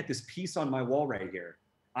I'm looking at this piece on my wall right here,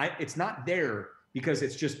 it's not there because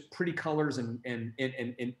it's just pretty colors and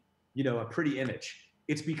you know, a pretty image.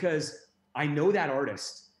 It's because I know that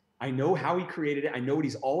artist. I know how he created it. I know what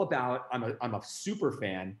he's all about. I'm a super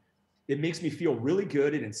fan. It makes me feel really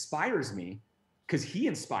good. It inspires me because he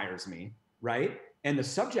inspires me, right? And the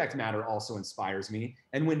subject matter also inspires me.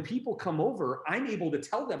 And when people come over, I'm able to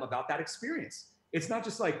tell them about that experience. It's not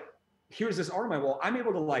just like, here's this art on my wall. I'm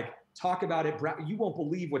able to like talk about it. You won't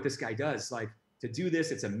believe what this guy does. Like, to do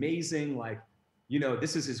this, it's amazing. Like, you know,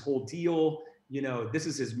 this is his whole deal. You know, this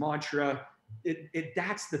is his mantra.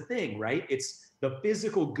 That's the thing, right? It's the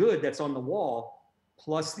physical good that's on the wall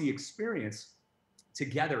plus the experience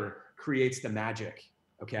together creates the magic,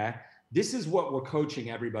 okay? This is what we're coaching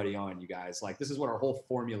everybody on, you guys. Like, this is what our whole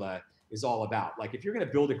formula is all about. Like, if you're gonna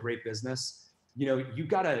build a great business, you know, you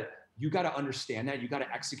gotta understand that. You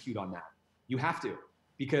gotta execute on that. You have to,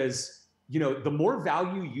 because, you know, the more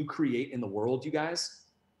value you create in the world, you guys,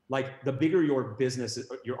 like, the bigger your business,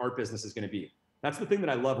 your art business is gonna be. That's the thing that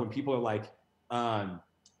I love when people are like,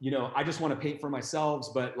 you know, I just wanna paint for myself,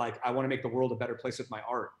 but like, I wanna make the world a better place with my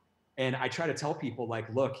art. And I try to tell people, like,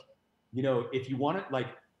 look, you know, if you want to, like,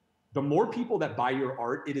 the more people that buy your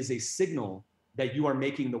art, it is a signal that you are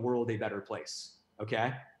making the world a better place,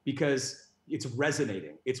 okay? Because it's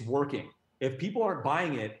resonating, it's working. If people aren't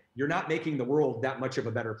buying it, you're not making the world that much of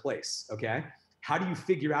a better place, okay? How do you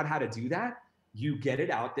figure out how to do that? You get it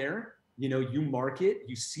out there, you know, you market,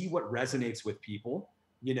 you see what resonates with people,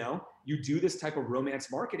 you know, you do this type of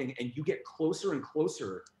romance marketing and you get closer and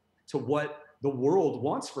closer to what the world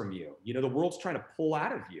wants from you. You know, the world's trying to pull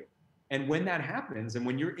out of you. And when that happens, and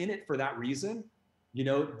when you're in it for that reason, you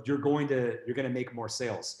know, you're going to make more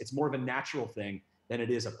sales. It's more of a natural thing than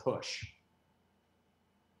it is a push.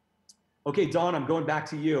 Okay, Dawn, I'm going back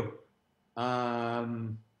to you. Oh,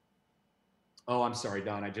 I'm sorry,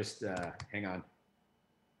 Dawn. I just, hang on.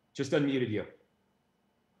 Just unmuted you.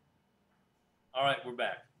 All right, we're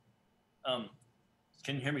back.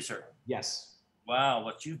 Can you hear me, sir? Yes. Wow,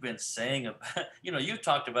 what you've been saying about, you know, you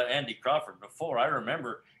talked about Andy Crawford before. I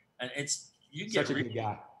remember, and it's, you get such a good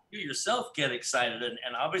guy. You yourself get excited,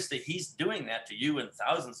 and obviously he's doing that to you and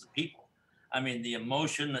thousands of people. I mean, the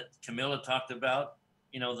emotion that Camilla talked about,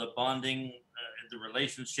 you know, the bonding, the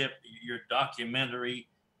relationship, your documentary,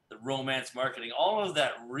 the romance marketing, all of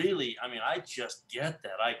that really, I mean, I just get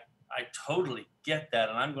that. I totally get that,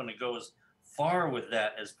 and I'm going to go as far with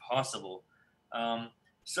that as possible.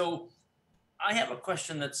 So I have a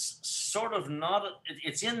question that's sort of not,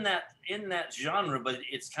 it's in that genre, but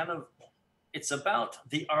it's kind of, it's about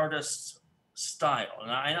the artist's style.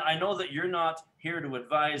 And I know that you're not here to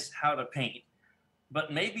advise how to paint,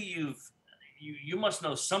 but maybe you must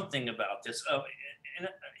know something about this. And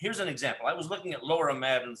here's an example. I was looking at Laura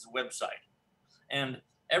Madden's website, and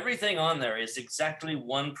everything on there is exactly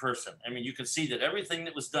one person. I mean, you can see that everything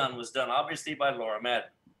that was done obviously by Laura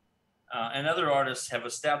Madden. And other artists have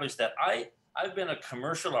established that. I've been a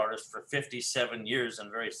commercial artist for 57 years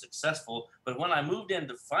and very successful. But when I moved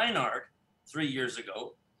into fine art 3 years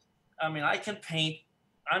ago, I mean, I can paint,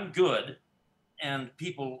 I'm good, and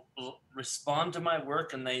people respond to my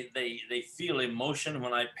work, and they feel emotion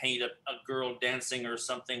when I paint a girl dancing or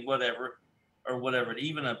something, whatever,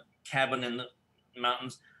 even a cabin in the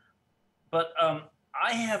mountains. But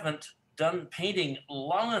I haven't done painting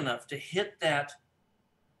long enough to hit that,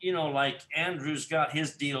 you know, like Andrew's got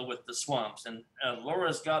his deal with the swamps, and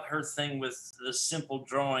Laura's got her thing with the simple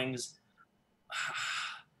drawings.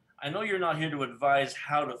 I know you're not here to advise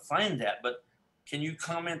how to find that, but can you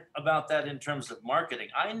comment about that in terms of marketing?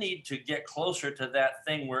 I need to get closer to that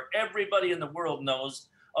thing where everybody in the world knows,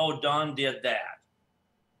 oh, Don did that.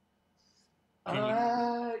 I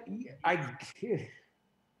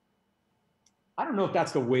don't know if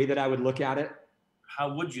that's the way that I would look at it.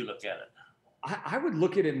 How would you look at it? I would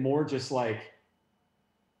look at it more just like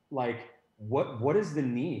what is the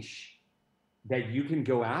niche that you can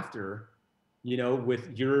go after, you know,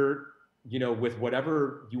 with your, you know, with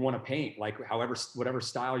whatever you want to paint, like whatever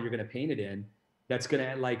style you're going to paint it in, that's going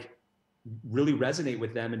to like really resonate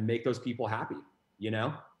with them and make those people happy, you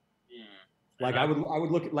know? Like I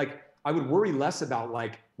would look at, like, I would worry less about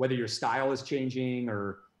like whether your style is changing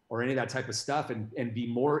or any of that type of stuff, and be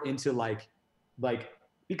more into like,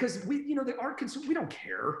 because we, you know, the art consumer, we don't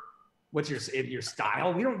care what's your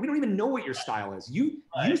style. We don't even know what your style is. You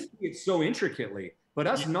see it so intricately, but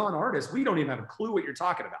us non-artists, we don't even have a clue what you're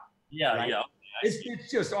talking about. Yeah, right? yeah.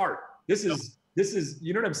 It's just art. This is,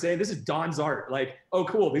 you know what I'm saying? This is Don's art. Like, oh,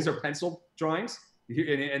 cool. These are pencil drawings.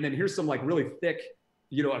 And then here's some like really thick,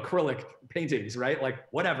 acrylic paintings, right? Like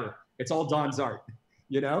whatever. It's all Don's art.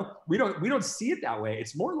 We don't see it that way.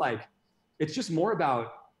 It's more like, it's just more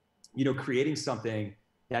about, creating something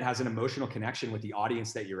that has an emotional connection with the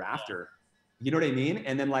audience that you're after. You know what I mean?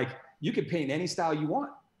 And then like, you can paint any style you want.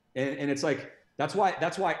 And it's like, that's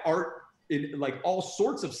why art in like all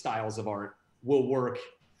sorts of styles of art will work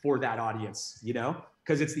for that audience,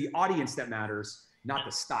 because it's the audience that matters, not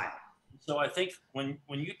the style. So I think when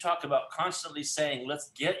you talk about constantly saying,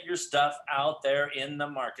 let's get your stuff out there in the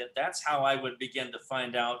market, that's how I would begin to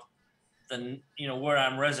find out where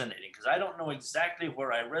I'm resonating, because I don't know exactly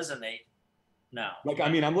where I resonate now. Like, I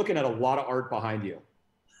mean, I'm looking at a lot of art behind you.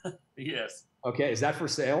 Yes. Okay, is that for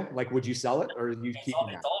sale? Like, would you sell it, or are you keeping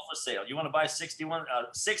that? It's all for sale. You want to buy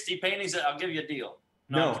 60 paintings? I'll give you a deal.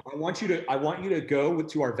 No, I want you to go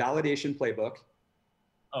to our validation playbook.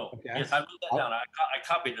 Oh, okay. Yes, I wrote that down. I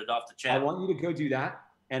copied it off the chat. I want you to go do that,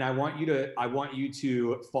 and I want you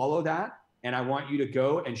to follow that, and I want you to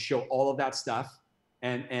go and show all of that stuff,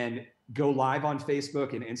 and go live on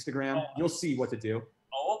Facebook and Instagram. You'll see what to do.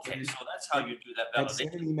 Oh, okay. So that's how you do that validation. And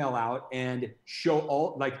send an email out and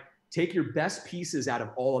show take your best pieces out of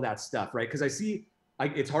all of that stuff, right? Because I see,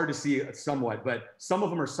 it's hard to see somewhat, but some of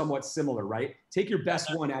them are somewhat similar, right? Take your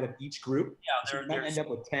best one out of each group. Yeah, so you might end up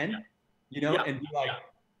with 10, yeah. and be like,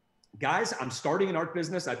 guys, I'm starting an art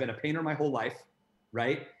business. I've been a painter my whole life,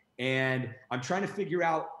 right? And I'm trying to figure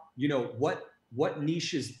out, what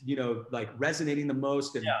niche is, like resonating the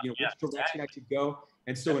most, and which direction I should go.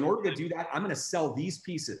 And so in order to do that, I'm going to sell these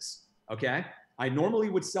pieces. Okay. I normally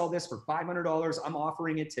would sell this for $500. I'm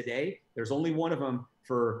offering it today. There's only one of them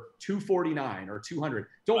for $249 or $200.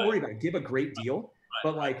 Don't worry about it. Give a great deal,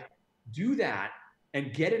 but like do that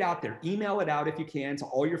and get it out there. Email it out if you can to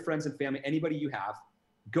all your friends and family, anybody you have.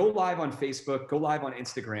 Go live on Facebook, go live on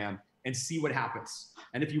Instagram, and see what happens.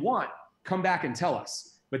 And if you want, come back and tell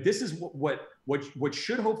us. But this is what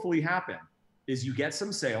should hopefully happen is you get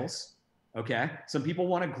some sales. Okay. Some people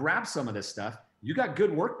want to grab some of this stuff. You got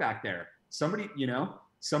good work back there. Somebody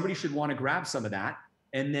should want to grab some of that,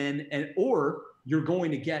 or you're going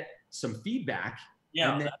to get some feedback.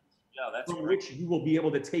 Yeah. And then that's from which you will be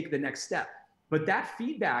able to take the next step. But that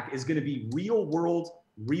feedback is going to be real world,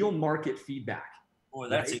 real market feedback. Boy,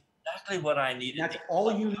 that's exactly what I needed. That's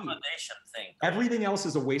all you need. Thing. Everything else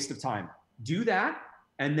is a waste of time. Do that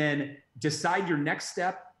and then decide your next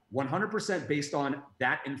step 100% based on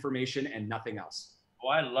that information and nothing else. Oh,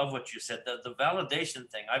 I love what you said. The validation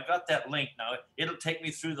thing. I've got that link now. It'll take me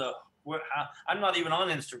through I'm not even on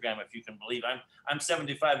Instagram, if you can believe. I'm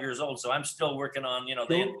 75 years old, so I'm still working on the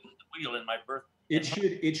wheel in my birth.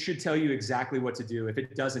 It should tell you exactly what to do. If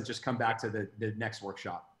it doesn't, just come back to the next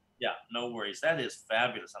workshop. Yeah, no worries. That is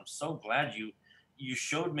fabulous. I'm so glad you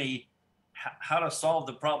showed me how to solve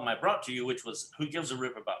the problem I brought to you, which was who gives a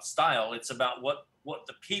rip about style. It's about what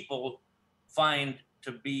the people find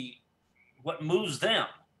to be what moves them.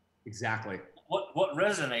 Exactly. What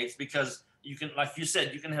resonates, because you can, like you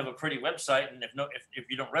said, you can have a pretty website, and if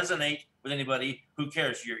you don't resonate with anybody, who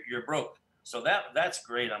cares? You're broke. So that's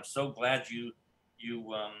great. I'm so glad you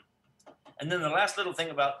and then the last little thing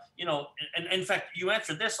about, and in fact, you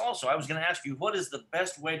answered this also. I was going to ask you, what is the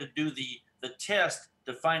best way to do the test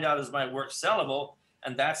to find out is my work sellable?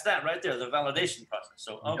 And that's that right there, the validation process.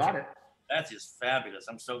 So, okay, got it. That is fabulous.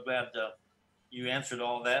 I'm so glad you answered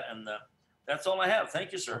all that. And that's all I have.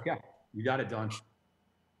 Thank you, sir. Okay, you got it, Don.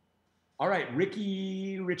 All right,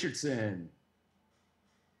 Ricky Richardson.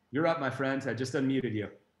 You're up, my friend. I just unmuted you.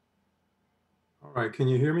 All right, can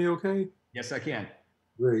you hear me okay? Yes, I can.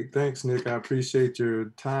 Great, thanks, Nick. I appreciate your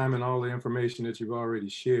time and all the information that you've already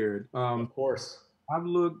shared. Of course. I've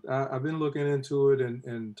been looking into it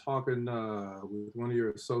and talking with one of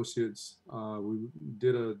your associates. We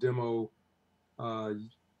did a demo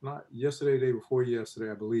not yesterday, day before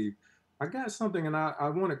yesterday, I believe. I got something, and I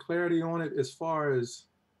wanted clarity on it as far as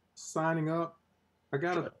signing up. I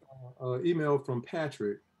got an email from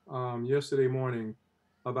Patrick yesterday morning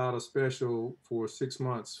about a special for 6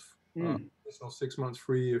 months. So 6 months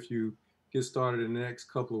free if you get started in the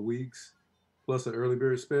next couple of weeks, plus an early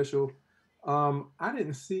bird special. I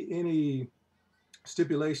didn't see any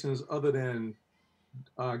stipulations other than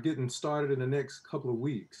getting started in the next couple of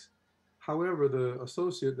weeks. However, the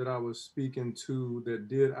associate that I was speaking to that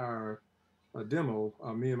did our demo,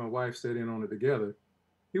 me and my wife sat in on it together,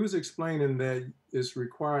 he was explaining that it's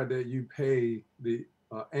required that you pay the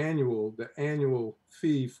annual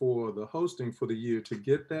fee for the hosting for the year to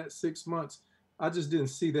get that 6 months. I just didn't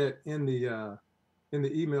see that in the in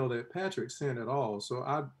the email that Patrick sent at all. So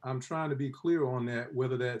I'm trying to be clear on that,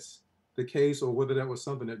 whether that's the case or whether that was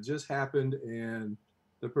something that just happened and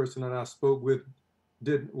the person that I spoke with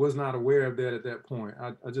was not aware of that at that point.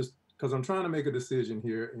 I just, because I'm trying to make a decision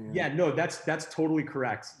here. And Yeah, no, that's totally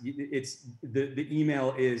correct. It's the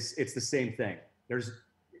email is, it's the same thing.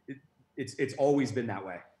 It's always been that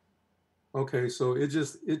way. okay, so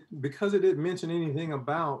because it didn't mention anything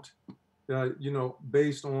about,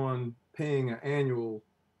 based on paying an annual,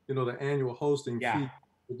 the annual hosting fee.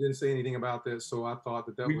 It didn't say anything about that, so I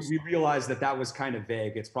thought that we realized that was kind of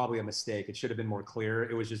vague. It's probably a mistake. It should have been more clear.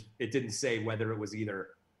 It was just, it didn't say whether it was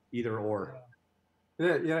either or.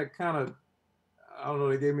 Yeah, kind of. I don't know.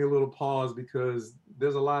 They gave me a little pause because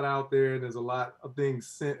there's a lot out there, and there's a lot of things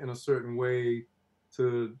sent in a certain way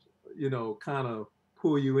to, kind of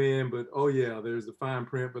pull you in. But oh yeah, there's the fine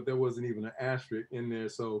print, but there wasn't even an asterisk in there,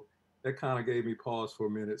 so that kind of gave me pause for a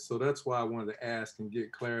minute. So that's why I wanted to ask and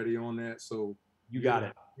get clarity on that. So you got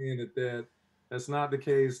it. And that's not the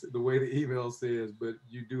case the way the email says, but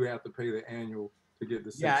you do have to pay the annual to get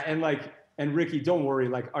the. Yeah, and Ricky, don't worry.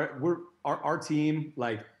 Like our team,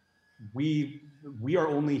 like we are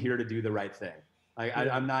only here to do the right thing.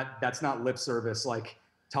 I'm not. That's not lip service. Like,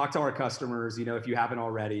 talk to our customers. If you haven't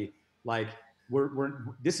already, like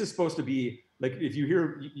this is supposed to be like, if you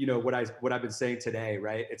hear what I've been saying today,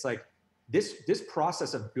 right? It's like this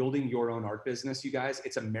process of building your own art business, you guys.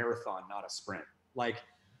 It's a marathon, not a sprint. Like,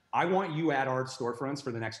 I want you at Art Storefronts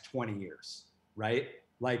for the next 20 years, right?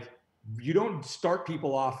 Like, you don't start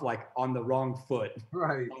people off like on the wrong foot,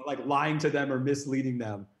 right? Like lying to them or misleading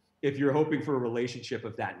them if you're hoping for a relationship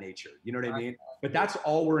of that nature. You know what I mean? But that's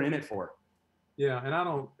all we're in it for. Yeah, and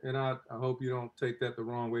I hope you don't take that the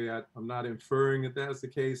wrong way. I'm not inferring that that's the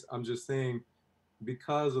case. I'm just saying,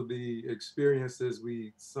 because of the experiences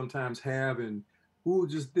we sometimes have, and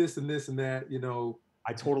just this and this and that,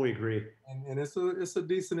 I totally agree. And it's a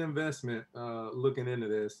decent investment looking into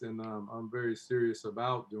this, and I'm very serious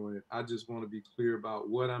about doing it. I just want to be clear about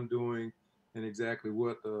what I'm doing and exactly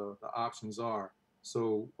what the options are.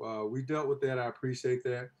 So we dealt with that. I appreciate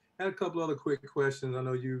that. Had a couple other quick questions. I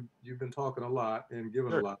know you've been talking a lot and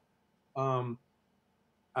giving a lot.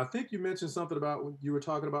 I think you mentioned something about when you were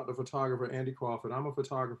talking about the photographer Andy Crawford. I'm a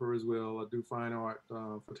photographer as well. I do fine art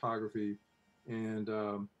photography,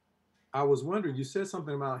 and I was wondering, you said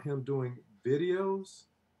something about him doing videos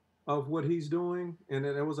of what he's doing, and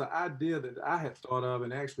there was an idea that I had thought of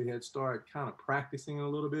and actually had started kind of practicing a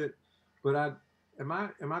little bit. But am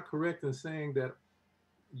I correct in saying that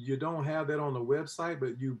you don't have that on the website,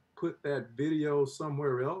 but you put that video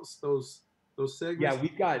somewhere else? Those segments. Yeah,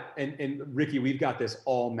 we've got and Ricky, we've got this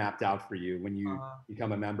all mapped out for you when you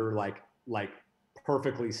become a member, like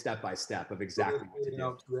perfectly step by step of exactly what to do.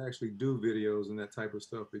 To actually do videos and that type of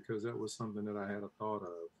stuff, because that was something that I had a thought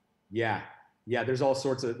of. Yeah, there's all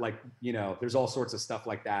sorts of there's all sorts of stuff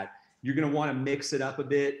like that. You're gonna want to mix it up a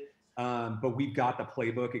bit, but we've got the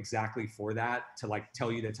playbook exactly for that, to like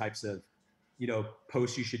tell you the types of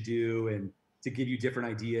posts you should do, and to give you different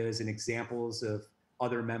ideas and examples of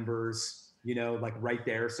other members, like right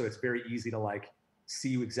there. So it's very easy to like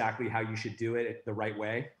see exactly how you should do it the right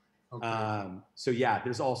way. Okay. So yeah,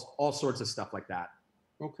 there's all sorts of stuff like that.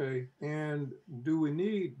 Okay. And do we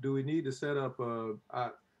need to set up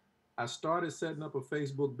I started setting up a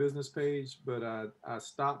Facebook business page, but I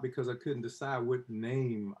stopped because I couldn't decide what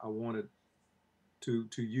name I wanted to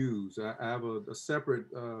use. I have a separate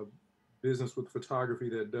business with photography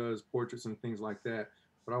that does portraits and things like that,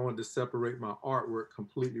 but I wanted to separate my artwork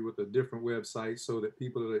completely with a different website so that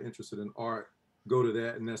people that are interested in art go to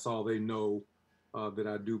that, and that's all they know that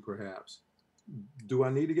I do. Perhaps. Do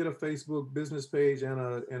I need to get a Facebook business page and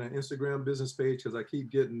an Instagram business page? Because I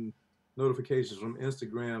keep getting notifications from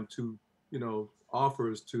Instagram to,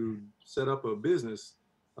 offers to set up a business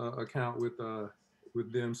account with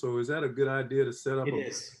them. So is that a good idea to set up an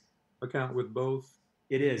account with both?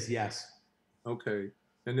 It is, yes. Okay.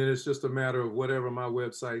 And then it's just a matter of whatever my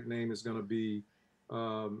website name is going to be,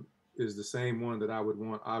 is the same one that I would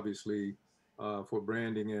want, obviously, for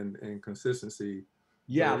branding and consistency.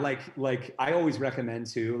 Yeah, like I always recommend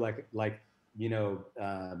too,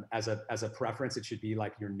 as a preference, it should be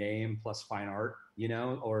like your name plus fine art,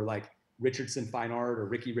 or like Richardson Fine Art or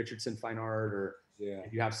Ricky Richardson Fine Art, or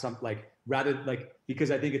if you have some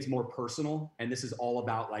because I think it's more personal, and this is all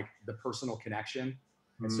about like the personal connection.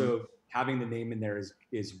 And so having the name in there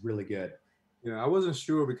is really good. Yeah, I wasn't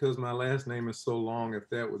sure because my last name is so long if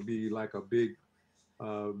that would be like a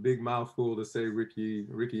big mouthful to say Ricky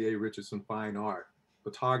A. Richardson Fine Art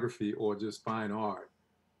Photography, or just fine art.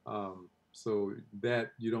 So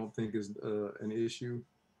that you don't think is an issue?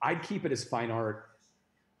 I'd keep it as fine art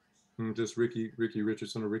Just Ricky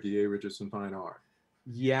Richardson or Ricky A. Richardson Fine Art.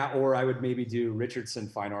 Yeah, or I would maybe do Richardson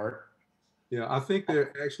Fine Art. Yeah, I think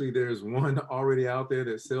there's one already out there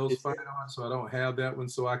that sells Is fine there? art, so I don't have that one.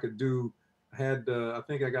 So I could do. I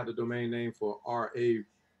think I got the domain name for RA.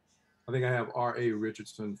 I think I have RA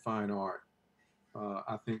Richardson Fine Art.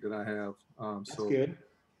 I think that I have. That's So good.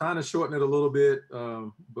 kind of shorten it a little bit,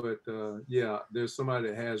 but yeah, there's somebody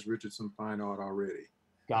that has Richardson Fine Art already.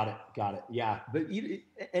 Got it. Got it. Yeah, but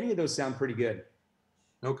any of those sound pretty good.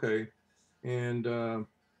 Okay, and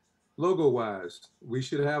logo wise, we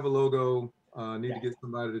should have a logo. Need Yeah. to get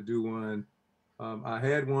somebody to do one. I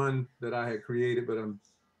had one that I had created, but I'm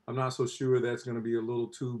not so sure that's going to be a little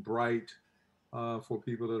too bright for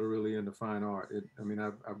people that are really into fine art. I mean,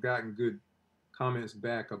 I've gotten good comments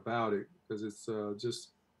back about it because it's just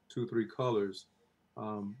 2-3 colors,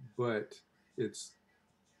 but it's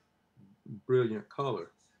brilliant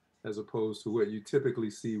color as opposed to what you typically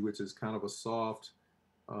see, which is kind of a soft,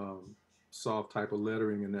 soft type of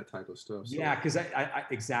lettering and that type of stuff. So, Yeah, because I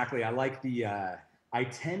exactly. I like the. I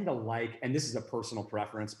tend to like, and this is a personal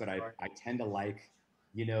preference, but I tend to like,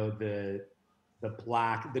 the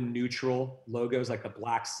black, the neutral logos, like the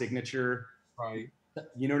black signature. right.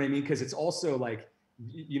 You know what I mean? Because it's also like,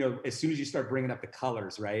 as soon as you start bringing up the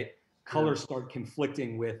colors, right? Colors start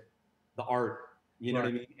conflicting with the art. You know what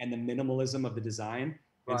I mean? And the minimalism of the design.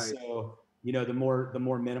 And Right. so, the more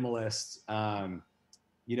minimalist,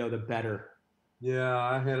 the better. Yeah,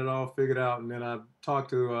 I had it all figured out, and then I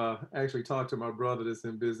actually talked to my brother that's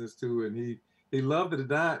in business too, and he loved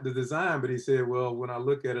the design, but he said, well, when I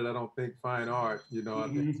look at it, I don't think fine art, I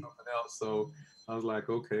think something else. So I was like,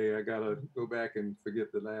 okay, I gotta go back and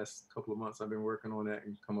forget the last couple of months I've been working on that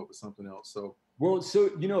and come up with something else. So Well, so,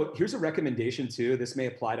 here's a recommendation too. This may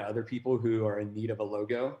apply to other people who are in need of a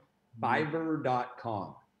logo.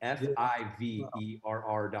 Fiverr.com,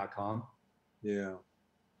 Fiverr.com. yeah,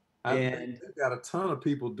 And they've got a ton of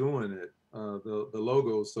people doing it, the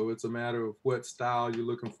logos. So it's a matter of what style you're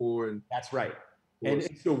looking for, and that's right. And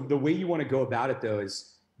so the way you want to go about it though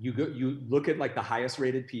is you look at like the highest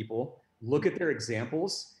rated people, look at their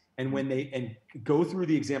examples, and when and go through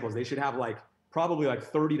the examples, they should have like probably like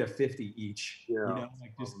 30 to 50 each. Yeah,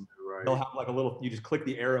 like just they'll have like a little, you just click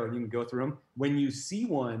the arrow and you can go through them. When you see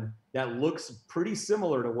one that looks pretty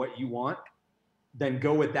similar to what you want, then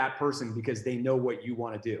go with that person because they know what you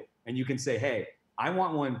want to do. And you can say, hey, I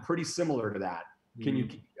want one pretty similar to that. Can you,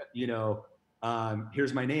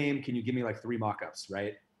 here's my name. Can you give me like 3 mock-ups,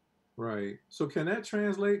 right? Right. So can that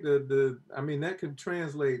translate that can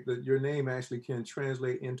translate that your name actually can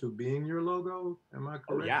translate into being your logo? Am I correct?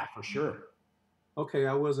 Oh, yeah, for sure. Okay,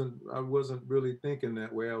 I wasn't really thinking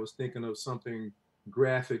that way. I was thinking of something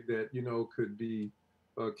graphic that, could be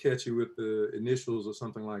catchy with the initials or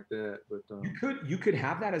something like that. But you could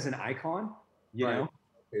have that as an icon, you know.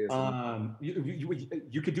 Okay,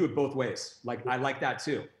 you could do it both ways. Like I like that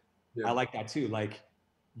too. Yeah. I like that too. Like,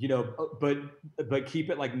 but keep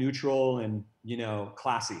it like neutral and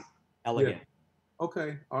classy, elegant. Yeah.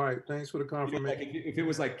 Okay. All right. Thanks for the confirmation. Like if it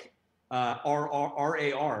was like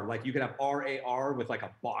RAR, like you could have RAR with like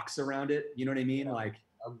a box around it. You know what I mean? Yeah. Like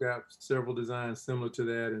I've got several designs similar to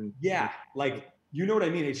that, and like you know what I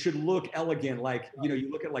mean? It should look elegant. Like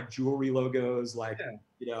you look at like jewelry logos, like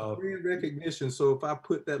brand recognition. So if I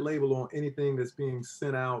put that label on anything that's being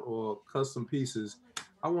sent out or custom pieces,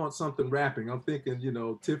 I want something wrapping. I'm thinking,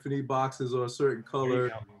 Tiffany boxes or a certain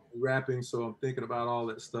color wrapping. So I'm thinking about all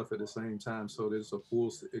that stuff at the same time. So there's a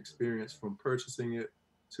full experience from purchasing it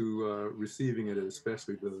to receiving it,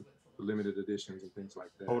 especially the limited editions and things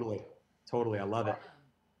like that. Totally. I love it.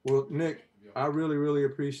 Well, Nick, I really, really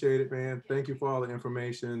appreciate it, man. Thank you for all the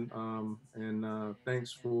information. And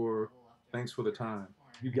thanks for the time.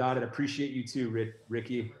 You got it. Appreciate you too,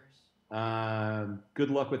 Ricky. Good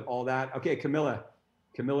luck with all that. Okay,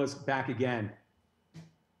 Camilla's back again.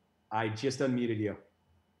 I just unmuted you.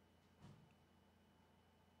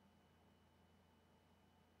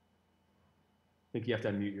 I think you have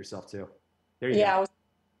to unmute yourself too. There you go. Yeah, I was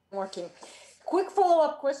working. Quick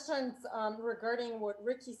follow-up questions regarding what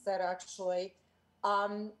Ricky said, actually.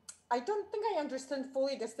 I don't think I understand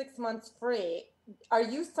fully the 6 months free. Are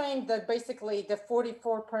you saying that basically the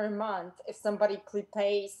 $44 per month, if somebody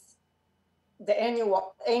prepays the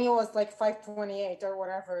annual is like $528 or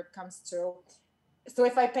whatever it comes to. So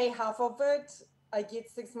if I pay half of it, I get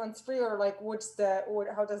 6 months free, or like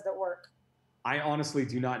how does that work? I honestly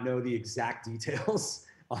do not know the exact details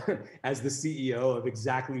as the CEO of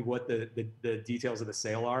exactly what the details of the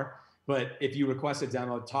sale are. But if you request a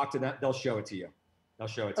demo, talk to them, they'll show it to you. They'll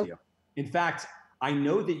show it to you. In fact, I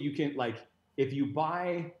know that you can, like, if you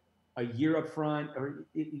buy a year up front, or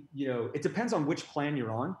it depends on which plan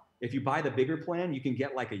you're on. If you buy the bigger plan, you can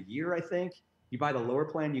get like a year, I think. You buy the lower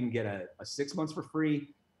plan, you can get a 6 months for free.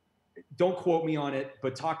 Don't quote me on it,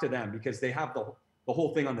 but talk to them because they have the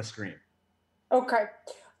whole thing on the screen. Okay.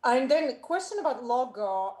 And then question about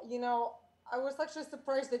logo. I was actually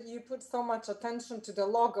surprised that you put so much attention to the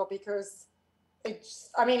logo because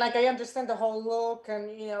I understand the whole look and,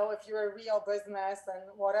 if you're a real business and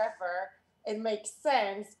whatever, it makes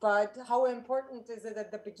sense, but how important is it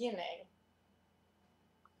at the beginning?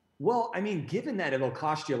 Well, given that it'll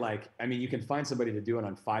cost you you can find somebody to do it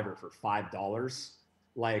on Fiverr for $5.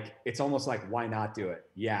 It's almost like, why not do it?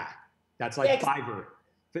 Yeah, that's like Fiverr.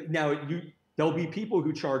 Now there'll be people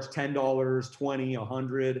who charge $10,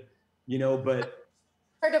 $20, $100, but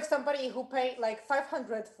heard of somebody who paid like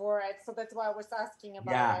 $500 for it, so that's why I was asking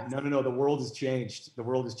about it. No. The world has changed. The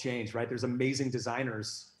world has changed, right? There's amazing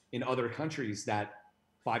designers in other countries that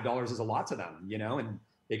 $5 is a lot to them, and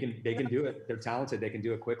they can do it. They're talented. They can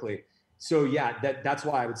do it quickly. So yeah, that's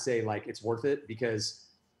why I would say it's worth it because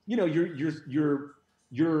you're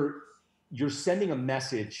sending a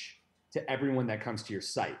message to everyone that comes to your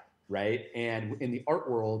site, right? And in the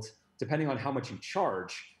art world, depending on how much you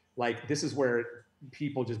charge, this is where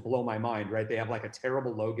people just blow my mind, right? They have a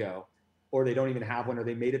terrible logo, or they don't even have one, or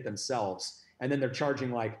they made it themselves, and then they're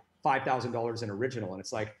charging $5,000 an original, and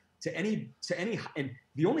it's to any, and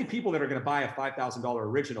the only people that are going to buy a $5,000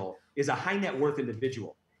 original is a high net worth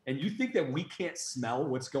individual. And you think that we can't smell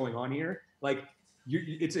what's going on here?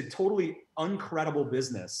 It's a totally uncredible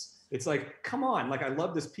business. It's come on, I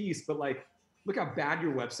love this piece, but look how bad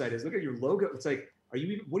your website is. Look at your logo. It's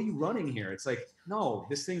what are you running here? It's no,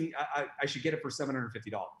 this thing, I should get it for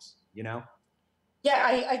 $750, Yeah,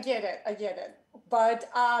 I get it. But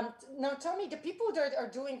now tell me, the people that are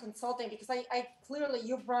doing consulting, because I clearly,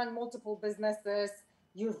 you've run multiple businesses,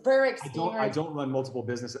 you're very experienced. I don't run multiple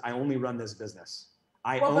businesses. I only run this business.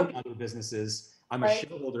 I own other businesses. I'm a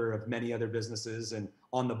shareholder of many other businesses and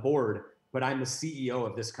on the board, but I'm the CEO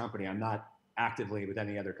of this company. I'm not actively with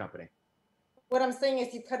any other company. What I'm saying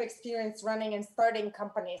is you've had experience running and starting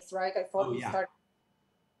companies, right? I thought started.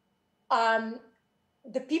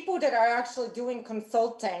 The people that are actually doing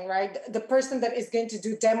consulting, right? The person that is going to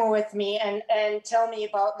do demo with me and tell me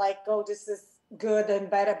about this is good and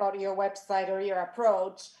bad about your website or your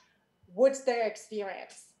approach. What's their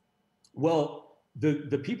experience? Well,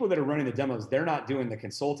 the people that are running the demos, they're not doing the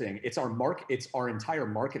consulting. It's our entire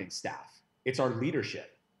marketing staff. It's our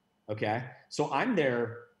leadership. Okay. So I'm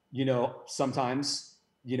there, sometimes,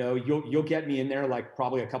 you'll get me in there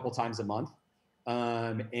probably a couple times a month.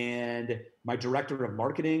 And my director of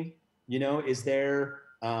marketing, is there.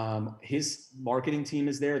 His marketing team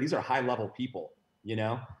is there. These are high level people,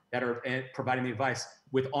 that are providing the advice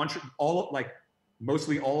with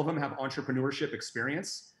mostly all of them have entrepreneurship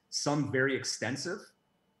experience, some very extensive.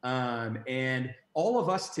 And all of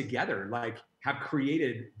us together, have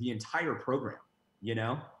created the entire program,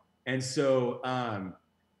 And so,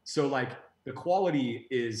 the quality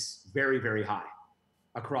is very, very high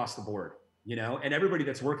across the board. And everybody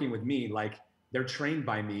that's working with me, they're trained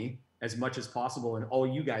by me as much as possible. And all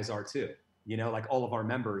you guys are too, all of our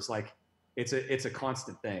members, it's a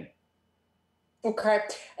constant thing. Okay.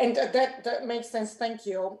 And that makes sense. Thank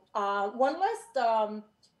you. One last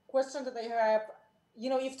question that I have,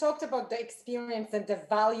 you've talked about the experience and the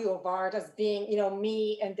value of art as being,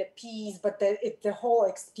 me and the piece, but the whole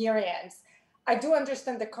experience. I do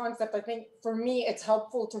understand the concept. I think for me, it's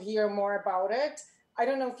helpful to hear more about it. I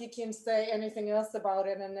don't know if you can say anything else about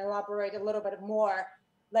it and elaborate a little bit more.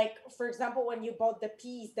 For example, when you bought the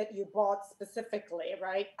piece that you bought specifically,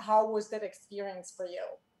 right? How was that experience for you?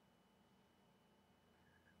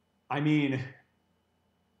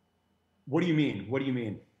 What do you mean? What do you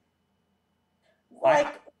mean?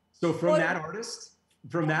 So from that artist,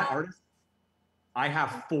 I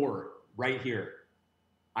have 4 right here.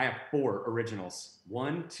 I have 4 originals.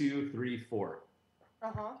 1, 2, 3, 4.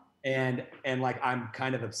 And I'm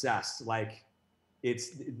kind of obsessed.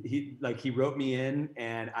 He wrote me in,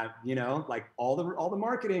 and I, all the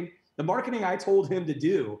marketing I told him to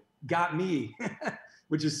do got me,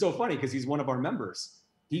 which is so funny because he's one of our members.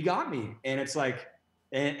 He got me, and it's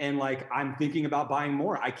I'm thinking about buying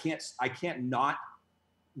more. I can't not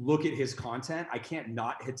look at his content. I can't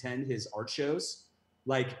not attend his art shows,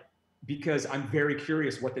 because I'm very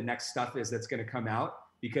curious what the next stuff is that's going to come out,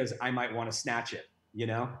 because I might want to snatch it,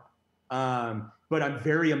 but I'm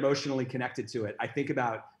very emotionally connected to it. I think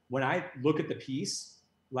about when I look at the piece,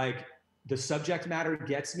 the subject matter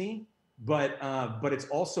gets me, but it's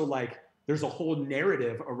also there's a whole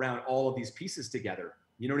narrative around all of these pieces together.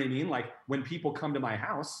 You know what I mean? When people come to my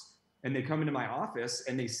house, and they come into my office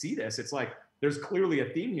and they see this, it's like, there's clearly a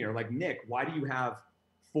theme here. Like, Nick, why do you have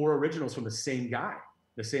 4 originals from the same guy,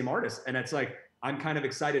 the same artist? And it's like, I'm kind of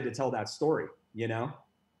excited to tell that story, you know?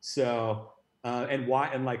 So, and why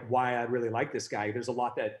I really like this guy. There's a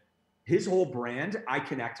lot that his whole brand I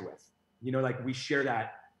connect with, you know, like we share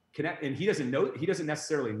that connect, and he doesn't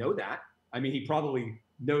necessarily know that. I mean, he probably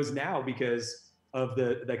knows now because of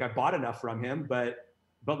I bought enough from him, but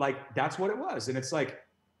like, that's what it was. And it's like,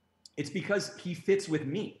 it's because he fits with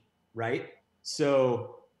me, right?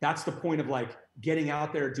 So that's the point of like getting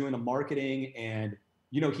out there, doing the marketing. And,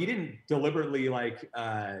 you know, he didn't deliberately like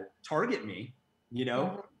target me, you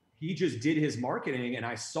know, he just did his marketing and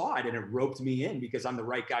I saw it and it roped me in because I'm the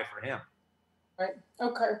right guy for him. Right.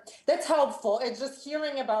 Okay. That's helpful. It's just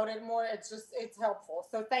hearing about it more. It's helpful.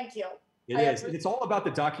 So thank you. It is. It's all about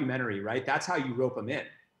the documentary, right? That's how you rope them in.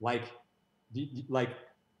 Like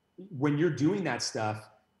when you're doing that stuff,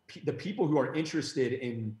 the people who are interested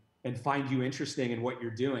in and find you interesting in what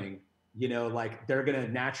you're doing, you know, like they're going to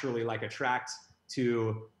naturally like attract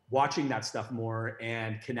to watching that stuff more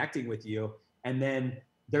and connecting with you. And then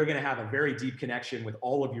they're going to have a very deep connection with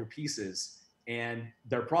all of your pieces. And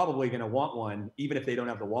they're probably going to want one, even if they don't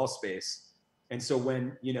have the wall space. And so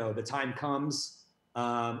when, you know, the time comes,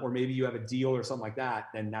 or maybe you have a deal or something like that,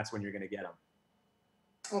 then that's when you're going to get them.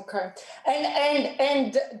 Okay.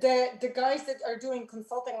 And the guys that are doing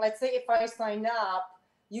consulting, let's say if I sign up,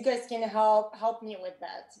 you guys can help me with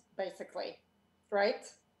that, basically, right?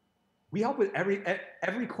 We help with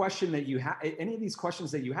every question that you have. Any of these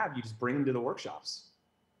questions that you have, you just bring them to the workshops,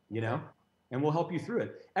 you know, and we'll help you through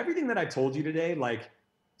it. Everything that I told you today, like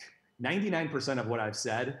 99% of what I've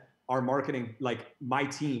said, our marketing, like my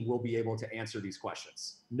team will be able to answer these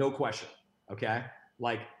questions. No question. Okay.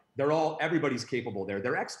 Like everybody's capable there.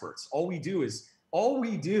 They're experts. All we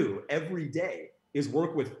do every day is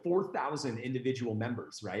work with 4,000 individual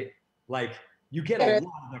members, right? Like you get a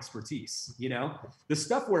lot of expertise, you know? The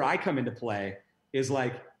stuff where I come into play is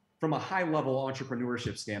like from a high level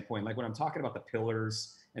entrepreneurship standpoint, like when I'm talking about the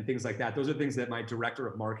pillars and things like that, those are things that my director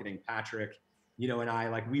of marketing, Patrick, you know, and I,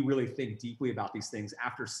 like, we really think deeply about these things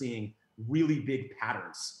after seeing really big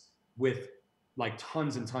patterns with like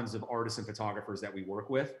tons and tons of artists and photographers that we work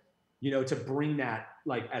with, you know, to bring that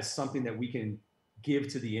like as something that we can give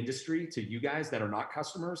to the industry, to you guys that are not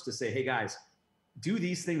customers, to say, hey guys, do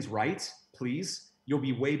these things right, please. You'll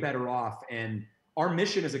be way better off. And our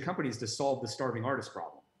mission as a company is to solve the starving artist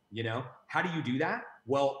problem. You know, how do you do that?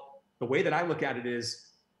 Well, the way that I look at it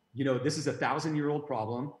is, you know, this is a 1,000-year-old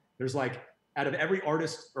problem. There's like, out of every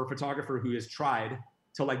artist or photographer who has tried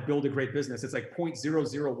to like build a great business, it's like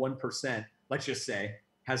 0.001%, let's just say,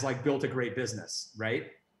 has like built a great business, right?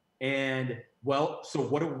 And well, so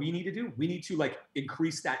what do we need to do? We need to like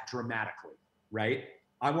increase that dramatically, right?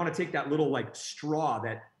 I want to take that little like straw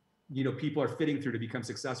that, you know, people are fitting through to become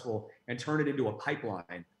successful and turn it into a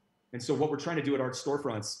pipeline. And so what we're trying to do at Art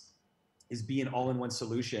Storefronts is be an all-in-one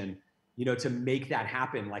solution, you know, to make that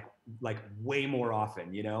happen like way more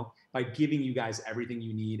often, you know, by giving you guys everything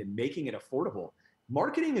you need and making it affordable.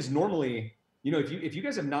 Marketing is normally, you know, if you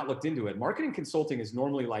guys have not looked into it, marketing consulting is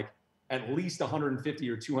normally like at least $150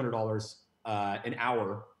 or $200 an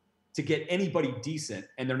hour to get anybody decent,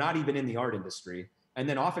 and they're not even in the art industry. And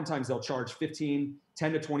then oftentimes they'll charge 10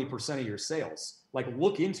 to 20% of your sales. Like,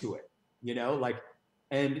 look into it, you know, like,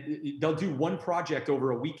 and they'll do one project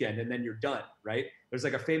over a weekend and then you're done, right? There's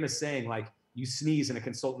like a famous saying, like, you sneeze and a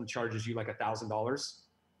consultant charges you like $1,000.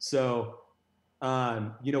 So,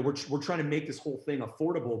 you know, we're trying to make this whole thing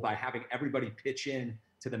affordable by having everybody pitch in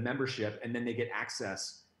to the membership, and then they get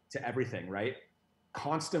access to everything, right?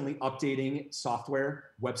 Constantly updating software,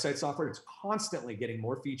 website software. It's constantly getting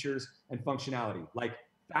more features and functionality, like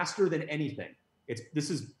faster than anything. This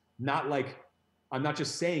is not like, I'm not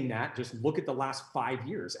just saying that, just look at the last 5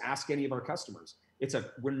 years, ask any of our customers.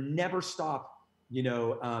 We're never stop, you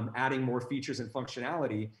know, adding more features and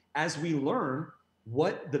functionality as we learn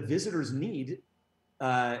what the visitors need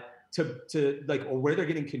to like, or where they're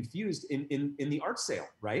getting confused in the art sale,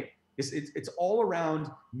 right? It's all around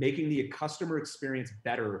making the customer experience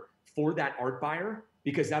better for that art buyer,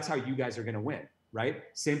 because that's how you guys are going to win, right?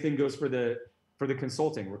 Same thing goes for the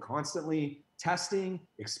consulting. We're constantly testing,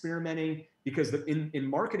 experimenting, because in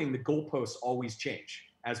marketing, the goalposts always change,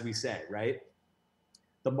 as we say, right?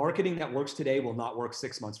 The marketing that works today will not work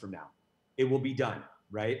 6 months from now. It will be done,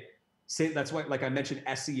 right? That's why, like I mentioned,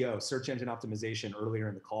 SEO, search engine optimization, earlier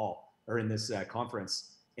in the call or in this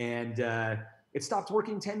conference, and it stopped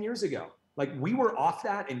working 10 years ago. Like, we were off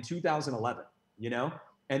that in 2011, you know?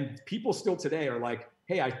 And people still today are like,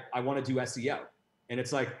 hey, I want to do SEO. And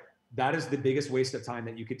it's like, that is the biggest waste of time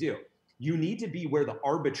that you could do. You need to be where the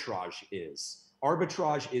arbitrage is.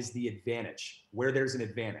 Arbitrage is the advantage, where there's an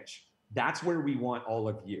advantage. That's where we want all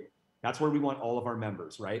of you. That's where we want all of our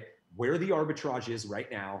members, right? Where the arbitrage is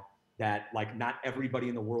right now that like not everybody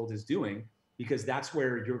in the world is doing, because that's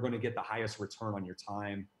where you're going to get the highest return on your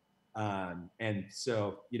time. And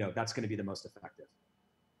so, that's going to be the most effective.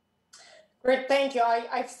 Great, thank you.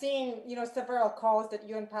 I've seen, several calls that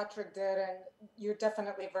you and Patrick did, and you're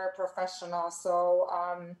definitely very professional. So,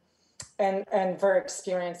 and very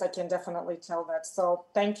experienced. I can definitely tell that. So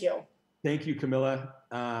thank you. Thank you, Camilla.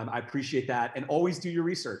 I appreciate that. And always do your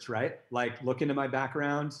research, right? Like look into my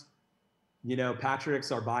background,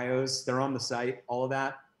 Patrick's, our bios, they're on the site, all of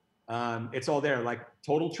that. It's all there, like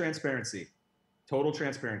total transparency.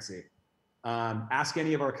 Ask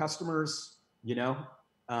any of our customers,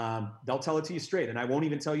 they'll tell it to you straight, and I won't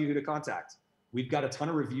even tell you who to contact. We've got a ton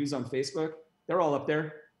of reviews on Facebook. They're all up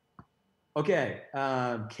there. Okay,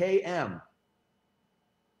 KM.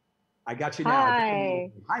 I got you now.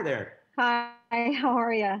 Hi. Hi there. Hi, how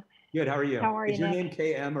are you? Good, how are you? How are you, Is your Nick?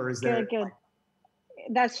 name KM or is there? Good.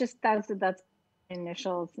 That's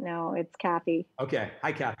initials. No, it's Kathy. Okay,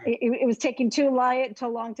 hi Kathy. It was taking too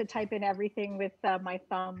long to type in everything with my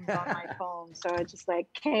thumbs on my phone. So it's just like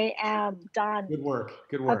KM, done. Good work.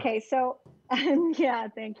 Okay, so yeah,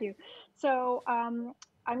 thank you. So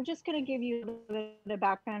I'm just going to give you a little bit of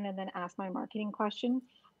background and then ask my marketing question.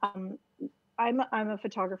 I'm a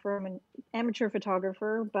photographer. I'm an amateur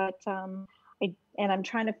photographer, but I'm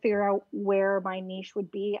trying to figure out where my niche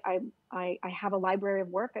would be. I have a library of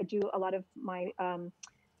work. I do a lot of my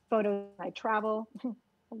photos. I travel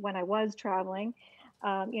when I was traveling,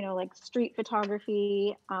 like street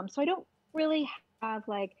photography. So I don't really have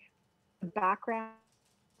like background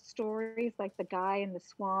stories like the guy in the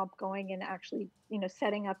swamp going and actually,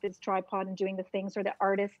 setting up his tripod and doing the things, or the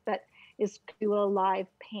artist that is do a live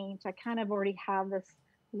paint. I kind of already have this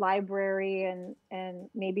library, and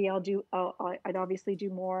maybe I'd obviously do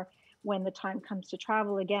more when the time comes to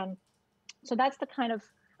travel again. So that's the kind of,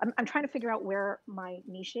 I'm trying to figure out where my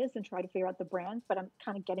niche is and try to figure out the brands, but I'm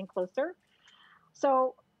kind of getting closer.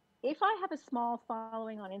 So if I have a small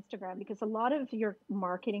following on Instagram, because a lot of your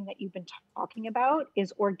marketing that you've been talking about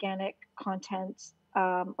is organic content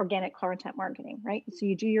marketing, right? So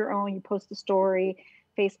you do your own, you post a story,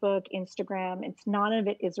 Facebook, Instagram, and none of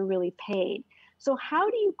it is really paid. So how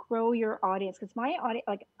do you grow your audience? Because my audience,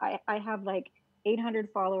 like I have like 800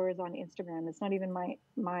 followers on Instagram. It's not even my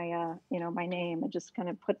name. I just kind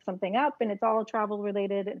of put something up, and it's all travel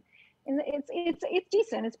related, and it's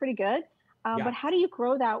decent. It's pretty good. But how do you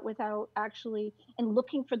grow that without actually, and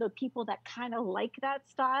looking for the people that kind of like that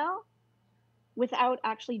style, without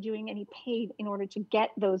actually doing any paid in order to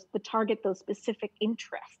target those specific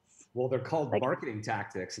interests? Well, they're called marketing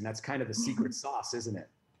tactics, and that's kind of the secret sauce, isn't it?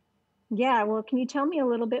 Yeah. Well, can you tell me a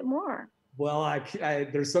little bit more? Well,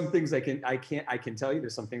 there's some things I can tell you.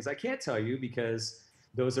 There's some things I can't tell you, because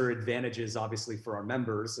those are advantages, obviously, for our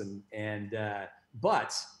members.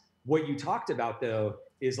 But what you talked about though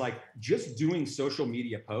is like just doing social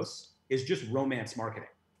media posts is just romance marketing.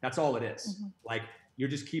 That's all it is. Mm-hmm. Like you're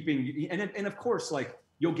just keeping, and of course, like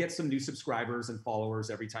you'll get some new subscribers and followers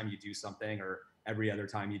every time you do something, or every other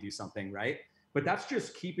time you do something, right? But that's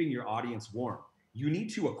just keeping your audience warm. You need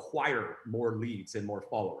to acquire more leads and more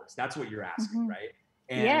followers. That's what you're asking, mm-hmm. right?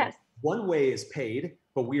 And yes. One way is paid,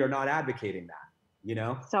 but we are not advocating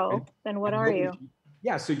that, So then what are you?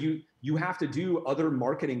 Yeah, so you have to do other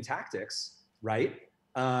marketing tactics, right?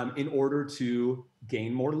 In order to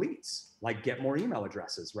gain more leads, like get more email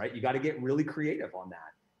addresses, right? You got to get really creative on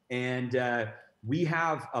that. And we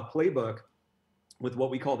have a playbook with what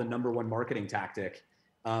we call the #1 marketing tactic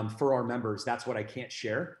for our members. That's what I can't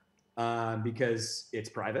share because it's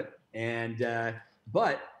private.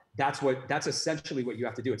 But that's essentially what you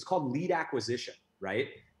have to do. It's called lead acquisition, right?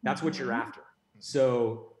 That's mm-hmm. what you're after.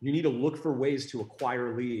 So you need to look for ways to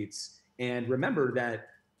acquire leads, and remember that,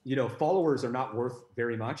 followers are not worth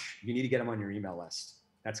very much. You need to get them on your email list.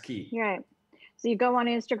 That's key. Right. So you go on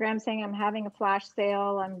Instagram saying, I'm having a flash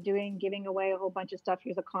sale. I'm giving away a whole bunch of stuff.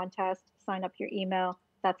 Here's a contest, sign up your email.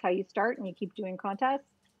 That's how you start, and you keep doing contests.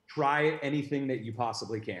 Try anything that you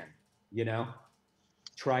possibly can,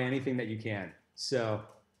 try anything that you can. So,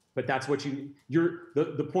 but that's what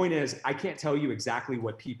the point is, I can't tell you exactly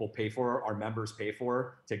what people pay for, our members pay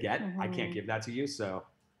for to get. Mm-hmm. I can't give that to you. So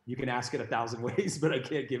you can ask it 1,000 ways, but I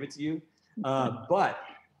can't give it to you. But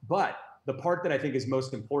the part that I think is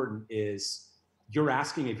most important is you're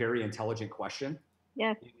asking a very intelligent question.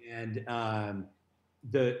 Yeah. And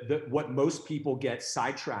what most people get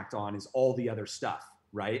sidetracked on is all the other stuff,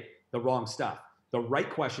 right? The wrong stuff. The right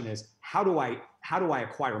question is, how do I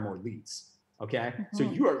acquire more leads? Okay. So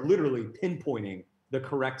Mhm. you are literally pinpointing the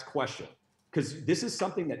correct question, because this is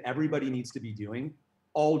something that everybody needs to be doing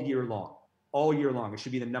all year long. All year long. It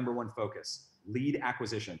should be the number one focus, lead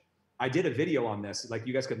acquisition. I did a video on this. Like,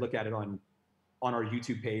 you guys could look at it on our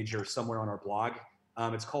YouTube page or somewhere on our blog.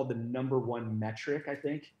 It's called the number one metric, I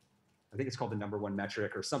think. It's called the number one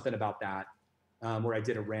metric or something about that, where I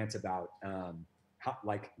did a rant about how,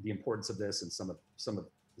 like, the importance of this and some of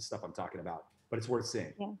the stuff I'm talking about. But it's worth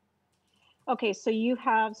seeing. Yeah. Okay, so you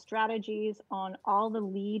have strategies on all the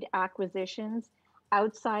lead acquisitions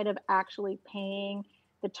outside of actually paying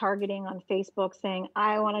the targeting on Facebook, saying,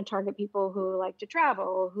 I want to target people who like to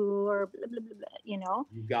travel, who are blah, blah, blah, blah, you know?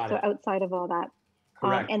 You got So it. outside of all that.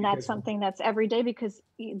 Correct. And that's Because- something that's every day, because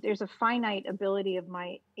there's a finite ability of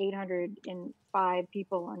my 805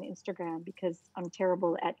 people on Instagram, because I'm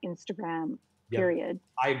terrible at Instagram, Yep. period.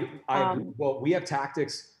 I agree. Well, we have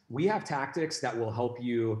tactics. We have tactics that will help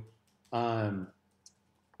you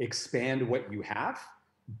expand what you have,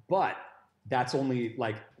 but that's only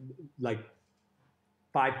like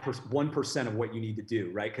 1% of what you need to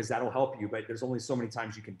do, right? Because that'll help you, but there's only so many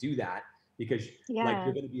times you can do that, because like, Yeah.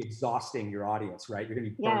 you're going to be exhausting your audience, right? You're going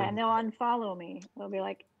to be Yeah, burning. and they'll unfollow me. They'll be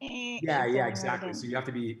like, Yeah, keep going right exactly. in. So you have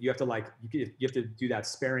to do that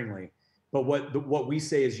sparingly. But what we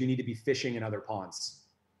say is, you need to be fishing in other ponds.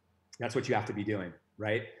 That's what you have to be doing,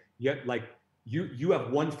 right? You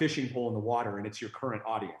have one fishing pole in the water, and it's your current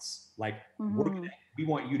audience. Like, we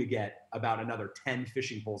want you to get about another 10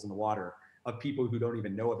 fishing poles in the water of people who don't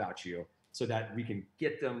even know about you, so that we can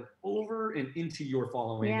get them over and into your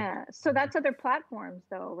following. Yeah, so that's other platforms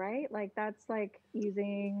though, right? Like, that's like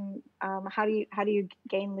using how do you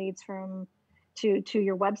gain leads from to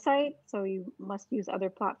your website? So you must use other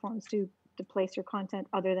platforms to place your content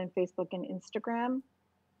other than Facebook and Instagram.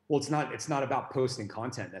 Well, it's not about posting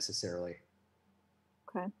content necessarily.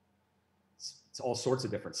 Okay. It's all sorts of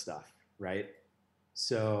different stuff, right?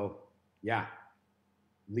 So yeah,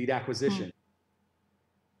 lead acquisition.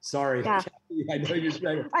 Sorry, Yeah. I know you're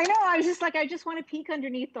trying. I know. I was just like, I just want to peek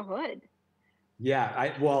underneath the hood.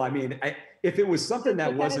 Yeah, if it was something that To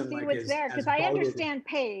kind of wasn't see like what's there, because I guarded- understand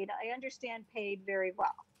paid. I understand paid very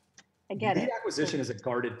well. I get lead it. acquisition is a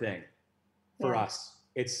guarded thing for Yeah. us.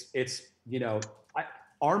 It's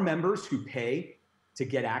our members who pay to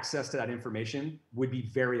get access to that information would be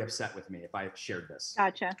very upset with me if I shared this.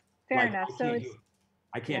 Gotcha. Fair Like, enough.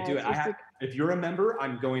 I can't do yeah, it. it's just If you're a member,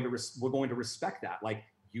 we're going to respect that. Like,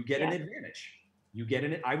 you get an advantage. You get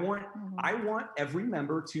an. I want every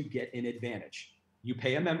member to get an advantage. You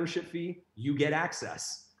pay a membership fee, you get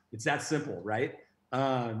access. It's that simple, right?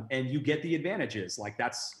 And you get the advantages. Like,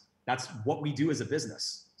 that's what we do as a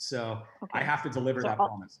business. So I have to deliver that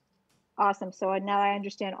promise. Awesome. So now I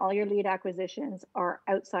understand all your lead acquisitions are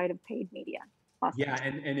outside of paid media. Awesome. Yeah,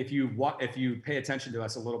 and if you pay attention to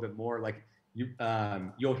us a little bit more, like,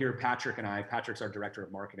 you'll hear Patrick and I. Patrick's our director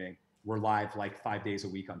of marketing. We're live like 5 days a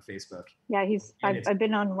week on Facebook. Yeah, I've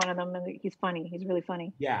been on one of them, and he's funny. He's really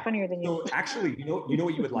funny. Yeah, funnier than you. So actually, you know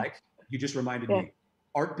what you would like? You just reminded me.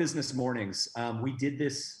 Art Business Mornings. We did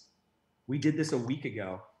this a week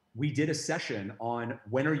ago. We did a session on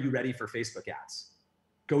when are you ready for Facebook ads.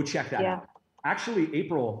 Go check that out. Actually,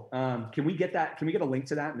 April, can we get that? Can we get a link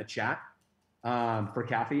to that in the chat for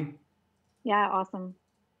Kathy? Yeah, awesome.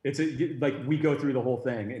 It's like we go through the whole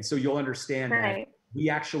thing, and so you'll understand that we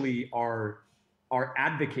actually are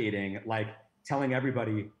advocating, like, telling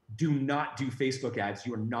everybody, do not do Facebook ads.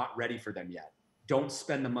 You are not ready for them yet. Don't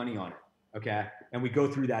spend the money on it. Okay. And we go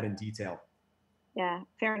through that in detail. Yeah,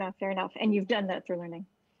 fair enough. Fair enough. And you've done that through learning.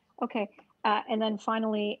 Okay. And then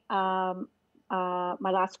finally, my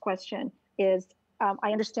last question is,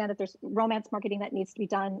 I understand that there's romance marketing that needs to be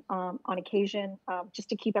done on occasion, just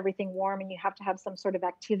to keep everything warm, and you have to have some sort of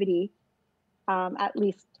activity, at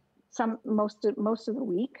least most of the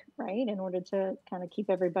week, right, in order to kind of keep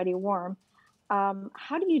everybody warm.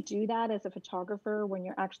 How do you do that as a photographer when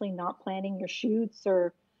you're actually not planning your shoots,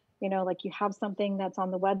 or, like, you have something that's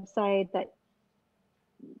on the website that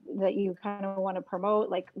you kind of want to promote?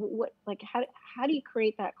 How do you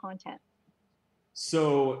create that content?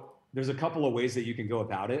 So there's a couple of ways that you can go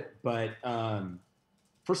about it, but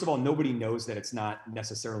first of all, nobody knows that it's not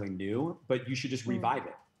necessarily new, but you should just revive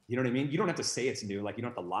it. You know what I mean? You don't have to say it's new, like, you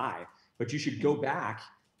don't have to lie, but you should go back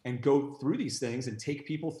and go through these things and take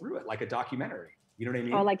people through it like a documentary. You know what I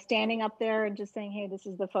mean? Or like standing up there and just saying, hey, this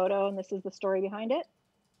is the photo and this is the story behind it?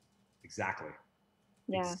 Exactly.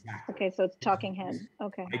 Yeah. Exactly. Okay, so it's talking head.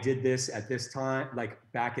 Okay. I did this at this time, like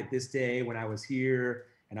back at this day when I was here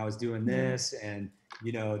and I was doing this, and,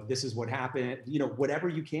 this is what happened, whatever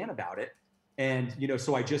you can about it. And,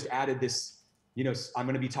 so I just added this, I'm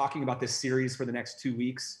going to be talking about this series for the next 2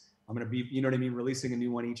 weeks. I'm going to be, releasing a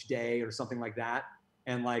new one each day or something like that.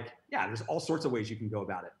 And there's all sorts of ways you can go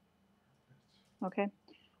about it. Okay.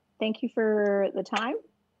 Thank you for the time.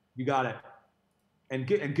 You got it. And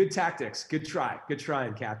good tactics. Good try. Good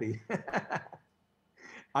trying, Kathy.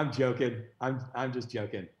 I'm joking. I'm just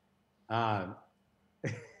joking.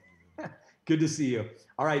 Good to see you.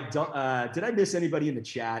 All right. Did I miss anybody in the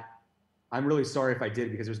chat? I'm really sorry if I did,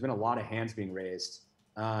 because there's been a lot of hands being raised.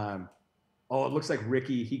 It looks like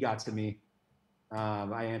Ricky, he got to me.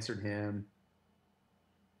 I answered him.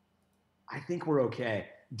 I think we're okay.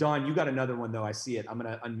 Don, you got another one though. I see it. I'm going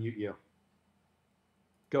to unmute you.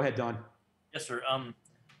 Go ahead, Don. Yes, sir.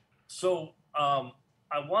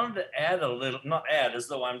 I wanted to add a little, not add as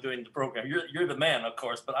though I'm doing the program. You're the man, of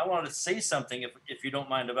course, but I wanted to say something, if you don't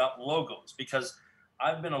mind, about logos, because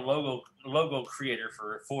I've been a logo creator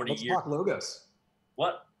for 40 years. Let's talk logos.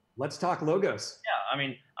 What? Let's talk logos. Yeah, I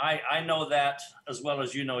mean, I know that as well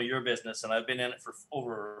as you know your business, and I've been in it for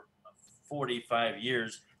over 45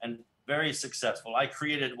 years and very successful. I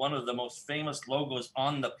created one of the most famous logos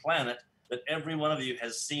on the planet that every one of you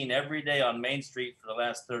has seen every day on Main Street for the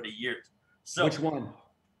last 30 years. So, which one?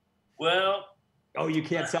 Well, oh, you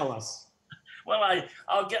can't tell us. Well,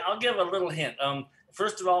 I'll give a little hint.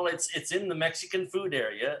 First of all, it's in the Mexican food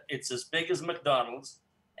area. It's as big as McDonald's,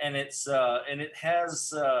 and it has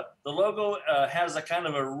the logo has a kind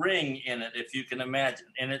of a ring in it, if you can imagine.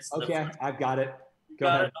 And it's okay. I've got it. Go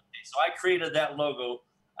ahead. Okay, so I created that logo.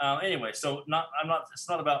 Anyway, so it's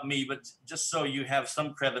not about me, but just so you have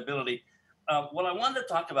some credibility. What I wanted to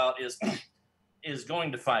talk about is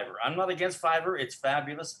going to Fiverr. I'm not against Fiverr. It's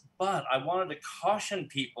fabulous, but I wanted to caution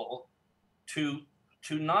people to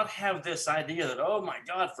not have this idea that, oh my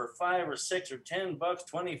God, for $5 or $6 or $10,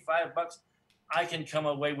 $25, I can come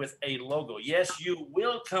away with a logo. Yes, you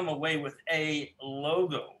will come away with a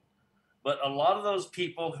logo, but a lot of those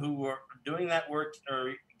people who are doing that work,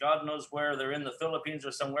 or God knows where, they're in the Philippines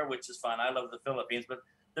or somewhere, which is fine. I love the Philippines, but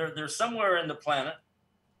they're somewhere in the planet,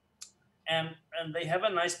 and they have a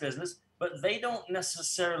nice business, but they don't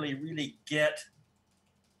necessarily really get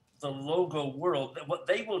the logo world. What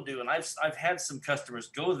they will do, and I've had some customers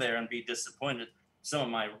go there and be disappointed. Some of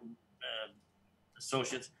my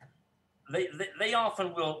associates, they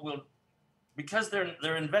often will, because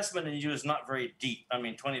their investment in you is not very deep. I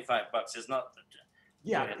mean, $25 is not.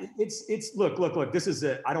 Yeah, it's look. This is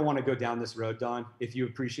I don't want to go down this road, Don. If you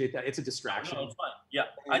appreciate that, it's a distraction. No, it's fine. Yeah,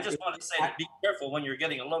 I just want to say that be careful when you're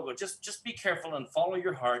getting a logo. Just be careful and follow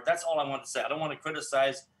your heart. That's all I want to say. I don't want to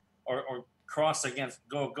criticize or cross against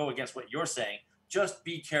go against what you're saying. Just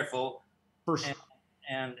be careful. For sure.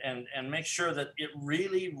 And make sure that it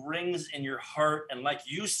really rings in your heart. And like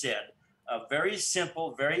you said, very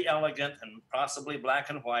simple, very elegant, and possibly black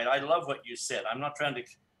and white. I love what you said. I'm not trying to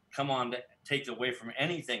come on to take away from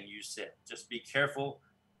anything you said. Just be careful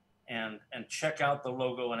and check out the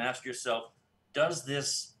logo and ask yourself, does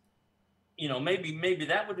this, maybe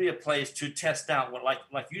that would be a place to test out what,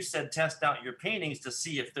 like you said, test out your paintings to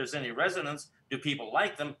see if there's any resonance. Do people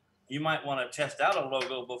like them? You might want to test out a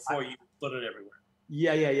logo before you put it everywhere.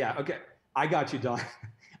 Yeah. Okay. I got you, Don.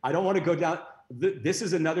 I don't want to go down. This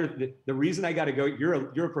is the reason I got to go.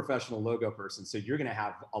 You're a professional logo person, so you're going to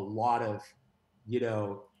have a lot of,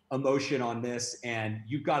 emotion on this, and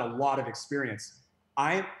you've got a lot of experience.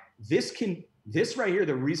 This right here,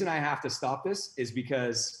 the reason I have to stop this is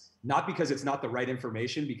not because it's not the right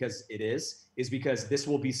information, because it is because this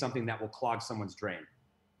will be something that will clog someone's drain.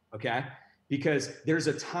 Okay? Because there's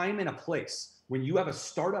a time and a place when you have a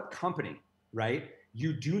startup company, right?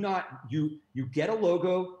 You get a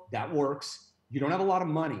logo that works. You don't have a lot of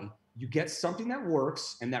money. You get something that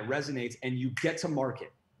works and that resonates, and you get to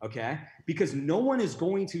market. Okay? Because no one is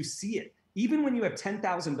going to see it. Even when you have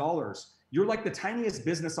 $10,000, you're like the tiniest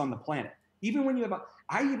business on the planet. Even when you have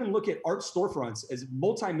I even look at Art Storefronts as a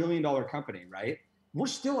multi-million-dollar company, right? We're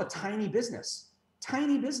still a tiny business,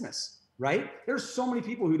 right? There's so many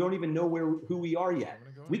people who don't even know who we are yet.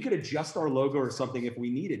 We could adjust our logo or something if we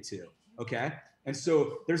needed to, okay? And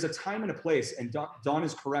so there's a time and a place, and Don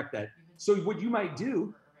is correct that, so what you might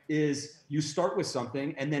do is you start with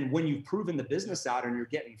something, and then when you've proven the business out and you're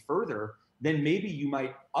getting further, then maybe you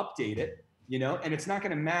might update it, and it's not going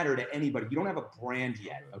to matter to anybody. You don't have a brand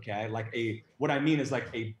yet, okay? What I mean is like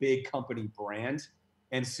a big company brand.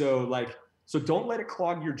 And so don't let it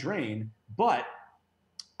clog your drain. But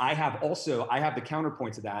I have the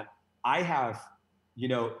counterpoint to that. I have,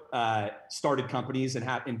 started companies and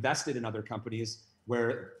have invested in other companies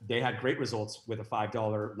where they had great results with a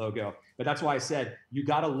 $5 logo. But that's why I said, you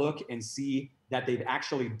got to look and see, that they've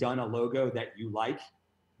actually done a logo that you like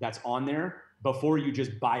that's on there before you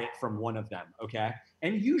just buy it from one of them, okay?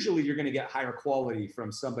 And usually you're gonna get higher quality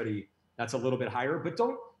from somebody that's a little bit higher, but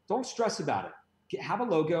don't stress about it. Have a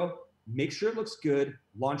logo, make sure it looks good,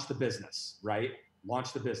 launch the business, right?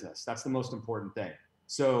 Launch the business. That's the most important thing.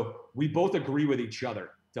 So we both agree with each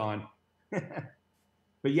other, Don.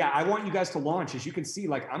 But yeah, I want you guys to launch. As you can see,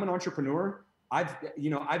 like, I'm an entrepreneur. I've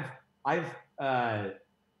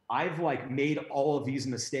like made all of these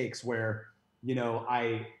mistakes where,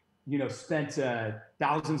 I spent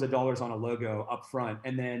thousands of dollars on a logo up front.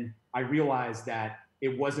 And then I realized that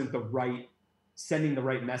it wasn't sending the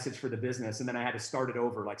right message for the business. And then I had to start it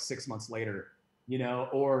over like 6 months later,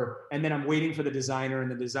 and then I'm waiting for the designer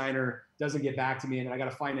and the designer doesn't get back to me. And then I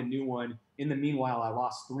got to find a new one. In the meanwhile, I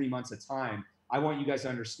lost 3 months of time. I want you guys to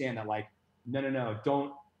understand that, like, no,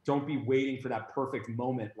 don't be waiting for that perfect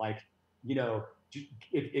moment. Like,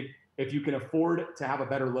 if you can afford to have a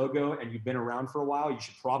better logo and you've been around for a while, you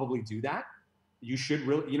should probably do that. You should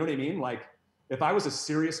really, you know what I mean? Like, if I was a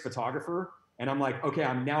serious photographer and I'm like, okay,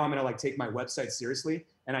 I'm gonna like take my website seriously,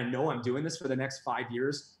 and I know I'm doing this for the next 5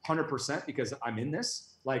 years, 100%, because I'm in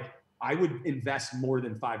this, like, I would invest more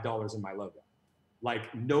than $5 in my logo.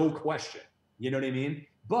 Like, no question. You know what I mean?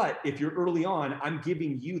 But if you're early on, I'm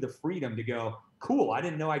giving you the freedom to go, cool, I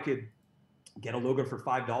didn't know I could get a logo for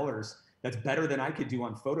 $5. That's better than I could do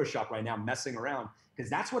on Photoshop right now, messing around.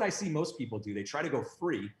 Because that's what I see most people do. They try to go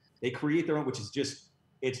free. They create their own, which is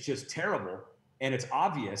it's just terrible. And it's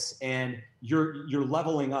obvious. And you're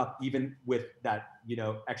leveling up even with that,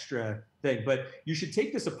 extra thing. But you should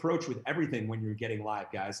take this approach with everything when you're getting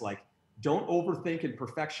live, guys. Like, don't overthink and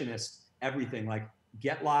perfectionist everything. Like,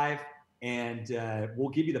 get live, and we'll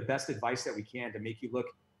give you the best advice that we can to make you look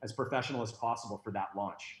as professional as possible for that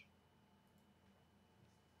launch.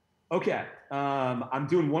 Okay, I'm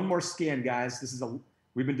doing one more scan, guys.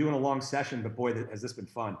 We've been doing a long session, but boy, has this been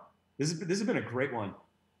fun. This has been a great one.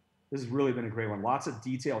 This has really been a great one. Lots of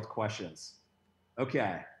detailed questions.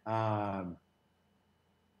 Okay.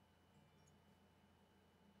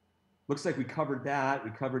 Looks like we covered that.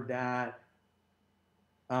 We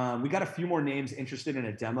got a few more names interested in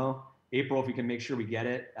a demo. April, if you can make sure we get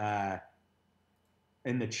it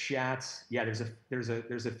in the chat. Yeah, there's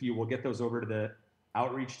a few. We'll get those over to the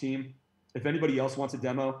outreach team. If anybody else wants a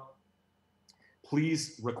demo,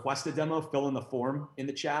 please request a demo. Fill in the form in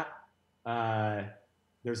the chat.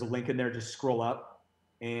 There's a link in there. Just scroll up,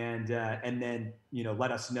 and then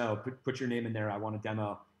let us know. Put your name in there. I want a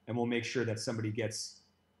demo, and we'll make sure that somebody gets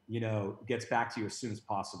back to you as soon as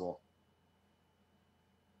possible.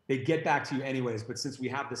 They get back to you anyways, but since we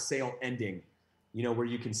have the sale ending, where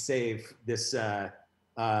you can save this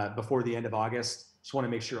before the end of August, just want to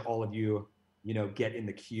make sure all of you, get in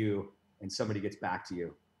the queue and somebody gets back to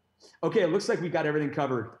you. Okay, it looks like we got everything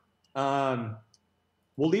covered.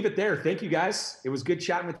 We'll leave it there. Thank you, guys. It was good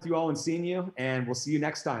chatting with you all and seeing you, and we'll see you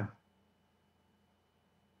next time.